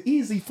makes it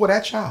easy for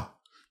that child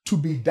to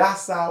be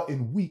docile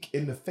and weak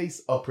in the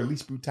face of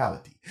police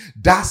brutality,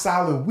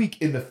 docile and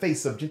weak in the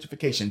face of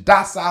gentrification,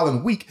 docile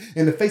and weak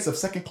in the face of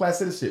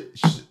second-class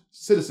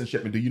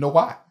citizenship. And do you know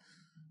why?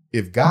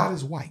 If God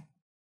is white,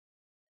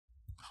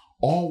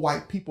 all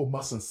white people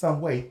must in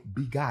some way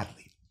be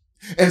godly.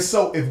 And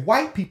so if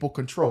white people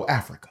control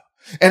Africa,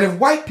 and if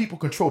white people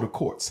control the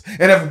courts,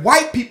 and if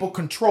white people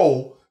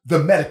control the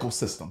medical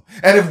system,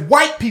 and if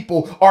white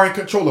people are in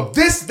control of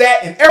this,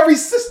 that, and every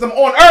system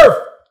on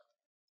earth,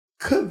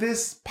 could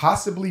this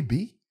possibly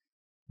be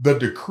the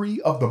decree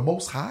of the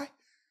Most High?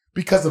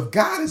 Because if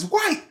God is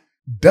white,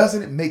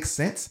 doesn't it make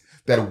sense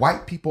that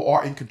white people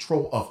are in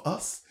control of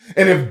us?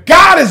 And if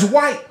God is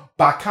white,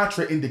 by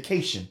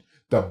contraindication,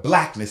 the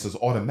blackness is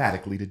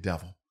automatically the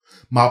devil.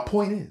 My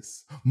point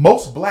is,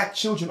 most black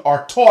children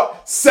are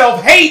taught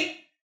self-hate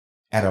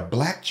at a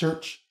black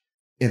church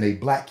in a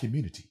black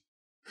community.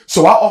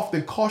 So I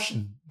often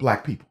caution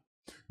black people,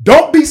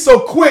 don't be so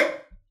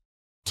quick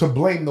to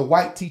blame the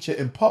white teacher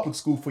in public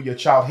school for your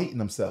child hating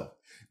themselves.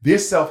 Their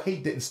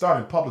self-hate didn't start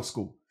in public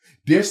school.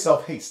 Their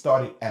self-hate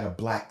started at a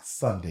black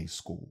Sunday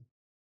school.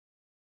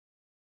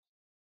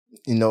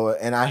 You know,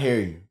 and I hear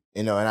you.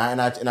 You know,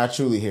 and I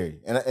truly hear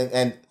you.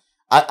 And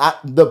I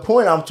the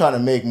point I'm trying to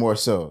make more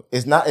so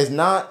is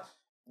not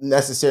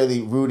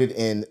necessarily rooted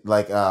in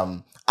like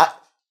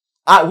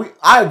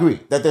I agree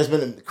that there's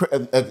been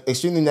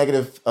extremely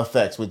negative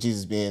effects with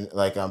Jesus being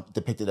like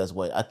depicted as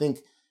white. I think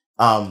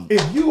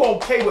if you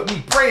okay with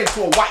me praying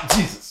to a white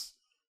Jesus,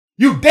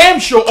 you damn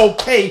sure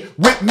okay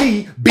with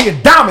me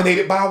being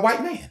dominated by a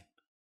white man.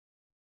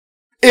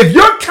 If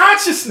your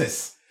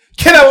consciousness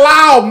can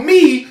allow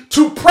me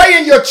to pray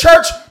in your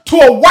church to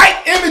a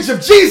white image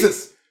of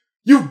Jesus,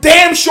 you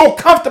damn sure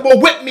comfortable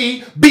with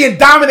me being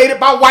dominated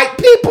by white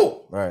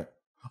people. Right.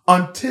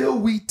 Until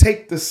we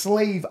take the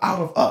slave out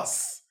of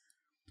us,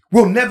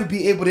 we'll never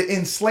be able to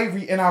end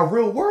slavery in our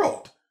real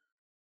world.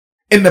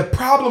 And the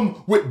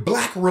problem with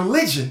black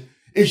religion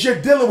is you're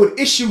dealing with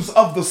issues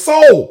of the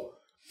soul.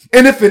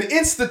 And if an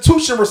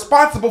institution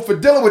responsible for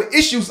dealing with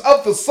issues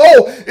of the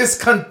soul is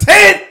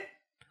content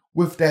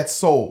with that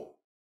soul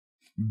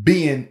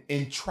being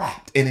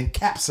entrapped and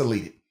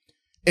encapsulated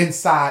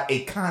inside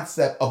a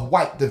concept of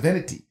white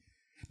divinity,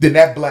 then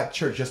that black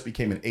church just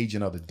became an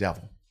agent of the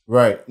devil.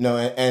 Right. No,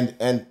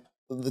 and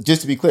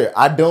just to be clear,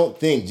 I don't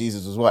think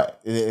Jesus was white.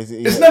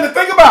 It's nothing to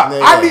think about.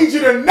 I need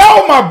you to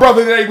know, my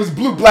brother, that he was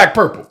blue, black,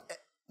 purple.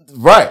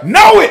 Right.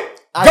 Know it.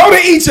 Go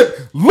to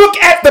Egypt. Look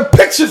at the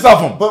pictures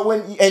of him. But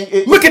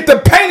look at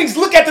the paintings.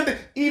 Look at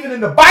even in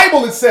the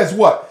Bible, it says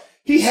what?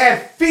 He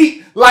had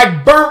feet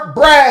like burnt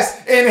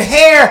brass and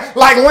hair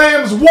like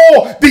lamb's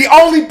wool. The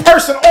only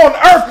person on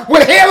earth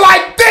with hair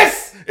like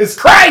this is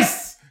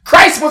Christ.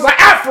 Christ was an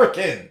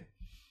African.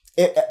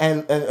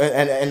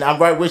 And I'm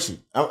right with you.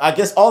 I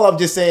guess all I'm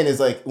just saying is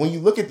like when you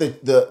look at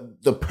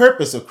the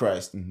purpose of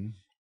Christ, mm-hmm.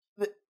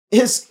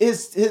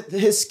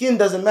 his skin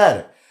doesn't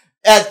matter.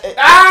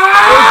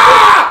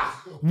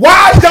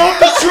 Why don't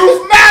the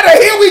truth matter?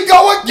 Here we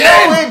go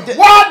again.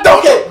 Why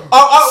don't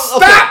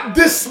stop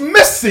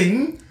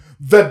dismissing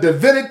the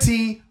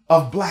divinity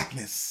of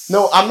blackness?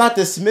 No, I'm not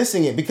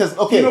dismissing it because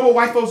you know what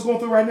white folks are going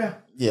through right now?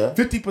 Yeah.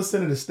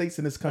 50% of the states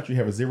in this country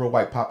have a zero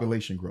white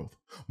population growth.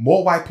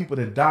 More white people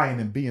are dying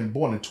than being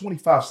born in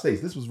 25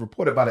 states. This was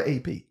reported by the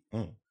AP.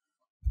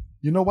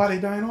 You know why they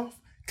dying off?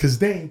 Because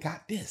they ain't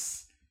got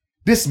this.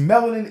 This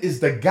melanin is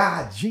the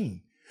God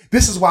gene.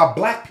 This is why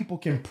black people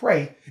can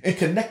pray and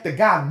connect to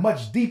God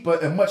much deeper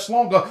and much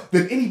longer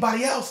than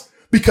anybody else.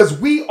 Because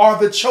we are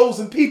the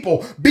chosen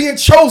people. Being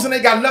chosen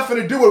ain't got nothing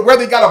to do with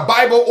whether you got a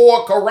Bible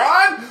or a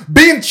Quran.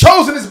 Being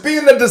chosen is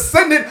being the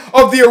descendant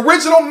of the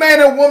original man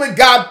and woman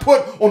God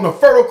put on the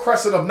fertile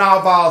crescent of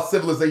Nile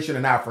civilization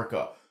in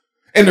Africa.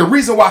 And the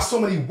reason why so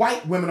many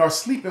white women are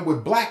sleeping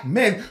with black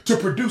men to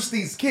produce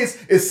these kids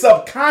is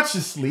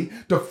subconsciously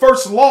the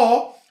first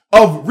law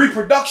of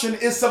reproduction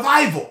is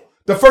survival.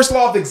 The first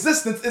law of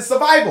existence is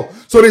survival.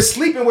 So they're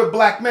sleeping with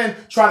black men,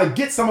 trying to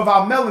get some of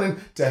our melanin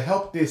to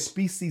help their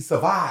species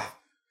survive.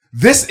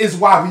 This is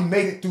why we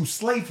made it through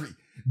slavery.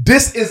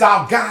 This is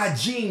our God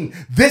gene.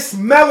 This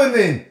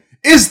melanin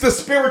is the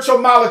spiritual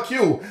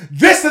molecule.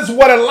 This is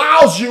what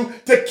allows you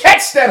to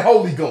catch that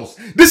Holy Ghost.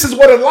 This is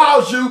what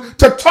allows you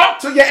to talk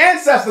to your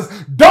ancestors.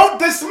 Don't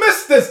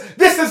dismiss this.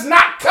 This is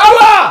not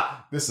color.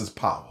 This is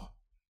power.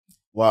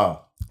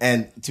 Wow.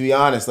 And to be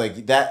honest,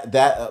 like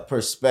that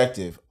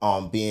perspective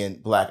on being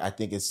black, I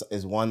think is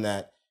one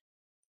that,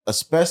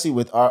 especially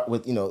with our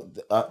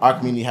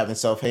community having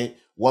self-hate,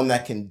 one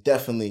that can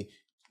definitely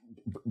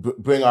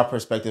bring our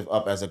perspective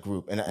up as a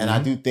group. And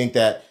I do think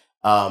that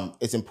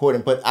it's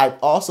important, but I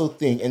also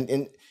think,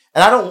 and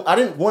I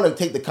didn't want to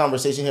take the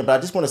conversation here, but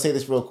I just want to say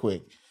this real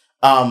quick.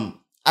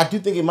 I do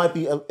think it might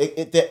be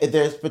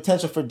there's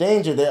potential for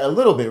danger there a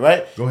little bit,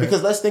 right? Go ahead.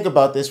 Because let's think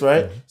about this,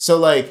 right? Mm-hmm. So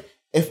like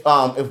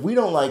if we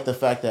don't like the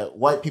fact that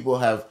white people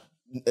have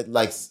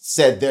like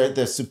said they're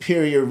the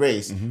superior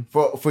race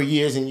for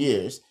years and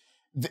years,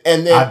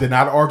 and then I did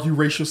not argue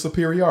racial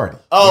superiority.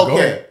 Oh,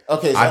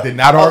 okay. So, I did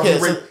not argue.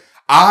 So,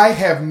 I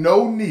have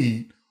no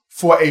need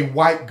for a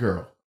white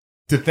girl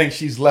to think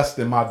she's less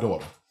than my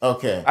daughter.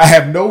 Okay. I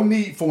have no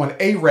need for an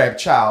Arab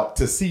child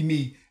to see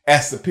me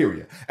as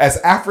superior. As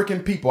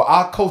African people,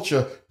 our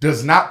culture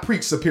does not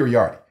preach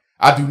superiority.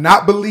 I do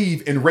not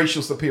believe in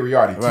racial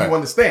superiority. Do you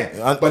understand?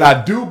 But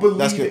I do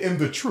believe in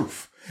the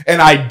truth.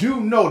 And I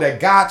do know that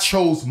God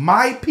chose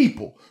my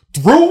people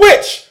through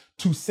which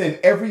to send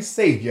every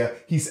savior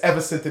he's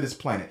ever sent to this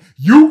planet.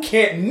 You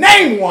can't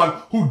name one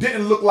who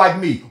didn't look like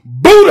me.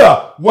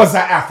 Buddha was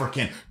an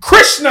African.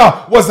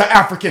 Krishna was an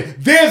African.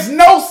 There's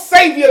no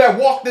savior that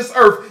walked this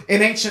earth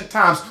in ancient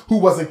times who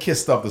wasn't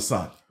kissed of the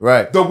sun.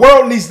 Right. The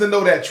world needs to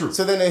know that truth.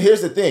 So then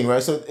here's the thing,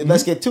 right? So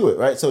let's get to it,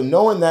 right? So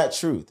knowing that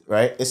truth,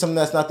 right, is something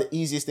that's not the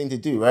easiest thing to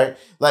do, right?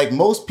 Like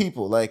most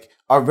people like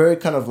are very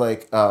kind of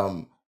like,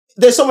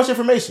 there's so much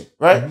information,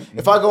 right?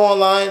 If I go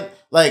online,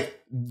 like,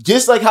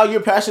 just like how you're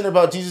passionate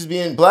about Jesus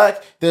being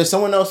black, there's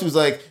someone else who's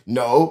like,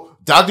 no,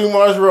 Dr.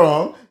 Umar's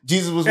wrong.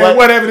 Jesus was white. And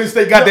what evidence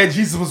they got that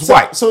Jesus was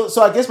white? So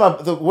I guess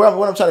what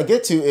I'm trying to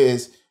get to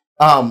is,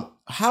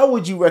 how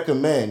would you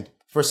recommend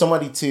for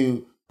somebody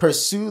to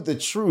pursue the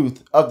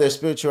truth of their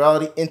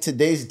spirituality in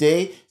today's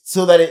day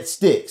so that it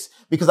sticks?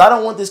 Because I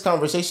don't want this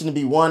conversation to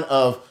be one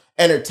of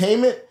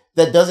entertainment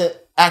that doesn't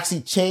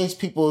actually change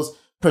people's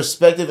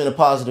perspective in a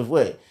positive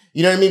way.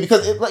 You know what I mean?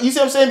 Because you see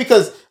what I'm saying?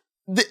 Because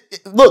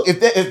look,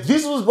 if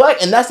Jesus was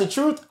black and that's the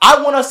truth,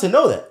 I want us to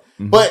know that.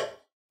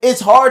 But it's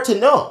hard to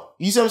know.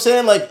 You see what I'm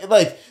saying?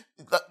 Like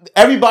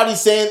everybody's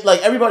saying,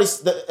 like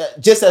everybody's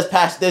just as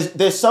passionate.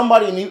 There's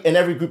somebody in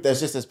every group that's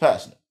just as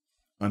passionate.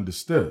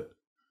 Understood.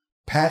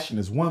 Passion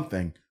is one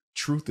thing.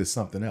 Truth is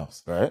something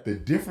else. Right. The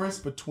difference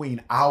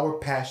between our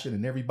passion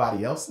and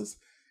everybody else's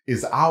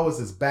is ours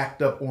is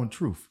backed up on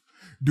truth.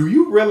 Do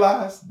you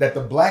realize that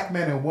the black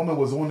man and woman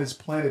was on this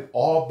planet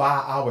all by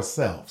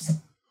ourselves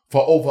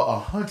for over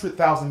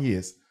 100,000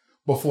 years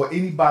before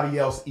anybody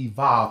else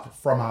evolved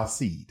from our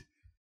seed?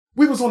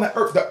 We was on the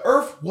earth. The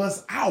earth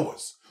was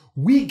ours.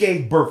 We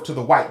gave birth to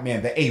the white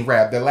man, the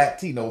Arab, the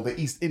Latino, the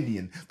East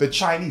Indian, the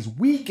Chinese.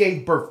 We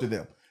gave birth to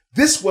them.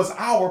 This was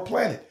our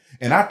planet.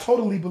 And I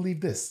totally believe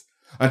this.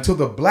 Until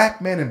the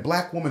black man and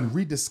black woman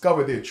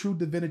rediscover their true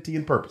divinity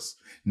and purpose.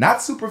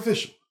 Not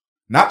superficial.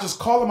 Not just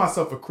calling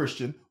myself a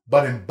Christian,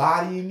 but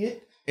embodying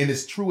it in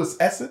its truest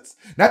essence.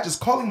 Not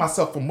just calling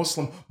myself a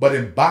Muslim, but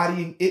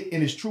embodying it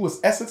in its truest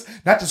essence.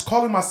 Not just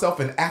calling myself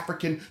an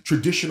African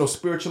traditional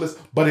spiritualist,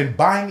 but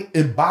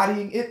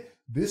embodying it.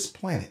 This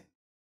planet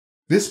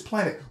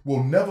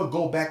will never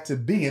go back to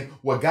being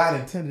what God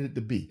intended it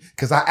to be.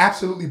 Because I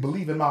absolutely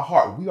believe in my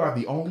heart, we are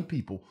the only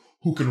people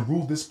who can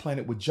rule this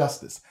planet with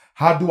justice.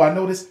 How do I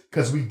know this?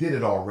 Because we did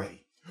it already.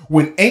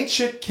 When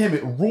ancient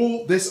Kemet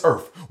ruled this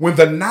earth, when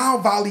the Nile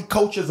Valley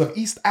cultures of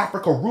East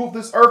Africa ruled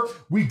this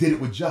earth, we did it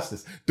with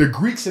justice. The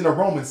Greeks and the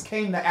Romans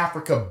came to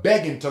Africa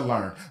begging to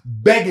learn,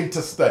 begging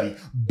to study,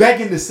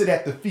 begging to sit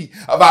at the feet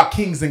of our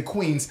kings and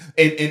queens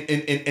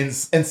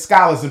and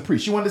scholars and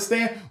priests. You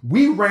understand?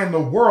 We ran the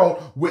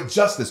world with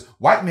justice.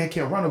 White man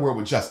can't run the world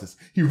with justice.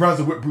 He runs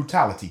it with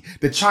brutality.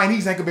 The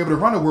Chinese ain't gonna be able to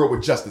run the world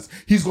with justice.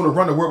 He's gonna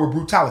run the world with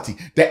brutality.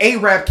 The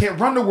Arab can't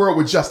run the world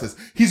with justice.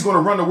 He's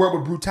gonna run the world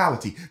with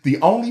brutality. The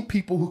only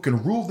people who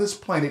can rule this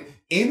planet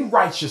in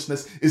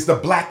righteousness is the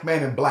black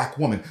man and black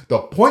woman. The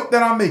point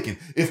that I'm making,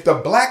 if the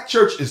black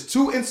church is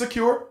too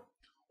insecure,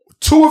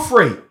 too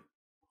afraid,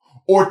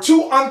 or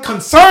too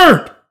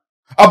unconcerned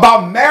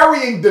about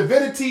marrying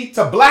divinity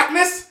to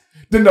blackness,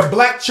 then the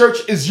black church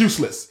is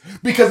useless.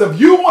 Because if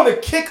you want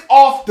to kick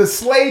off the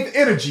slave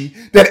energy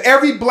that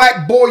every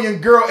black boy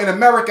and girl in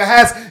America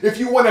has, if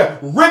you want to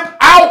rip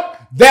out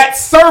that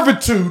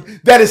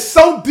servitude that is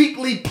so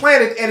deeply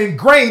planted and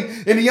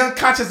ingrained in the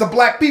unconscious of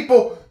black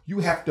people,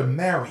 you have to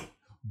marry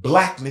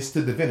blackness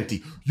to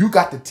divinity. You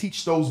got to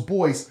teach those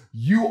boys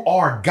you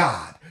are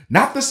God.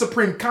 not the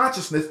supreme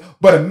consciousness,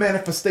 but a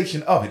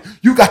manifestation of it.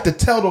 You got to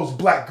tell those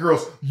black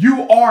girls,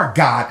 you are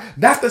God,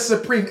 not the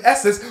supreme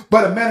essence,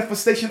 but a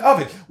manifestation of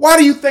it. Why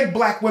do you think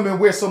black women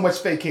wear so much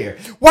fake hair?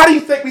 Why do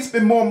you think we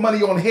spend more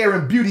money on hair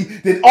and beauty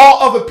than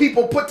all other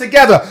people put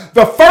together?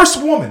 The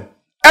first woman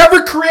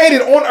ever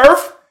created on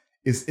earth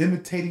is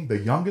imitating the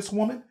youngest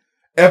woman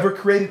ever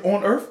created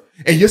on earth.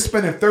 And you're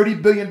spending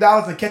 $30 billion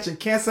and catching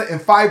cancer and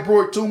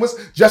fibroid tumors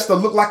just to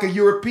look like a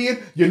European.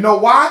 You know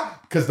why?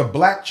 Because the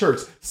black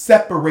church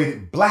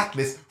separated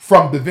blackness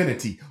from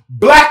divinity.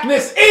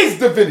 Blackness is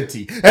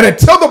divinity. And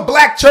until the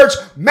black church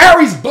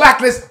marries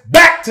blackness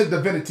back to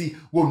divinity,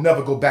 we'll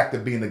never go back to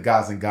being the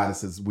gods and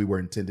goddesses we were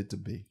intended to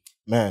be.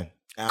 Man.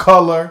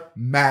 Color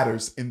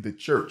matters in the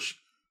church.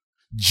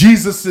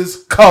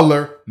 Jesus's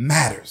color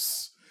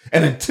matters.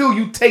 And until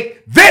you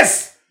take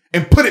this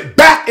and put it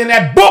back in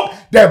that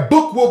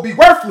book will be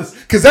worthless,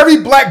 because every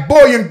black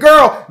boy and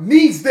girl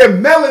needs their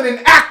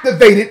melanin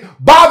activated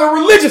by the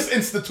religious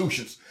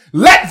institutions.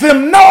 Let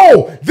them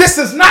know this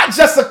is not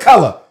just a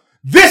color.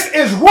 This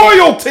is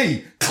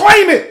royalty.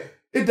 Claim it.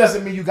 It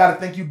doesn't mean you got to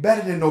think you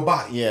better than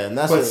nobody. Yeah, and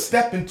that's but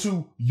step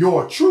into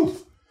your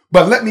truth.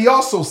 But let me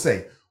also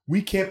say,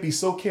 we can't be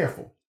so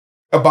careful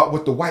about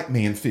what the white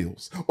man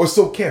feels, or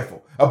so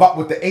careful about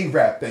what the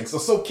Arab thinks, or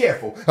so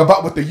careful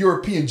about what the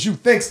European Jew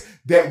thinks,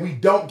 that we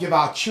don't give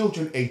our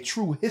children a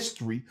true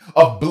history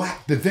of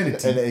black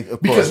divinity,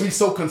 because we're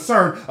so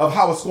concerned of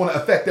how it's going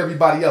to affect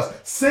everybody else.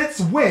 Since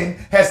when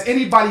has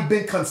anybody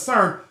been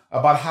concerned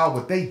about how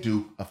what they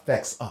do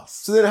affects us?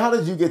 So then how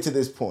did you get to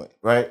this point,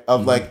 right?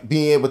 Of like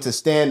being able to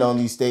stand on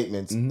these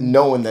statements,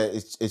 knowing that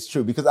it's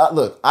true? Because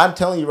I'm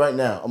telling you right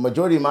now, a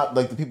majority of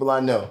the people I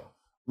know,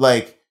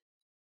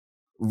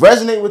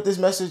 resonate with this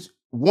message,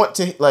 want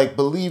to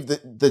believe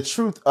the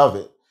truth of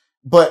it,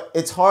 but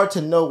it's hard to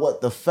know what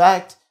the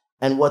fact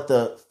and what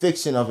the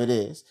fiction of it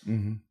is.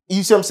 Mm-hmm.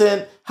 You see what I'm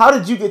saying? How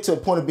did you get to a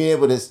point of being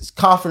able to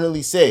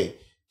confidently say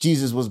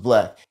Jesus was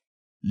black?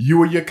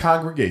 You or your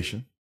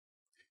congregation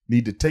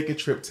need to take a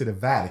trip to the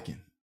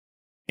Vatican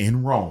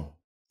in Rome,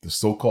 the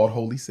so-called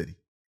Holy City.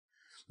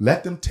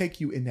 Let them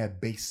take you in that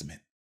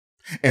basement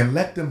and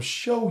let them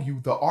show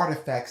you the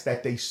artifacts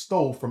that they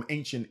stole from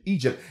ancient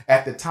Egypt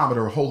at the time of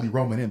the Holy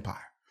Roman Empire.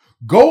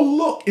 Go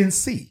look and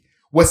see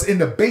what's in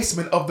the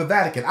basement of the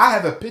Vatican. I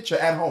have a picture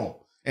at home,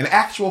 an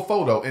actual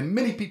photo, and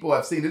many people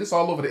have seen it. It's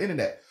all over the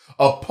internet,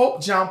 of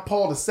Pope John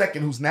Paul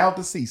II, who's now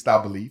deceased,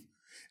 I believe,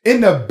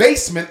 in the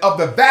basement of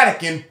the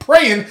Vatican,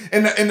 praying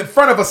in the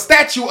front of a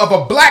statue of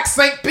a black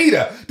St.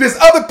 Peter. There's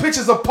other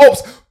pictures of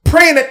popes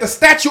praying at the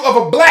statue of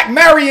a black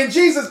Mary and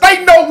Jesus.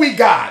 They know we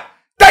God.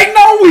 They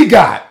know we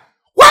God.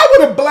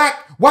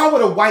 Why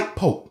would a white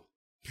pope,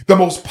 the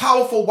most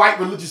powerful white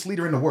religious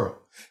leader in the world,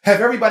 have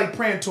everybody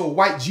praying to a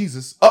white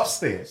Jesus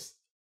upstairs?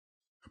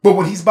 But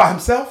when he's by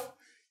himself,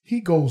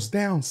 he goes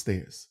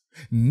downstairs,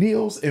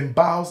 kneels and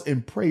bows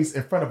and prays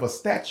in front of a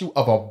statue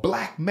of a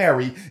black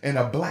Mary and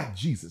a black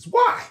Jesus.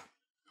 Why?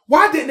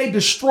 Why didn't they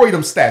destroy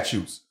them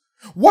statues?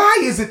 Why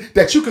is it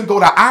that you can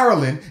go to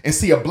Ireland and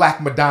see a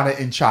black Madonna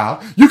in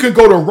child? You can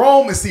go to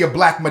Rome and see a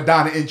black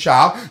Madonna in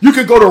child. You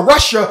can go to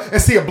Russia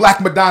and see a black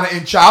Madonna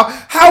in child.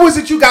 How is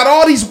it you got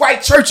all these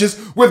white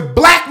churches with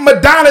black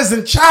Madonnas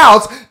and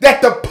childs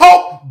that the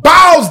Pope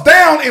bows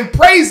down and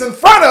prays in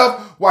front of,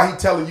 while he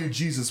telling you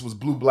Jesus was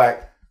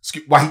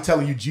while he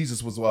telling you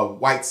Jesus was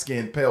white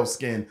skin, pale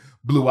skin,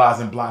 blue eyes,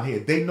 and blonde hair?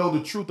 They know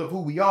the truth of who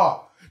we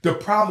are. The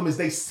problem is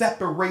they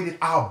separated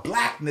our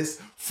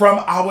blackness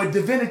from our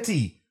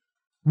divinity.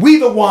 We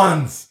the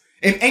ones.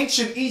 In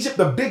ancient Egypt,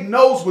 the big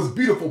nose was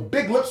beautiful.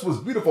 Big lips was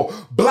beautiful.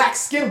 Black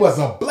skin was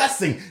a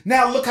blessing.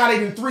 Now look how they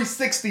did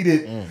 360'd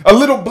it. A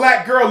little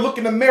black girl look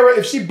in the mirror.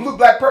 If she blue,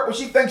 black, purple,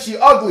 she thinks she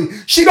ugly.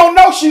 She don't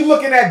know she's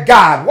looking at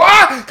God.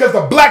 Why? Because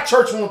the black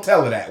church won't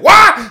tell her that.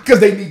 Why? Because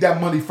they need that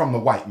money from the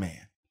white man.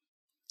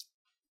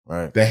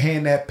 Right. The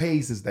hand that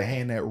pays is the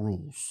hand that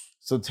rules.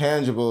 So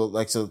tangible,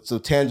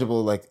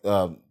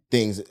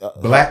 things.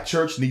 Black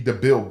church need to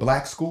build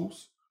black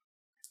schools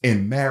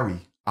and marry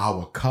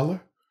our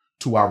color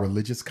to our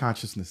religious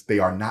consciousness. They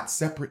are not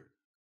separate.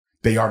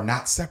 They are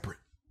not separate.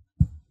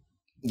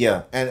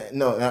 Yeah.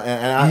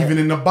 Even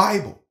in the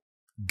Bible,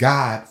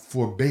 God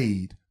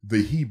forbade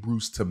the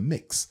Hebrews to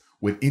mix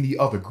with any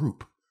other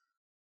group.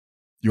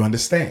 You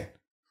understand?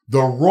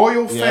 The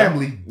royal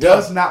family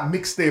does not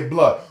mix their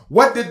blood.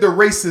 What did the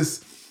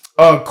racist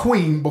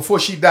queen, before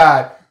she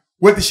died,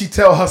 what did she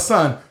tell her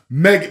son,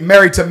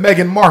 married to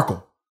Meghan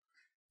Markle?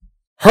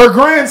 Her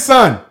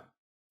grandson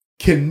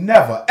can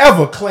never,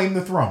 ever claim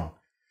the throne.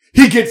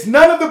 He gets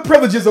none of the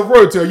privileges of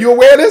royalty. Are you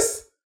aware of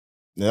this?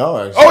 No,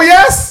 actually. Oh,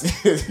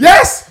 yes.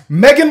 Yes.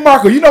 Meghan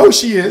Markle. You know who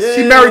she is.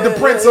 She married the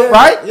prince,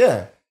 right?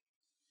 Yeah.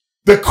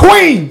 The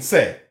queen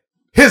said,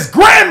 his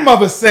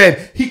grandmother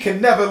said he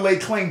can never lay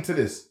claim to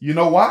this. You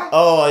know why?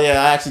 Oh,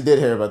 yeah. I actually did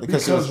hear about that.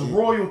 Because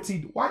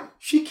royalty, why?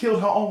 She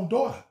killed her own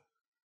daughter.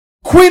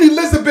 Queen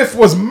Elizabeth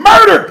was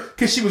murdered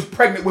because she was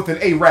pregnant with an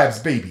Arab's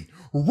baby.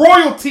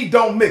 Royalty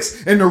don't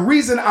mix. And the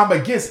reason I'm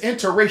against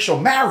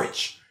interracial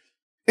marriage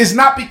is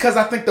not because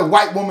I think the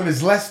white woman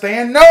is less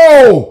than.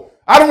 No,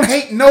 I don't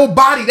hate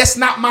nobody. That's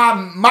not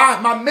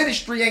my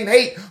ministry ain't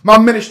hate. My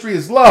ministry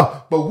is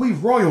love. But we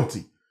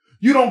royalty.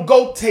 You don't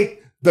go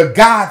take the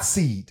God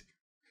seed.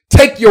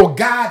 Take your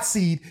God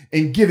seed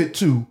and give it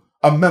to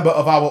a member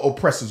of our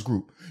oppressors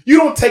group. You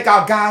don't take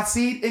our God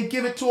seed and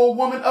give it to a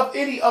woman of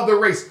any other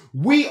race.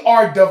 We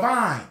are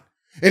divine.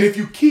 And if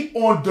you keep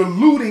on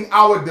diluting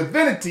our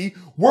divinity,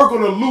 we're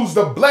going to lose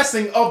the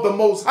blessing of the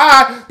Most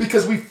High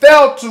because we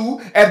failed to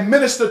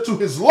administer to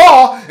his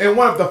law. And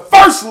one of the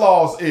first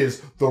laws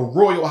is the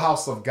royal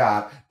house of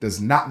God does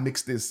not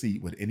mix their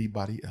seed with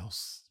anybody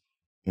else.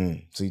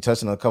 So you're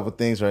touching on a couple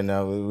things right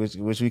now,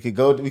 which we could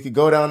go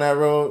down that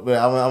road, but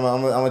I'm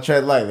gonna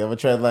tread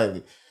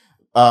lightly.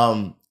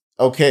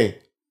 Okay.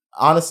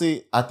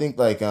 Honestly, I think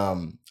like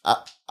I'm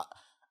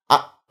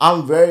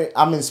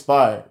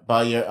inspired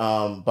by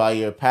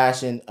your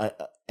passion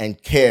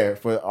and care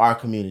for our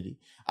community.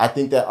 I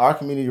think that our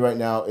community right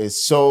now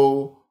is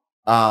so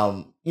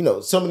so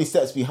many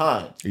steps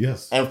behind.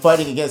 Yes. And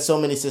fighting against so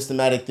many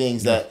systematic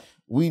things that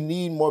we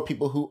need more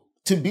people who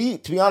to be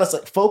honest,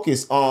 like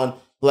focus on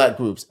Black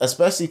groups,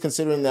 especially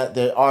considering that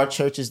there are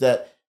churches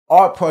that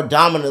are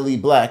predominantly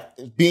Black.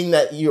 Being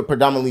that you're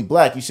predominantly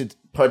Black, you should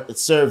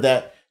serve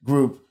that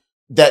group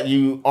that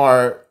you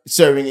are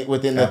serving it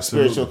within the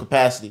spiritual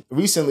capacity.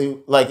 Recently,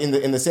 like in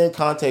the same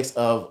context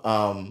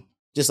of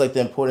just like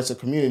the importance of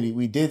community,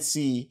 we did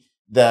see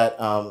that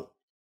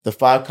the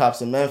 5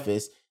 cops in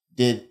Memphis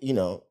did,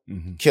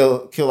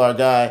 kill our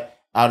guy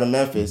out of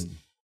Memphis. Mm-hmm.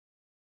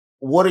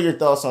 What are your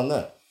thoughts on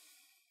that?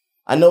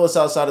 I know it's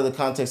outside of the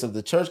context of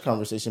the church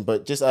conversation,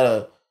 but just out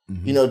of,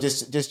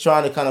 just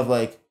trying to kind of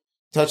like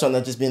touch on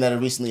that, just being that it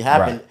recently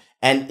happened. Right.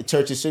 And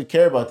churches should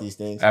care about these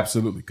things.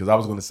 Absolutely. Because I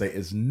was going to say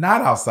it's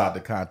not outside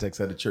the context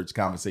of the church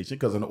conversation,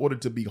 because in order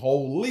to be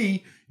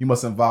holy, you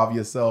must involve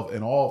yourself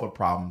in all the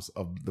problems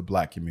of the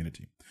Black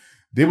community.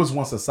 There was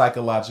once a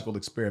psychological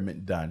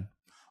experiment done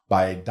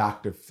by a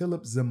Dr.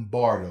 Philip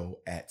Zimbardo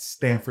at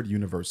Stanford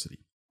University.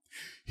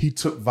 He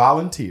took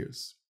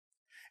volunteers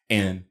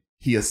and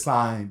he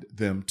assigned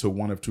them to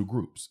one of 2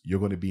 groups. You're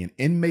going to be an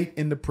inmate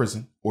in the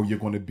prison, or you're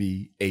going to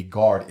be a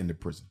guard in the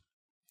prison.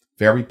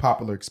 Very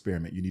popular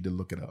experiment. You need to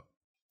look it up.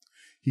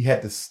 He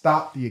had to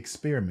stop the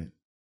experiment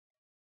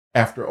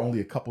after only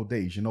a couple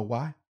days. You know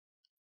why?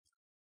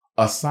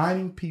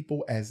 Assigning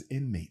people as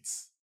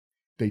inmates,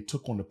 they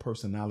took on the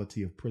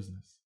personality of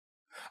prisoners.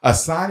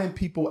 Assigning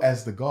people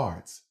as the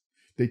guards,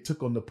 they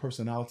took on the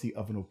personality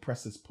of an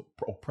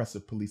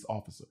oppressive police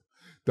officer.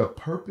 The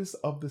purpose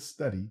of the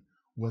study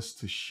was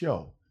to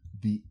show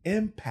the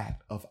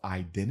impact of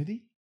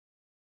identity,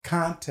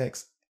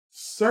 context,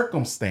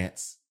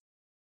 circumstance,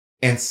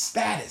 and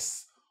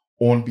status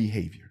on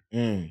behavior.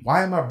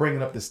 Why am I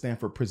bringing up the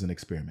Stanford prison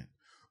experiment?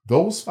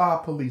 Those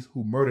 5 police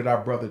who murdered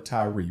our brother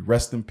Tyree,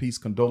 rest in peace,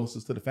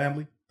 condolences to the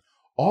family.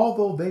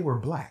 Although they were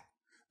Black,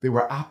 they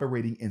were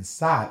operating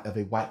inside of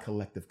a white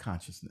collective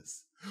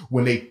consciousness.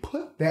 When they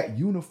put that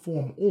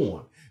uniform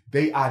on,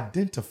 they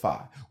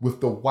identify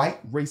with the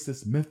white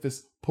racist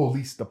Memphis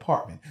Police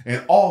Department.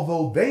 And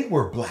although they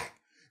were Black,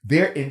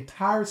 their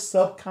entire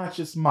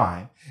subconscious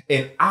mind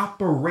and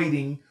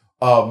operating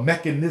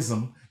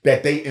mechanism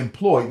that they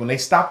employed when they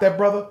stopped that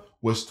brother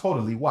was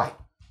totally white.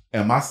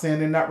 Am I saying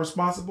they're not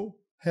responsible?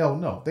 Hell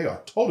no. They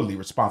are totally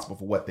responsible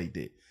for what they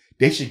did.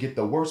 They should get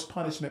the worst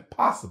punishment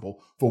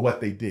possible for what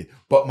they did.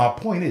 But my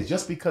point is,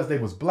 just because they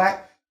was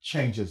Black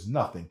changes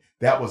nothing.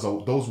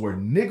 Those were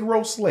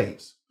Negro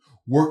slaves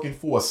working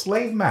for a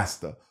slave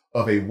master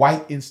of a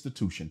white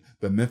institution,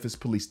 the Memphis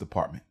Police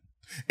Department.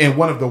 And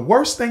one of the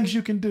worst things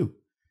you can do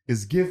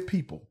is give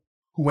people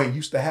who ain't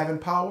used to having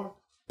power.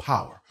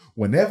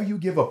 Whenever you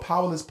give a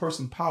powerless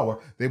person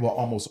power, they will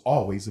almost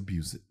always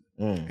abuse it.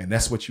 And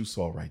that's what you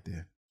saw right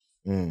there.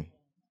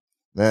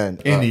 Man.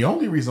 And the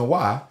only reason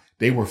why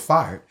they were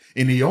fired,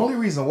 and the only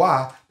reason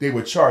why they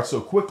were charged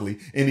so quickly,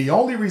 and the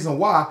only reason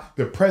why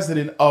the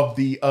president of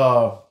the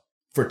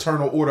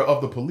Fraternal Order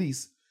of the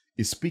Police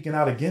is speaking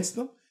out against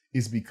them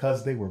is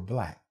because they were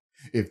Black.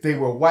 If they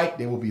were white,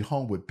 they will be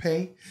hung with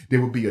pay.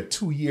 There will be a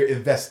 2-year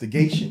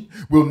investigation.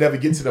 We'll never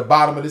get to the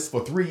bottom of this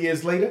for 3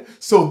 years later.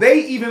 So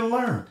they even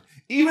learned,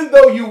 even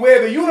though you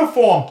wear the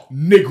uniform,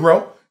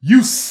 Negro,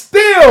 you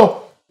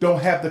still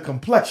don't have the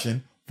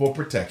complexion for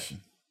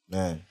protection.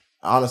 Man,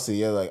 honestly,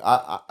 yeah,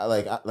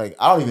 I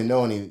don't even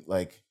know any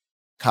like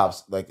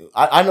cops. Like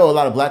I know a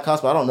lot of Black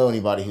cops, but I don't know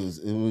anybody who's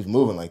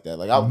moving like that.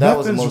 Like that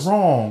was nothing's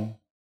wrong.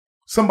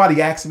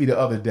 Somebody asked me the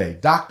other day,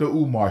 Dr.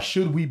 Umar,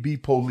 should we be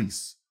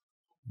police?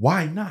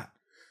 Why not?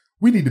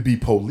 We need to be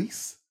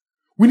police.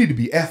 We need to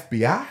be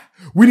FBI.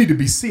 We need to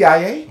be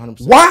CIA.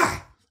 100%.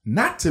 Why?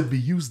 Not to be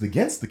used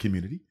against the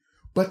community,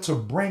 but to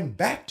bring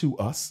back to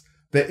us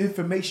the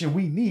information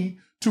we need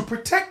to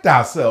protect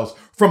ourselves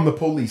from the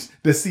police,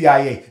 the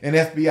CIA, and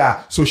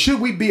FBI. So should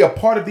we be a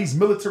part of these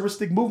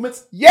militaristic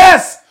movements?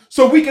 Yes!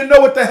 So we can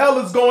know what the hell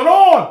is going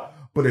on.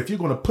 But if you're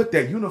going to put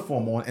that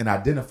uniform on and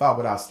identify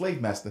with our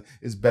slave master,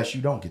 it's best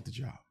you don't get the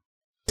job.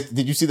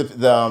 Did you see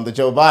the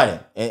Joe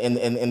Biden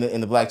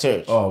in the Black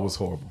church? Oh, it was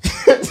horrible.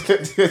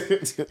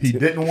 He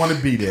didn't want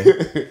to be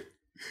there.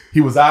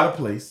 He was out of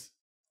place.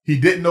 He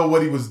didn't know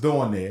what he was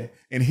doing there.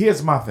 And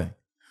here's my thing.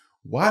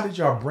 Why did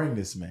y'all bring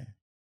this man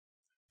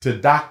to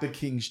Dr.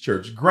 King's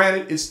church?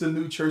 Granted, it's the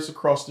new church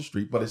across the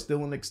street, but it's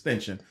still an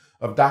extension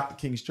of Dr.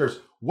 King's church.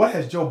 What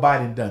has Joe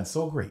Biden done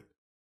so great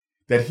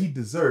that he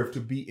deserved to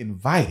be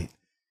invited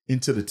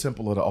into the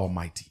temple of the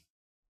Almighty?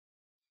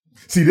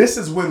 See, this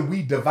is when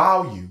we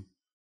devalue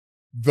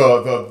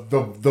the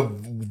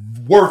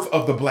worth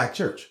of the black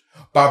church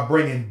by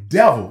bringing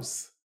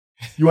devils,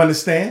 you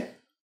understand,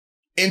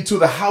 into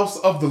the house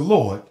of the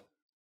Lord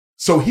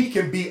so he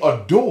can be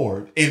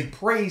adored and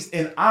praised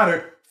and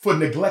honored for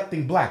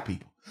neglecting black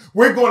people.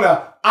 We're going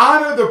to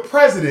honor the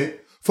president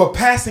for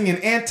passing an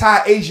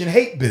anti-Asian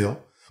hate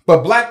bill,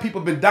 but black people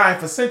have been dying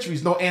for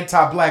centuries, no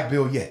anti-black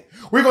bill yet.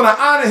 We're going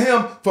to honor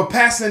him for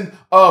passing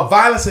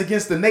violence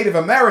against the Native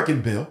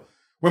American bill,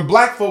 when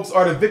black folks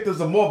are the victims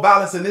of more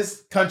violence in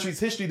this country's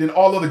history than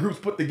all other groups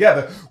put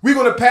together. We're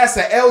going to pass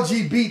an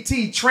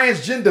LGBT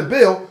transgender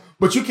bill,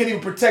 but you can't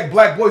even protect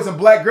black boys and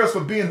black girls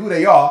for being who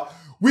they are.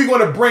 We're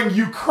going to bring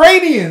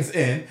Ukrainians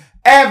in,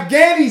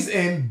 Afghanis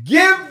in,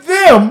 give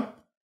them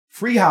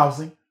free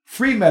housing,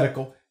 free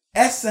medical,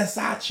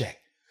 SSI check.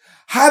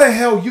 How the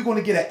hell are you going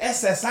to get an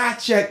SSI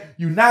check?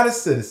 You're not a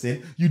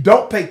citizen. You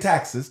don't pay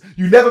taxes.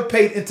 You never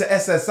paid into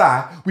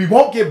SSI. We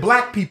won't give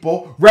black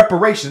people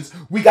reparations.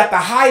 We got the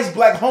highest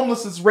black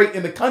homelessness rate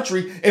in the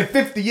country in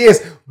 50 years.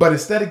 But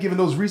instead of giving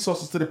those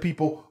resources to the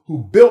people who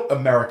built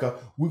America,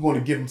 we're going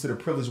to give them to the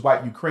privileged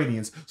white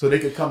Ukrainians so they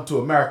could come to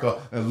America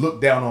and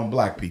look down on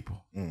black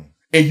people. And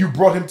you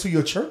brought him to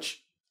your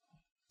church?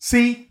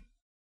 See,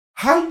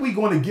 how are we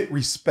going to get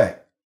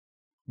respect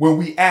when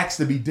we ask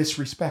to be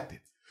disrespected?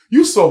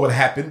 You saw what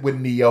happened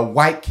when the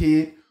white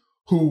kid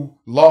who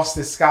lost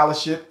his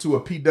scholarship to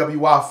a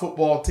PWI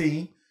football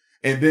team,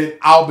 and then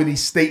Albany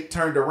State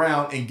turned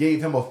around and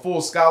gave him a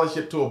full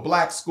scholarship to a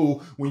black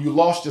school when you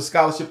lost your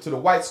scholarship to the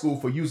white school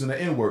for using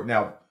the N-word.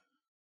 Now,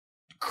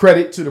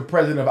 credit to the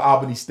president of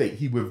Albany State.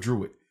 He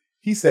withdrew it.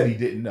 He said he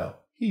didn't know.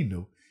 He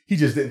knew. He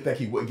just didn't think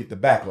he wouldn't get the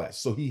backlash.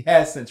 So he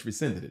has since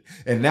rescinded it.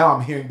 And now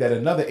I'm hearing that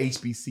another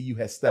HBCU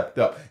has stepped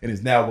up and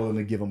is now willing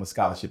to give him a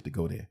scholarship to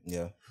go there.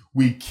 Yeah.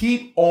 We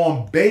keep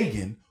on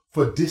begging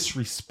for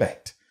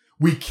disrespect.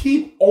 We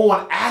keep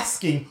on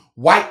asking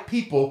white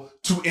people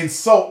to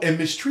insult and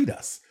mistreat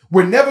us.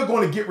 We're never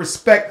going to get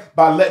respect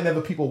by letting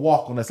other people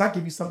walk on us. I'll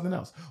give you something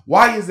else.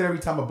 Why is it every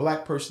time a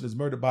black person is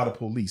murdered by the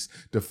police,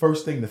 the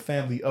first thing the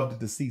family of the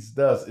deceased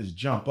does is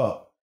jump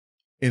up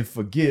and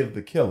forgive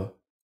the killer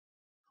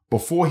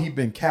before he'd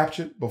been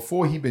captured,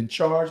 before he'd been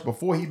charged,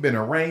 before he'd been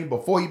arraigned,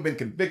 before he'd been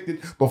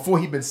convicted, before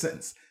he'd been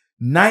sentenced?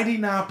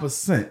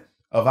 99%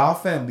 of our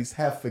families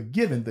have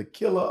forgiven the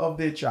killer of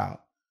their child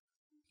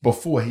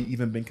before he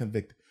even been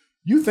convicted.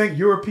 You think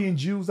European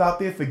Jews out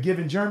there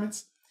forgiving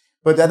Germans?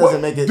 But that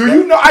doesn't make it. Do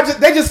you know?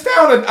 They just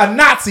found a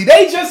Nazi.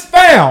 They just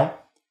found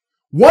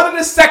one of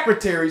the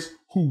secretaries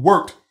who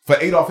worked for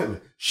Adolf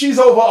Hitler. She's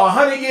over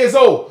 100 years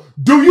old.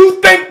 Do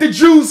you think the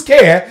Jews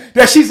care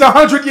that she's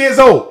 100 years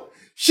old?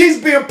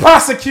 She's being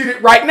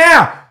prosecuted right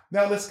now.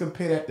 Now let's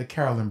compare that to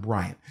Carolyn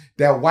Bryant,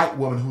 that white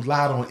woman who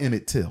lied on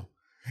Emmett Till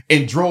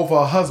and drove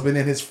her husband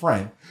and his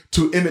friend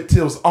to Emmett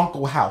Till's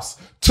uncle's house,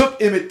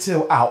 took Emmett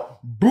Till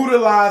out,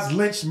 brutalized,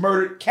 lynched,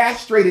 murdered,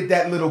 castrated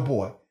that little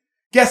boy.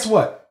 Guess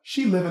what?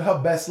 She living her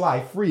best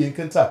life free in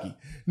Kentucky.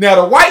 Now,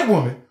 the white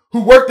woman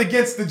who worked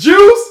against the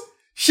Jews,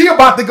 she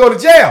about to go to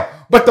jail.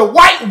 But the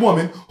white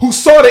woman who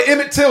saw the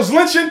Emmett Till's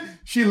lynching,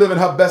 she living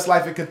her best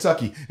life in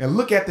Kentucky. And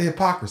look at the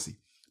hypocrisy.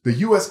 The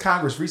U.S.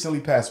 Congress recently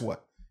passed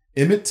what?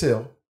 Emmett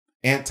Till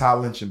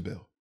anti-lynching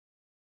bill.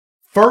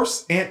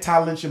 First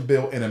anti-lynching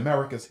bill in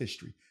America's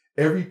history.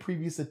 Every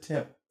previous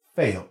attempt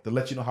failed, to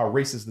let you know how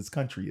racist this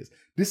country is.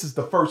 This is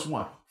the first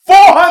one.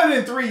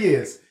 403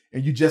 years.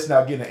 And you just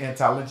now getting an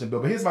anti-lynching bill.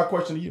 But here's my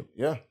question to you.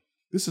 Yeah.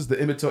 This is the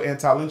Emmett Till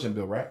anti-lynching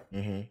bill, right?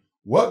 Mm-hmm.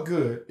 What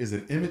good is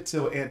an Emmett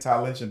Till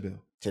anti-lynching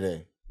bill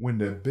Today, when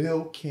the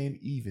bill can't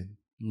even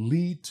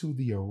lead to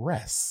the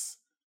arrest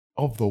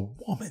of the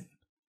woman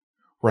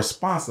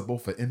responsible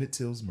for Emmett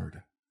Till's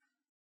murder?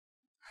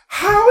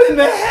 How in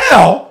the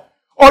hell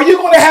are you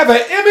going to have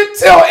an Emmett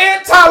Till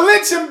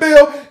anti-lynching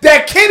bill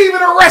that can't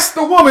even arrest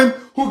the woman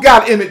who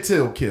got Emmett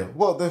Till killed?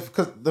 well,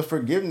 because the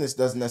forgiveness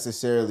doesn't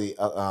necessarily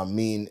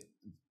mean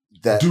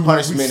that Do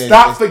punishment we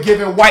stop is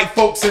forgiving white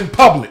folks in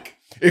public?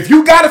 If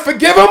you got to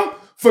forgive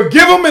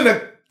them in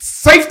the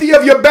safety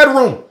of your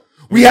bedroom.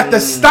 We have to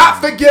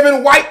stop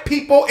forgiving white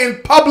people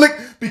in public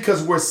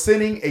because we're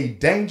sending a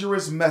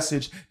dangerous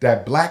message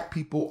that black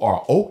people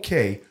are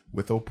okay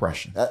with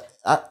oppression.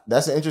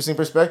 That's an interesting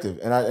perspective,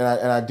 and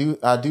I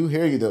do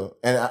hear you though.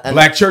 And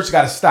Black church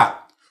got to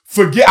stop.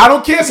 I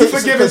don't care if you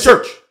forgive in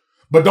church,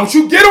 but don't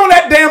you get on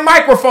that damn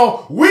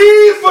microphone.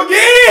 We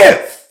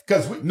forgive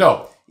because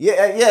no.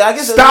 Yeah. I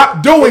guess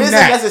stop doing that. It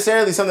that. isn't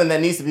necessarily something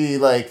that needs to be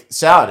like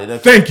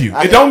shouted. Thank you.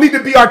 It don't need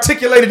to be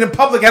articulated in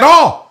public at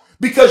all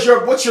because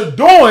what you're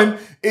doing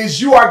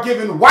is you are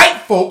giving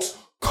white folks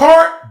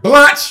carte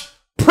blanche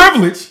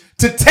privilege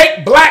to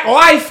take black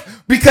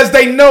life because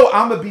they know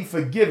I'm going to be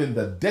forgiven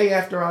the day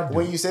after I do.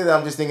 When you say that,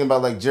 I'm just thinking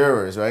about like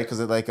jurors, right? Because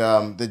like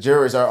the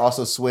jurors are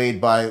also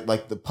swayed by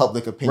like the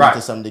public opinion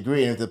to some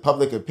degree, and if the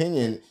public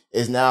opinion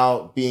is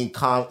now being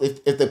calmed,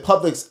 if the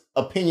public's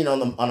opinion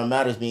on a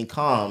matter is being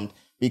calmed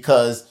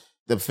because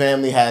the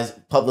family has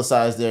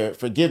publicized their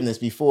forgiveness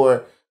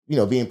before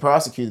being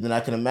prosecuted, then I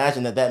can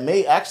imagine that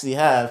may actually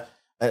have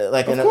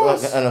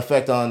an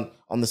effect on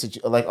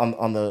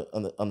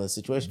the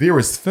situation. There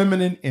is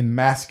feminine and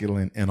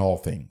masculine in all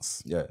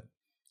things. Yeah.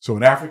 So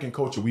in African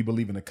culture, we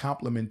believe in the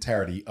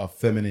complementarity of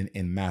feminine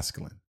and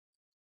masculine.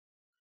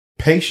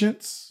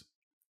 Patience,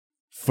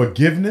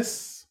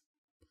 forgiveness,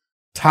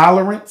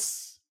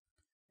 tolerance,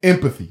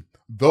 empathy.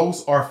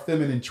 Those are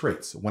feminine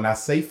traits. When I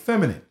say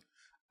feminine,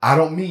 I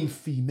don't mean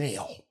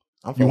female.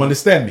 You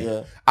understand me?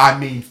 Yeah. I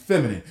mean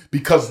feminine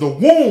because the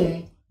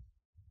womb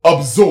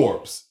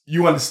absorbs.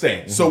 You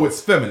understand? Mm-hmm. So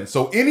it's feminine.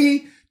 So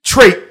any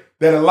trait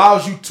that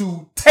allows you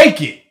to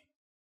take it,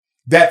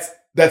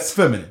 that's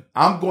feminine.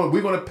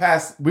 We're going to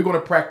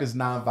practice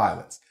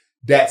nonviolence.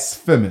 That's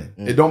feminine.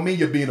 Mm-hmm. It don't mean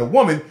you're being a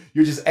woman.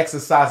 You're just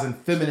exercising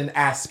feminine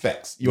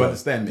aspects. You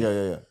understand me?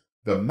 Yeah.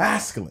 The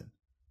masculine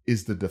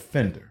is the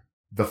defender,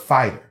 the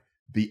fighter,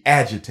 the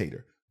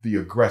agitator, the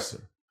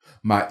aggressor.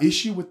 My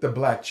issue with the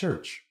black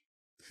church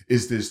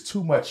is there's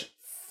too much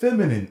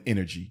feminine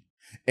energy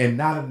and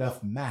not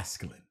enough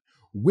masculine.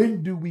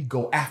 When do we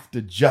go after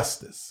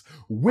justice?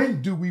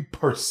 When do we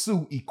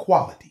pursue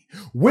equality?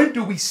 When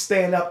do we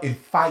stand up and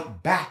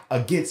fight back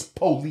against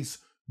police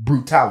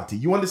brutality?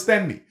 You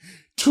understand me?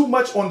 Too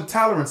much on the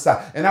tolerance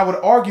side. And I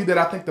would argue that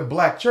I think the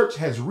black church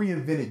has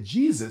reinvented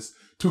Jesus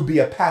to be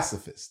a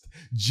pacifist.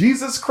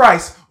 Jesus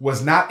Christ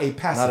was not a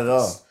pacifist. Not at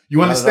all.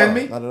 You understand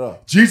me? Not at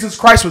all. Jesus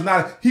Christ was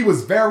not. He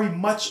was very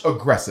much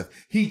aggressive.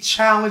 He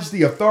challenged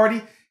the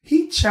authority.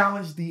 He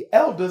challenged the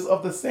elders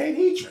of the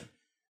Sanhedrin.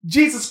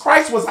 Jesus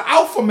Christ was an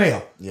alpha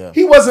male. Yeah.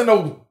 He wasn't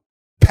no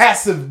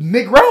passive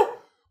Negro.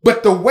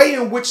 But the way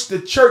in which the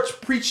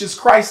church preaches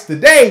Christ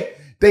today,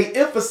 they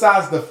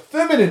emphasize the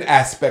feminine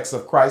aspects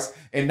of Christ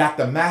and not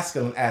the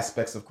masculine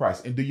aspects of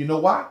Christ. And do you know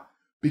why?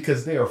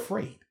 Because they're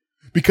afraid.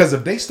 Because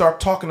if they start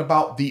talking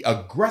about the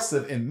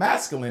aggressive and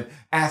masculine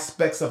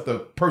aspects of the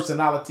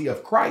personality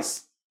of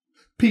Christ,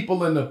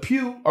 people in the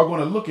pew are going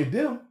to look at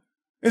them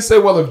and say,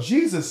 well, if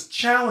Jesus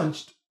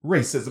challenged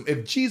racism,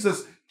 if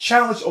Jesus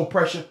challenged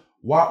oppression,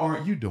 why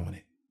aren't you doing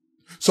it?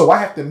 So I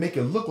have to make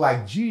it look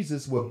like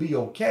Jesus will be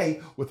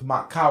okay with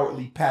my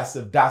cowardly,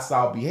 passive,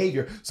 docile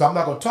behavior. So I'm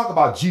not going to talk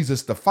about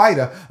Jesus the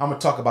fighter. I'm going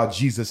to talk about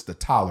Jesus the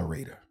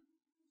tolerator.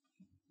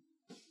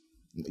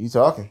 You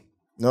talking?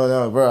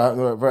 No,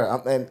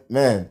 bro.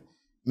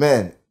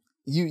 Man,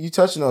 you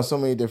touching on so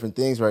many different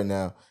things right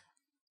now.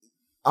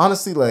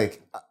 Honestly,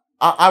 like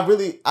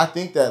I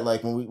think that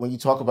like when you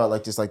talk about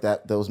like just like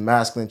that, those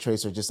masculine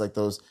traits or just like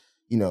those,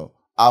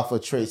 alpha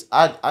traits,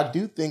 I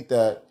do think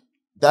that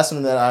that's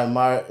something that I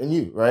admire in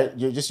you, right?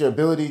 You're just your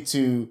ability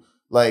to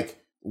like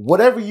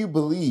whatever you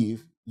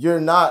believe, you're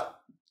not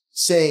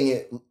saying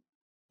it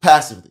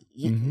passively.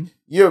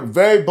 You're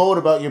very bold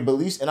about your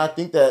beliefs, and I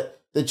think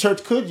that the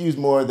church could use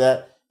more of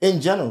that in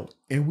general.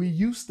 And we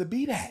used to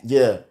be that.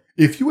 Yeah.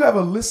 If you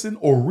ever listen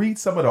or read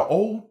some of the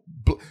old,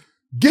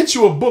 get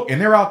you a book,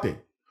 and they're out there.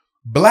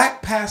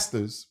 Black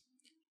pastors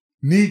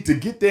need to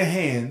get their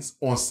hands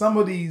on some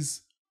of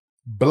these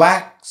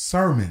black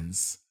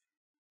sermons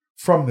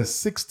from the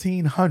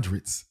 1600s,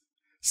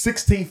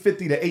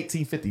 1650 to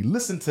 1850.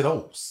 Listen to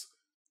those.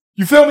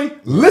 You feel me?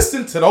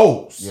 Listen to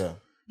those. Yeah.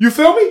 You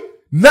feel me?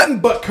 Nothing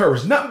but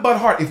courage, nothing but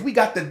heart. If we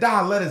got to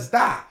die, let us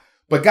die.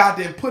 But God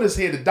didn't put us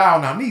here to die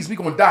on our knees. We're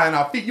going to die on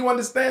our feet. You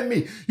understand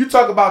me? You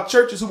talk about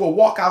churches who will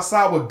walk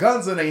outside with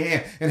guns in their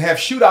hand and have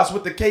shootouts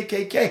with the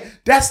KKK.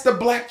 That's the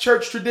black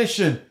church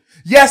tradition.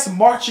 Yes,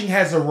 marching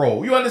has a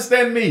role. You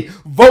understand me?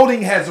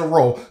 Voting has a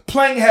role.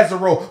 Playing has a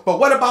role. But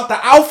what about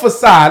the alpha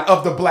side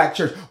of the black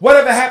church?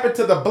 Whatever happened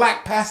to the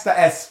black pastor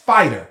as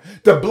fighter?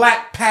 The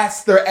black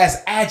pastor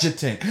as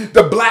adjutant?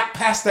 The black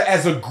pastor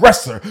as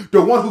aggressor?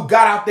 The one who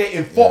got out there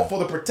and fought for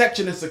the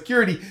protection and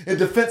security and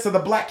defense of the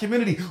black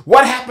community?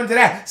 What happened to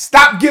that?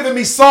 Stop giving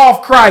me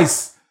soft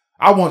Christ.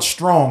 I want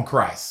strong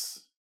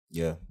Christ.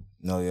 Yeah.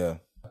 No, yeah.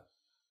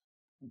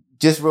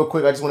 Just real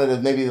quick, I just wanted to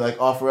maybe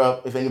like offer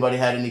up if anybody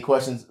had any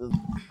questions.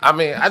 I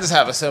mean, I just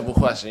have a simple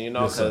question,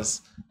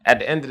 because at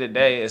the end of the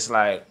day, it's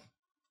like,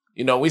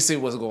 we see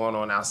what's going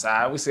on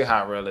outside. We see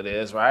how real it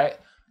is, right?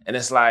 And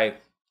it's like,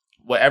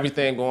 with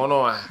everything going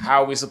on,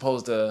 how are we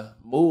supposed to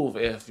move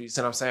if, you see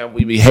what I'm saying,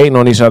 we be hating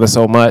on each other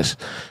so much,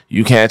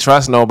 you can't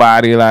trust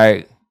nobody,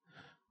 like,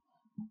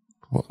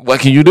 what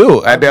can you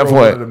do at that point?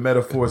 One of the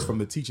metaphors from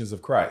the teachings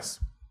of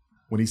Christ,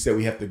 when he said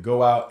we have to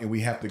go out and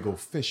we have to go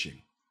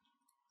fishing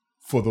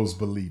for those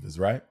believers,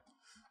 right?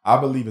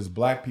 I believe as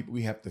black people,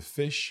 we have to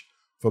fish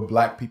for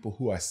black people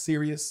who are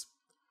serious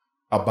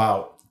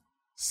about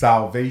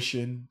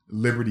salvation,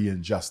 liberty,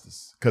 and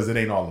justice, because it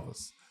ain't all of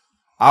us.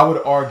 I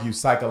would argue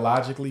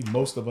psychologically,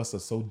 most of us are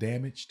so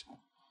damaged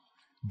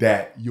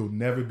that you'll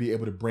never be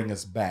able to bring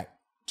us back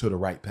to the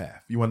right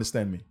path. You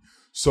understand me?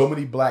 So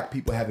many black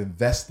people have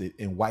invested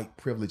in white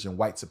privilege and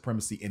white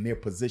supremacy in their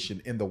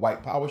position in the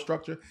white power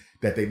structure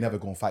that they never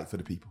gonna fight for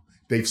the people.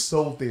 They've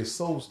sold their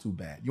souls too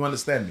bad. You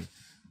understand me?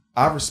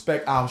 I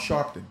respect Al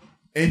Sharpton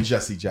and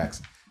Jesse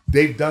Jackson.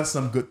 They've done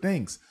some good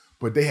things,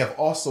 but they have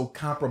also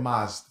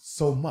compromised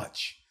so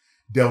much.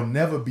 They'll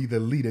never be the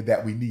leader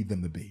that we need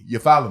them to be. You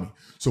follow me?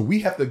 So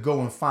we have to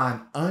go and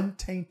find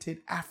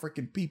untainted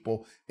African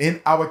people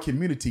in our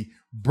community,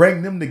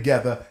 bring them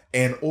together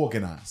and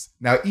organize.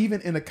 Now, even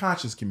in the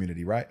conscious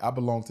community, right? I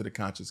belong to the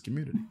conscious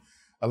community.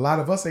 A lot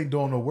of us ain't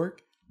doing no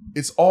work.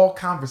 It's all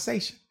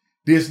conversation.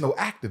 There's no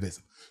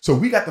activism. So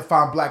we got to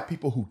find black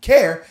people who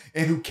care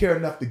and who care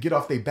enough to get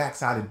off their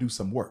backside and do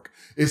some work.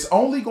 It's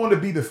only going to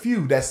be the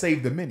few that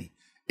save the many.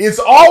 It's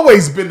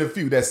always been the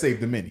few that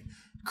save the many.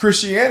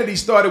 Christianity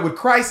started with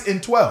Christ in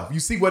 12.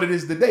 You see what it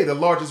is today, the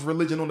largest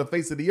religion on the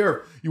face of the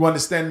earth. You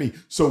understand me?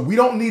 So we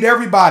don't need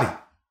everybody.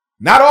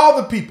 Not all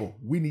the people.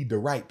 We need the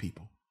right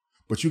people.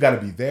 But you got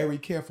to be very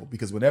careful,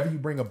 because whenever you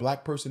bring a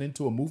black person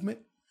into a movement,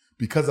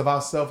 because of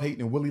our self-hate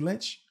and Willie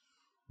Lynch,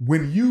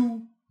 when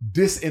you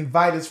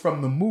disinvite us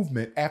from the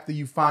movement after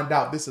you find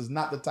out this is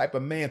not the type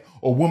of man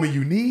or woman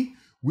you need,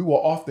 we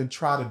will often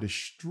try to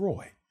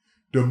destroy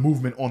the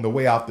movement on the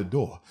way out the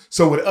door.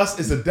 So with us,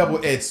 it's a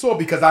double-edged sword,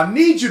 because I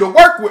need you to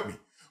work with me.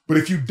 But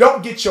if you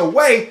don't get your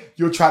way,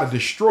 you'll try to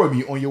destroy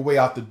me on your way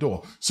out the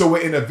door. So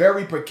we're in a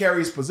very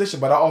precarious position,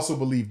 but I also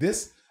believe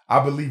this.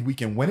 I believe we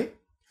can win it.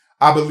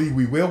 I believe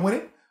we will win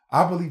it.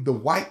 I believe the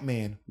white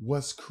man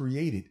was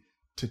created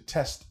to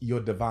test your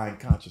divine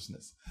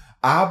consciousness.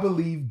 I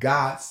believe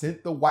God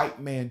sent the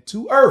white man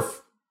to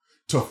earth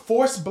to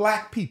force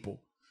black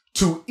people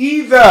to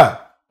either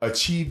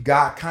achieve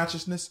God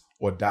consciousness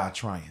or die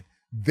trying.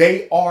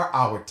 They are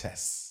our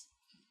tests.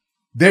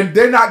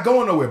 They're not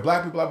going nowhere.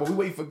 Black people are like, well, we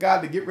waiting for God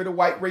to get rid of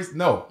white race.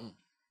 No,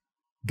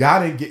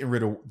 God ain't getting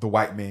rid of the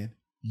white man.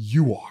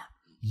 You are.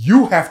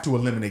 You have to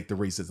eliminate the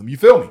racism. You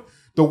feel me?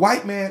 The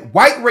white man,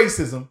 white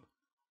racism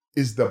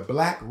is the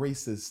black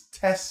race's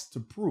test to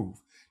prove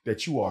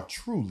that you are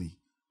truly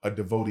a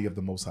devotee of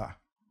the Most High.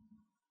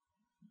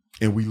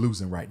 And we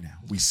losing right now.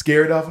 We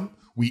scared of them.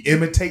 We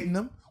imitating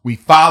them. We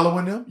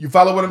following them. You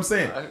follow what I'm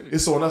saying?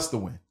 It's on us to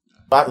win.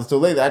 So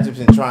lately, I've just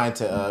been trying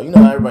to,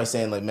 everybody's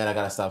saying like, man, I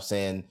gotta stop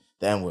saying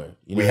the N-word.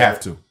 We have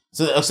to.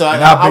 So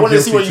I wanted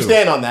to see where you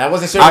stand on that. I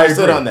wasn't sure where you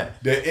stood on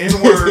that. The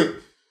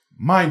N-word,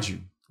 mind you,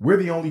 we're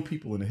the only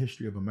people in the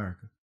history of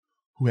America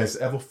who has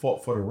ever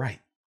fought for the right.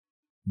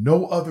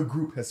 No other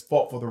group has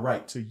fought for the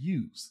right to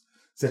use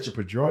such a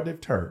pejorative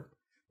term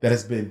that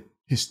has been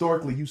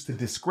historically used to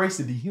disgrace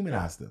and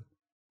dehumanize them.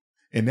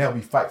 And now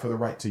we fight for the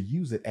right to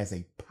use it as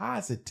a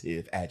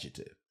positive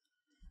adjective.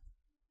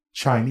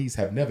 Chinese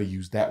have never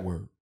used that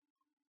word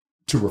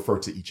to refer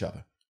to each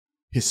other.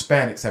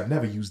 Hispanics have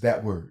never used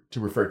that word to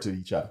refer to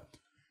each other.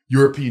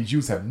 European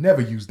Jews have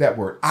never used that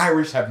word.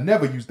 Irish have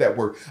never used that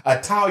word.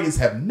 Italians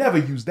have never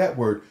used that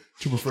word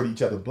to refer to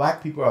each other.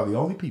 Black people are the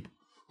only people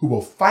who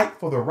will fight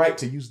for the right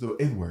to use the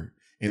N-word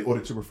in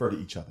order to refer to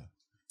each other.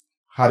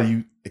 How do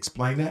you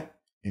explain that?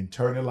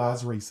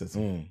 Internalized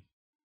racism.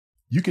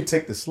 You can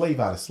take the slave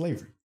out of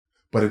slavery,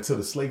 but until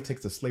the slave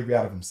takes the slavery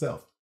out of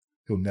himself,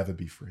 he'll never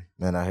be free.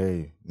 Man, I hear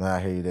you. Man, I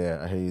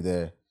hear you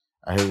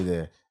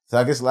there. So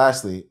I guess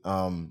lastly,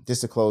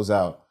 just to close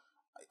out,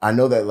 I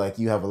know that like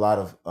you have a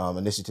lot of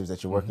initiatives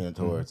that you're working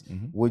towards.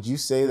 Would you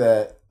say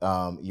that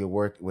your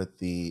work with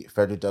the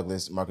Frederick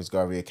Douglass Marcus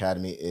Garvey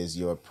Academy is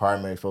your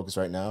primary focus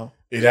right now?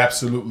 It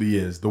absolutely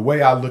is. The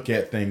way I look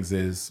at things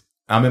is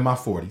I'm in my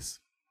 40s.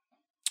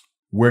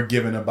 We're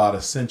given about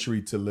a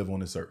century to live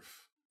on this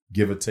earth,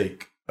 give or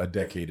take a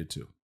decade or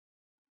two.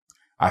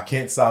 I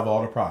can't solve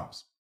all the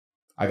problems.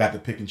 I got to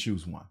pick and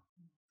choose one.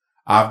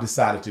 I've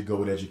decided to go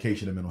with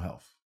education and mental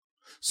health.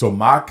 So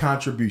my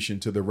contribution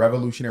to the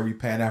revolutionary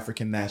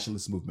Pan-African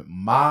nationalist movement,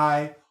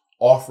 my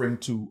offering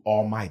to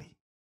Almighty,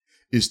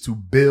 is to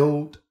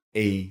build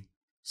a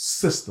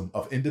system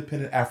of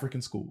independent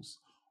African schools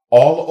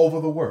all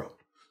over the world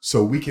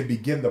so we can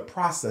begin the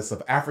process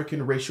of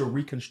African racial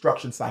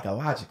reconstruction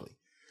psychologically.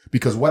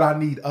 Because what I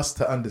need us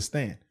to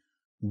understand,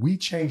 we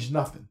change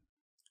nothing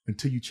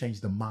until you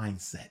change the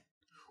mindset.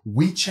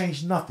 We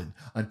change nothing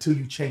until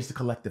you change the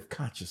collective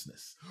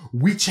consciousness.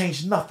 We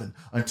change nothing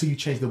until you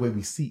change the way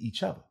we see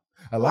each other.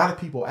 A lot of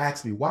people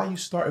ask me, why are you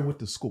starting with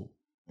the school?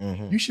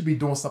 You should be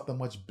doing something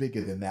much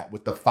bigger than that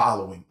with the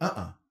following.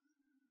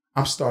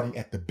 I'm starting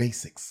at the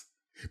basics.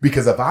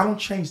 Because if I don't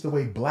change the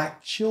way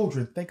Black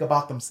children think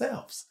about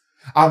themselves,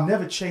 I'll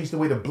never change the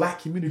way the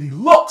Black community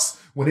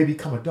looks when they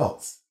become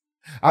adults.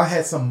 I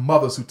had some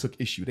mothers who took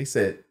issue. They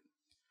said,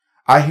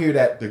 I hear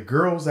that the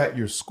girls at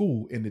your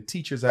school and the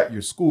teachers at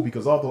your school,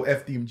 because although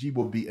FDMG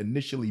will be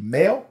initially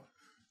male,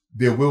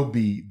 there will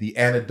be the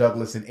Anna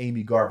Douglas and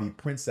Amy Garvey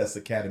Princess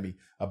Academy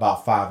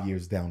about 5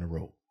 years down the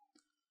road.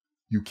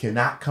 You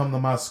cannot come to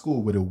my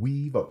school with a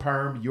weave, a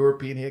perm,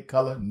 European hair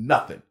color,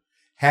 nothing.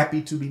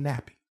 Happy to be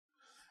nappy.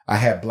 I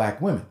had Black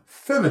women,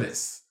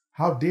 feminists.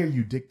 How dare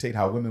you dictate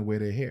how women wear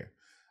their hair?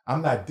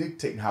 I'm not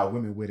dictating how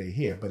women wear their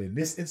hair, but in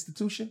this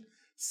institution,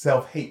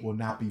 self-hate will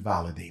not be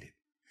validated.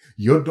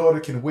 Your daughter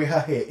can wear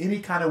her hair any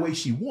kind of way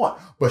she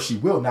wants, but she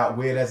will not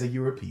wear it as a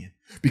European.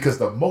 Because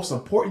the most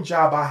important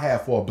job I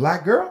have for a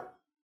black girl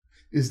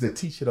is to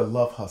teach her to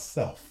love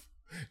herself.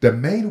 The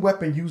main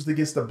weapon used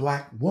against a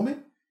black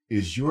woman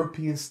is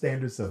European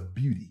standards of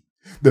beauty.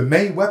 The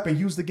main weapon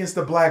used against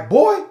a black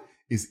boy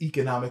is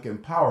economic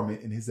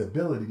empowerment and his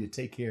ability to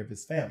take care of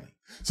his family.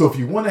 So if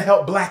you want to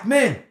help black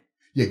men,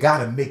 you got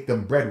to make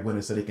them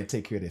breadwinners so they can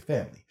take care of their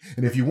family.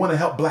 And if you want to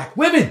help black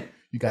women,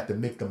 you got to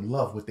make them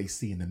love what they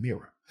see in the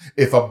mirror.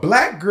 If a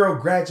black girl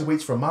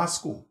graduates from my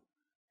school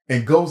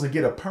and goes and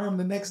get a perm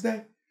the next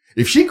day,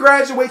 if she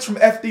graduates from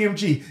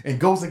FDMG and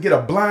goes and get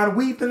a blonde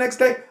weave the next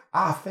day,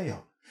 I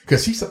fail.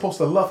 Because she's supposed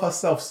to love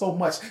herself so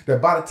much that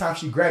by the time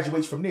she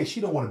graduates from there, she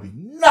don't want to be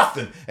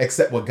nothing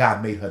except what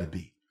God made her to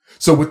be.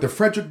 So with the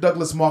Frederick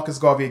Douglass Marcus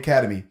Garvey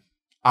Academy,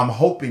 I'm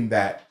hoping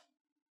that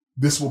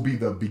this will be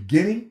the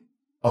beginning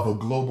of a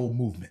global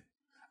movement.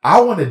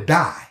 I want to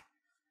die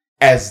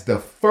as the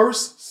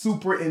first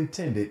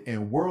superintendent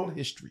in world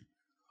history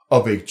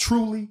of a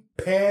truly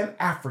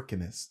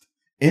Pan-Africanist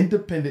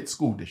independent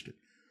school district.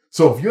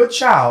 So if your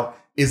child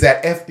is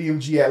at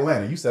FDMG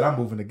Atlanta, you said, I'm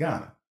moving to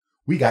Ghana.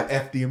 We got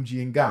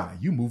FDMG in Ghana.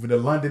 You moving to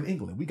London,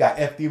 England. We got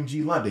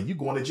FDMG London. You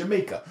going to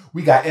Jamaica.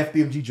 We got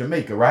FDMG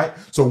Jamaica, right?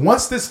 So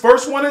once this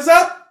first one is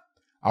up,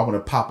 I want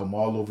to pop them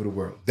all over the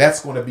world. That's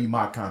going to be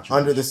my contribution.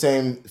 Under the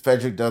same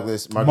Frederick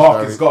Douglass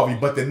Marcus Garvey,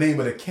 but the name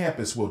of the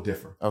campus will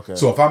differ. Okay.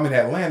 So if I'm in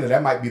Atlanta,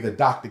 that might be the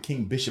Dr.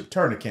 King Bishop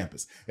Turner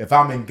campus. If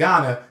I'm in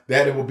Ghana,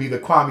 that it will be the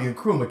Kwame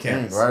Nkrumah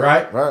campus,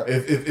 right?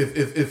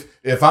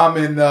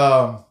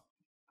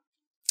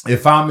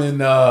 If I'm in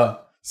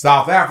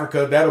South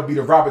Africa, that'll be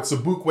the Robert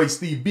Sobukwe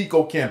Steve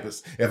Biko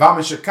campus. If I'm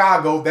in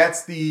Chicago,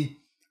 that's the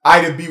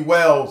Ida B.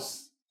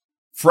 Wells,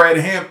 Fred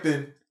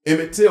Hampton,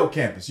 Emmett Till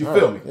campus. You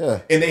feel me?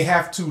 Yeah. And they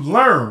have to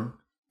learn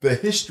the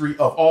history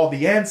of all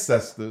the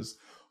ancestors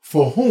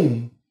for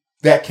whom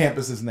that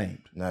campus is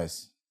named.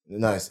 Nice.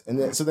 And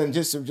then, so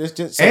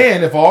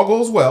and if all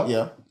goes well,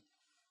 yeah,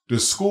 the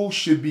school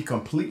should be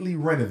completely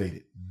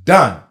renovated,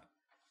 done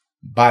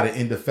by the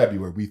end of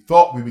February. We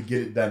thought we would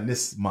get it done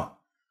this month.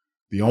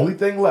 The only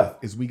thing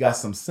left is we got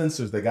some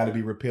sensors that got to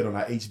be repaired on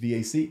our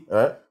HVAC. All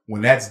right.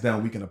 When that's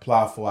done, we can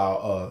apply for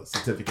our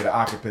certificate of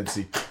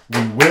occupancy.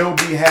 We will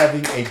be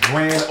having a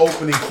grand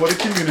opening for the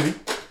community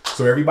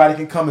so everybody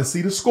can come and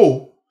see the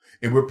school.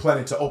 And we're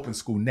planning to open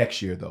school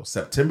next year, though.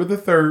 September the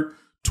 3rd,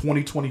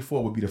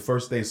 2024 will be the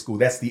first day of school.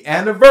 That's the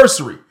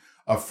anniversary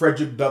of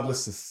Frederick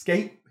Douglass'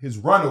 escape, his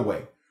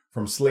runaway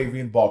from slavery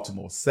in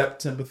Baltimore,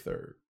 September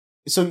 3rd.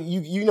 So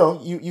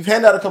you've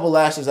handed out a couple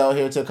lashes out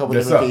here to a couple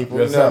different people.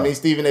 Yes, you know what I mean?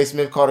 Stephen A.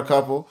 Smith caught a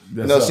couple.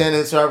 Yes,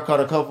 Shannon Sharp caught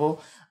a couple.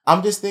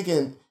 I'm just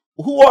thinking,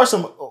 who are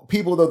some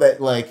people though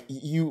that like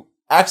you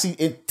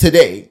actually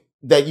today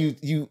that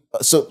you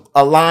so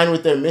align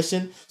with their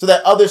mission so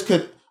that others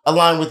could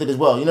align with it as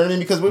well? You know what I mean?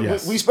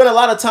 Because we spend a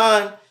lot of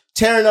time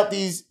tearing up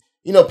these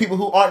people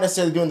who aren't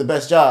necessarily doing the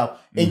best job.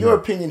 In your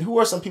opinion, who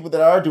are some people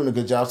that are doing a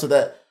good job so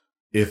that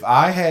if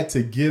I had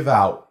to give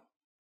out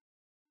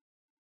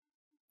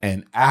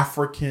an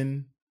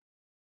African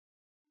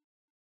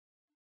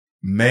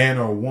man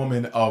or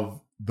woman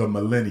of the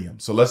millennium.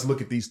 So let's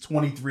look at these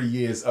 23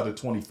 years of the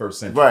 21st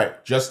century.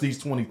 Right. Just these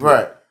 23.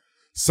 Right.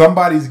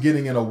 Somebody's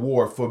getting an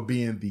award for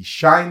being the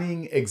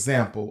shining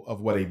example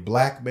of what a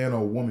black man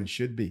or woman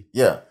should be.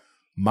 Yeah.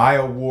 My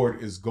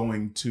award is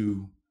going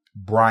to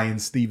Brian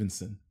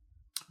Stevenson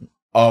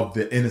of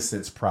the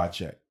Innocence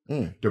Project.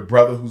 The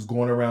brother who's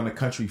going around the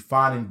country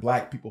finding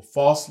black people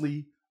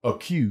falsely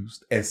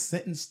accused and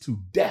sentenced to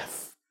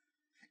death.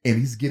 And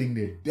he's getting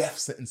their death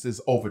sentences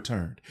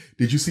overturned.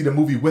 Did you see the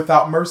movie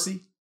Without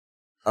Mercy?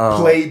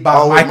 Played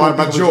by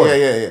Michael B.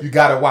 Jordan. Yeah. You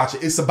got to watch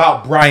it. It's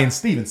about Brian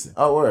Stevenson.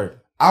 Oh, word.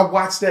 I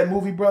watched that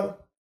movie, brother.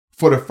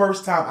 For the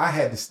first time, I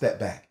had to step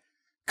back.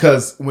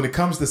 Because when it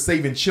comes to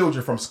saving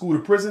children from school to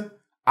prison,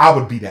 I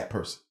would be that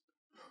person.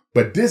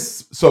 But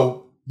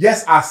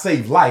yes, I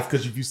save life.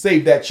 Because if you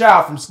save that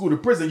child from school to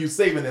prison, you're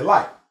saving their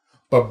life.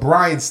 But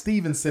Brian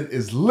Stevenson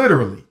is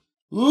literally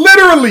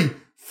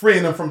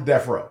freeing them from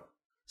death row.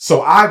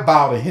 So I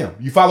bow to him.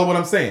 You follow what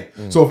I'm saying?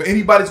 So if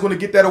anybody's going to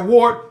get that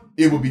award,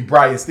 it will be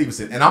Brian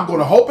Stevenson. And I'm going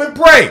to hope and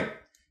pray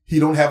he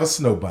don't have a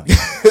snow bunny.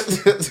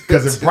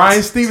 Because if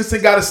Brian Stevenson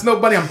got a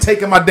snow bunny, I'm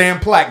taking my damn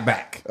plaque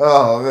back.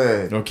 Oh,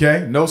 man.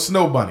 Okay? No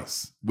snow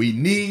bunnies. We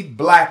need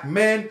black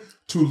men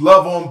to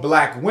love on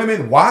black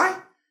women.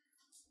 Why?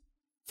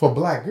 For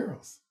black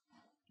girls.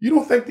 You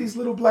don't think these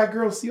little black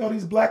girls see all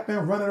these black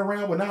men running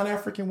around with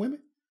non-African women?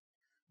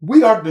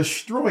 We are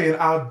destroying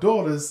our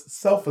daughters'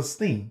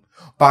 self-esteem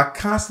by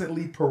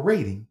constantly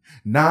parading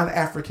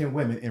non-African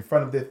women in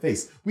front of their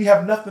face. We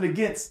have nothing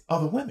against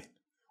other women.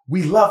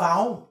 We love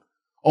our own.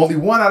 Only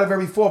 1 out of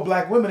every 4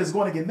 black women is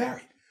going to get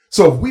married.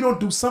 So if we don't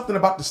do something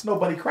about the snow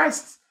bunny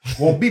crisis,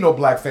 won't be no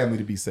black family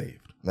to be saved.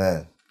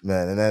 Man,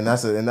 and then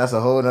that's a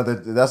whole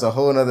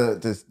nother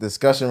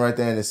discussion right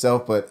there in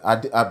itself. But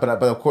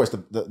of course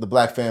the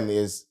black family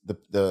is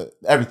the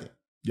everything.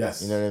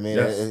 Yes. You know what I mean?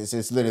 Yes.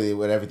 It's literally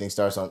what everything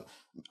starts on.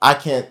 I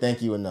can't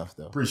thank you enough,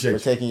 though. Appreciate for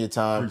you. taking your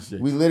time.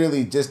 Appreciate we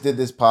literally just did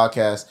this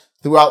podcast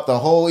throughout the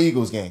whole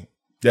Eagles game.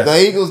 Yes.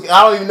 The Eagles,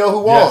 I don't even know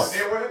who won.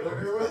 Yes.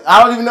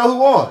 I don't even know who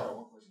won.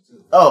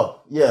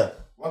 Oh, yeah.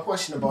 One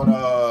question about,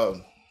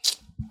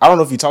 I don't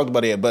know if you talked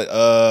about it yet, but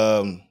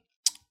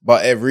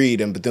about Ed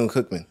Reed and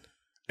Bethune-Cookman.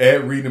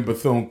 Ed Reed and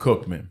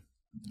Bethune-Cookman.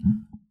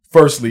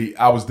 Firstly,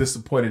 I was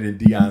disappointed in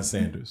Deion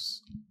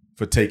Sanders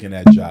for taking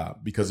that job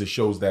because it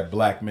shows that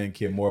black men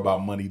care more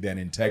about money than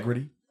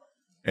integrity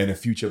and the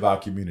future of our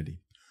community.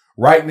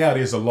 Right now,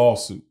 there's a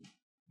lawsuit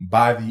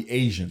by the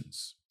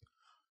Asians.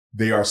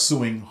 They are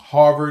suing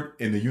Harvard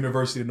and the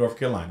University of North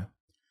Carolina.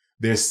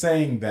 They're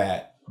saying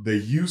that the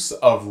use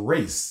of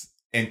race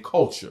and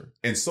culture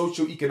and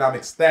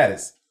socioeconomic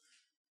status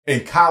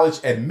in college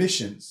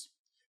admissions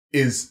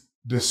is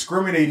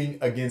discriminating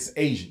against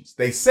Asians.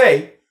 They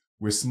say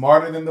we're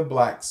smarter than the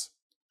blacks.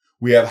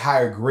 We have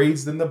higher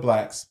grades than the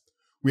blacks.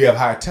 We have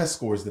higher test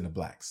scores than the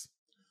blacks.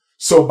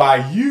 So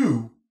by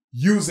you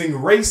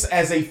using race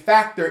as a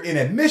factor in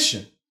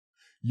admission,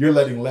 you're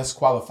letting less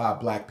qualified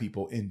black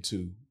people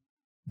into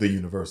the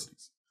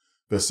universities.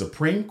 The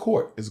Supreme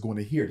Court is going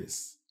to hear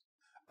this.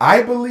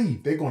 I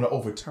believe they're going to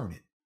overturn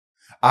it.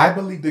 I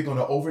believe they're going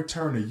to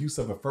overturn the use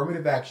of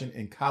affirmative action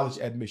in college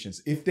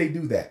admissions. If they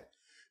do that,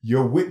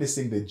 you're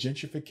witnessing the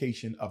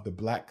gentrification of the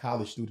black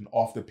college student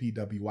off the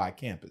PWI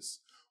campus,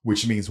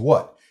 which means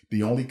what?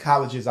 The only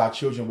colleges our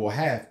children will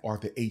have are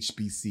the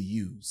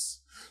HBCUs.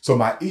 So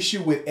my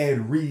issue with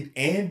Ed Reed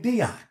and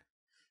Deion,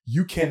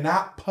 you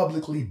cannot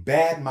publicly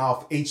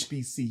badmouth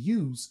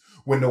HBCUs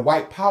when the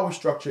white power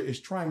structure is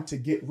trying to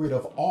get rid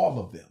of all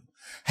of them.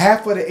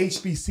 Half of the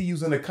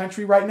HBCUs in the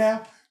country right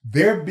now,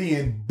 they're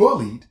being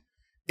bullied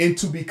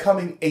into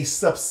becoming a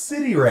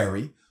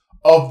subsidiary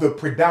of the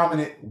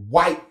predominant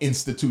white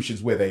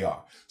institutions where they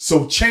are.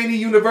 So Cheney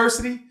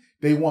University,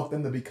 they want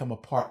them to become a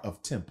part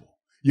of Temple.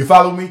 You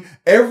follow me?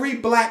 Every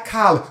black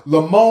college,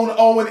 Lamone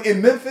Owen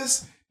in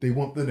Memphis, they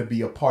want them to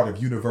be a part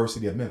of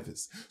University of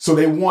Memphis. So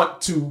they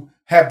want to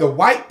have the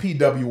white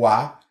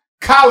PWI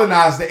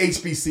colonize the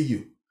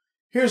HBCU.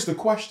 Here's the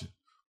question.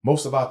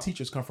 Most of our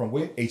teachers come from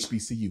where?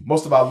 HBCU.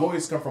 Most of our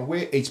lawyers come from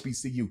where?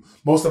 HBCU.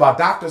 Most of our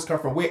doctors come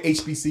from where?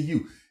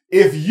 HBCU.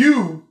 If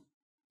you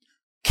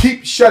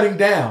keep shutting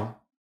down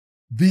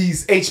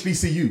these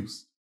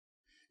HBCUs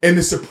and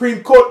the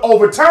Supreme Court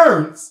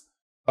overturns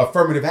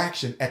affirmative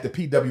action at the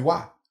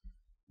PWI,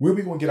 where are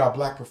we going to get our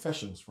black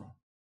professionals from?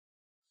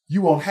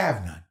 You won't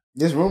have none.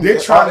 This room, They're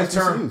trying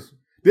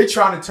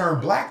to turn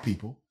black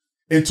people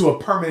into a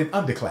permanent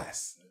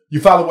underclass. You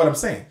follow what I'm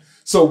saying?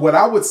 So what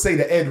I would say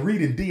to Ed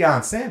Reed and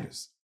Deion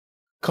Sanders,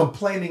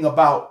 complaining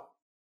about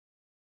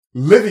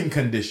living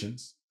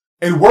conditions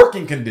and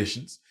working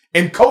conditions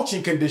and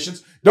coaching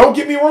conditions, don't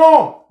get me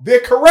wrong, they're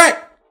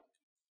correct.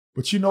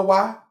 But you know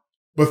why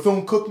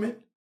Bethune-Cookman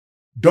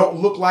don't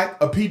look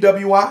like a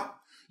PWI?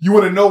 You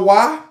want to know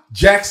why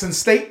Jackson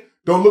State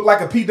don't look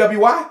like a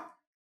PWI?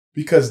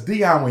 Because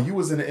Deion, when you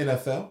was in the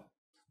NFL,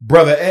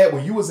 Brother Ed,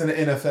 when you was in the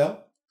NFL,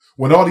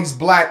 when all these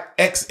black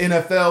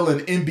ex-NFL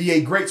and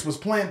NBA greats was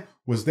playing,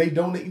 was they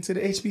donating to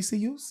the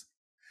HBCUs?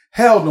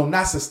 Hell no,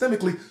 not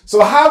systemically.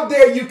 So how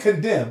dare you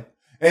condemn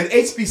an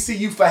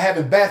HBCU for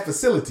having bad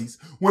facilities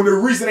when the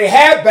reason they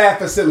had bad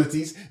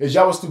facilities is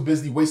y'all was too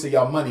busy wasting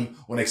y'all money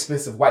on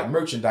expensive white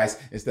merchandise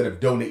instead of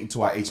donating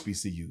to our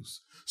HBCUs.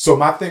 So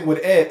my thing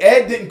with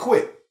Ed didn't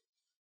quit.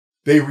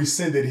 They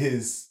rescinded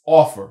his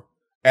offer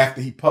after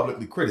he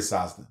publicly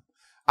criticized them.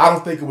 I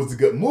don't think it was a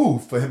good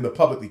move for him to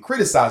publicly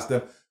criticize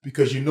them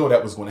because you know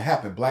that was going to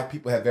happen. Black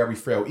people have very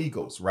frail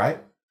egos,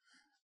 right?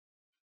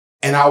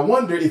 And I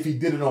wonder if he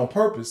did it on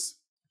purpose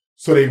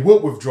so they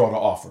would withdraw the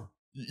offer.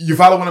 You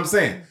follow what I'm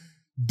saying?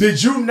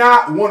 Did you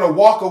not want to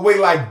walk away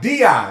like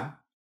Deion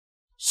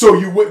so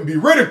you wouldn't be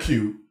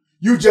ridiculed?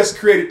 You just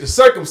created the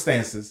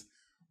circumstances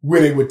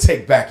where they would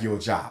take back your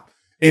job.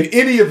 In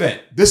any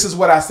event, this is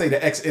what I say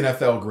to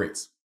ex-NFL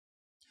greats.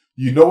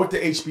 You know what the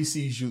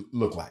HBCUs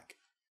look like.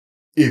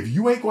 If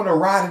you ain't going to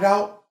ride it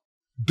out,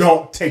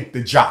 don't take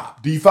the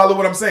job. Do you follow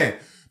what I'm saying?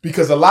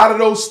 Because a lot of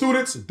those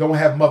students don't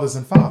have mothers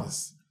and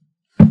fathers.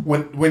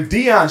 When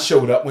Deion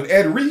showed up, when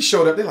Ed Reed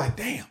showed up, they're like,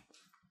 damn.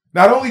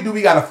 Not only do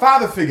we got a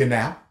father figure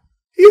now,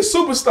 he's a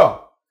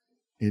superstar.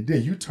 And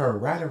then you turn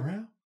right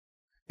around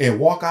and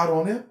walk out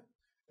on him.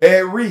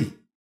 Ed Reed,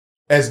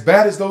 as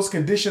bad as those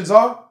conditions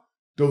are,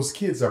 those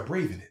kids are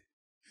braving it.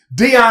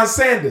 Deion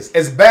Sanders,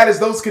 as bad as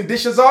those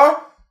conditions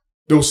are,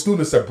 those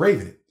students are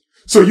braving it.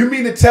 So you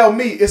mean to tell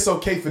me it's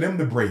okay for them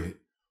to brave it,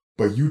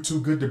 but you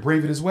too good to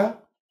brave it as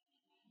well?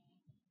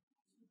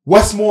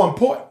 What's more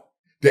important?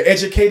 The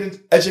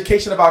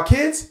education of our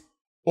kids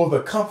or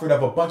the comfort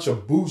of a bunch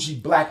of bougie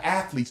black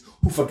athletes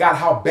who forgot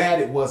how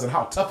bad it was and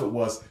how tough it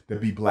was to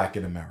be black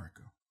in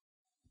America?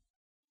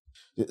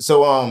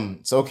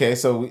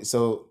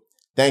 So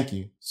thank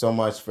you so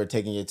much for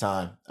taking your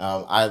time.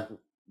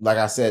 Like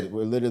I said,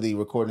 we're literally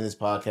recording this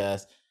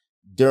podcast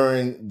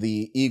during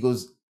the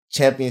Eagles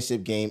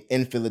championship game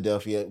in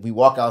Philadelphia. We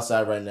walk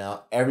outside right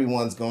now.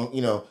 Everyone's going,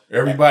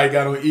 Everybody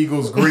got on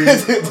Eagles green.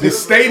 The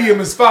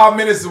stadium is 5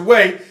 minutes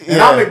away. And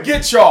I'm going to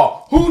get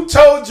y'all. Who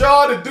told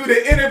y'all to do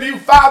the interview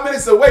 5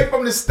 minutes away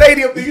from the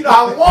stadium? Do you know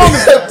how long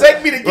it's going to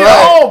take me to get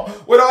home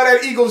with all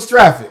that Eagles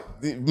traffic?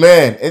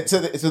 Man, it's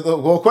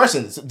the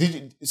question.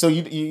 So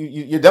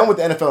you're done with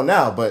the NFL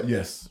now, but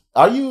yes.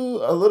 Are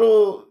you a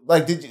little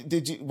like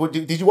did you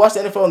watch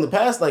the NFL in the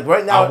past? Like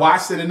right now, I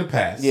watched it in the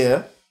past.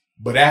 Yeah.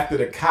 But after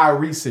the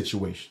Kyrie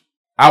situation,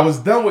 I was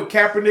done with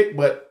Kaepernick,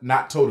 but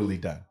not totally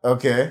done.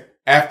 Okay.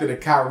 After the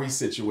Kyrie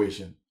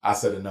situation, I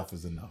said enough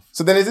is enough.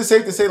 So then, is it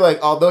safe to say,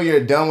 like, although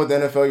you're done with the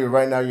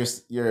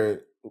NFL, you're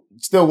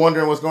still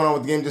wondering what's going on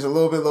with the game, just a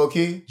little bit low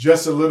key?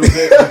 Just a little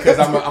bit, because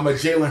I'm a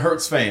Jalen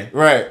Hurts fan,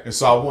 right? And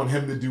so I want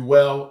him to do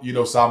well,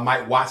 so I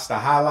might watch the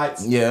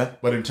highlights. Yeah.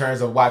 But in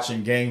terms of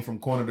watching game from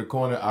corner to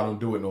corner, I don't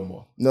do it no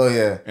more. No,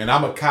 yeah. And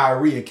I'm a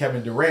Kyrie and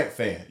Kevin Durant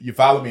fan. You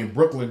follow me? In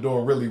Brooklyn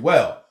doing really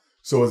well.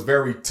 So it's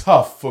very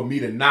tough for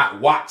me to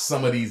not watch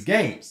some of these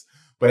games.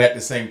 But at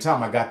the same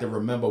time, I got to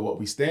remember what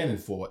we're standing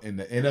for. And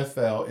the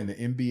NFL and the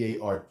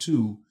NBA are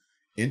two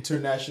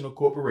international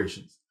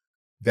corporations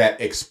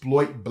that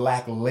exploit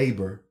black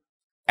labor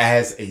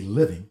as a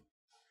living,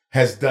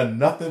 has done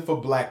nothing for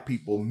black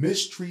people,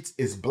 mistreats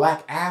its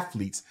black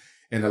athletes.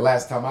 And the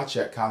last time I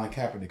checked, Colin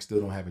Kaepernick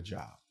still don't have a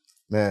job.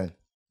 Man,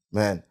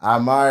 I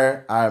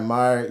admire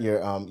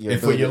your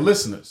and for your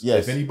listeners,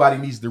 yes. If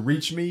anybody needs to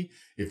reach me,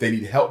 if they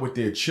need help with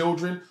their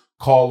children,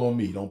 call on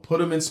me. Don't put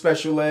them in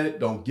special ed.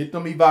 Don't get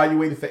them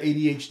evaluated for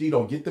ADHD.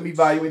 Don't get them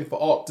evaluated for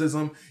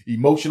autism,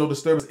 emotional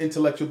disturbance,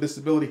 intellectual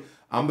disability.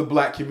 I'm the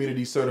Black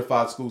Community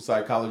Certified School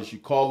Psychologist. You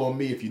call on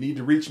me if you need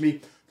to reach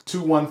me.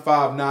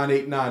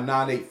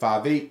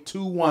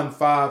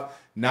 215-989-9858,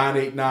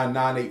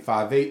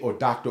 215-989-9858, or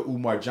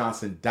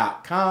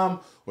drumarjohnson.com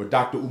or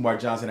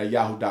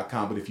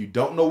drumarjohnson@yahoo.com. But if you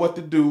don't know what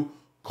to do,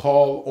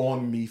 call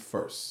on me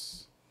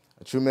first.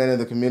 A true man in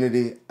the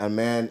community, a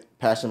man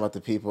passionate about the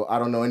people. I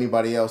don't know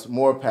anybody else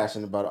more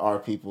passionate about our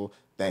people.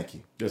 Thank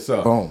you. Yes,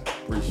 sir. Boom.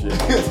 Appreciate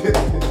it.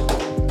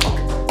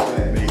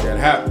 Made that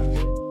happen.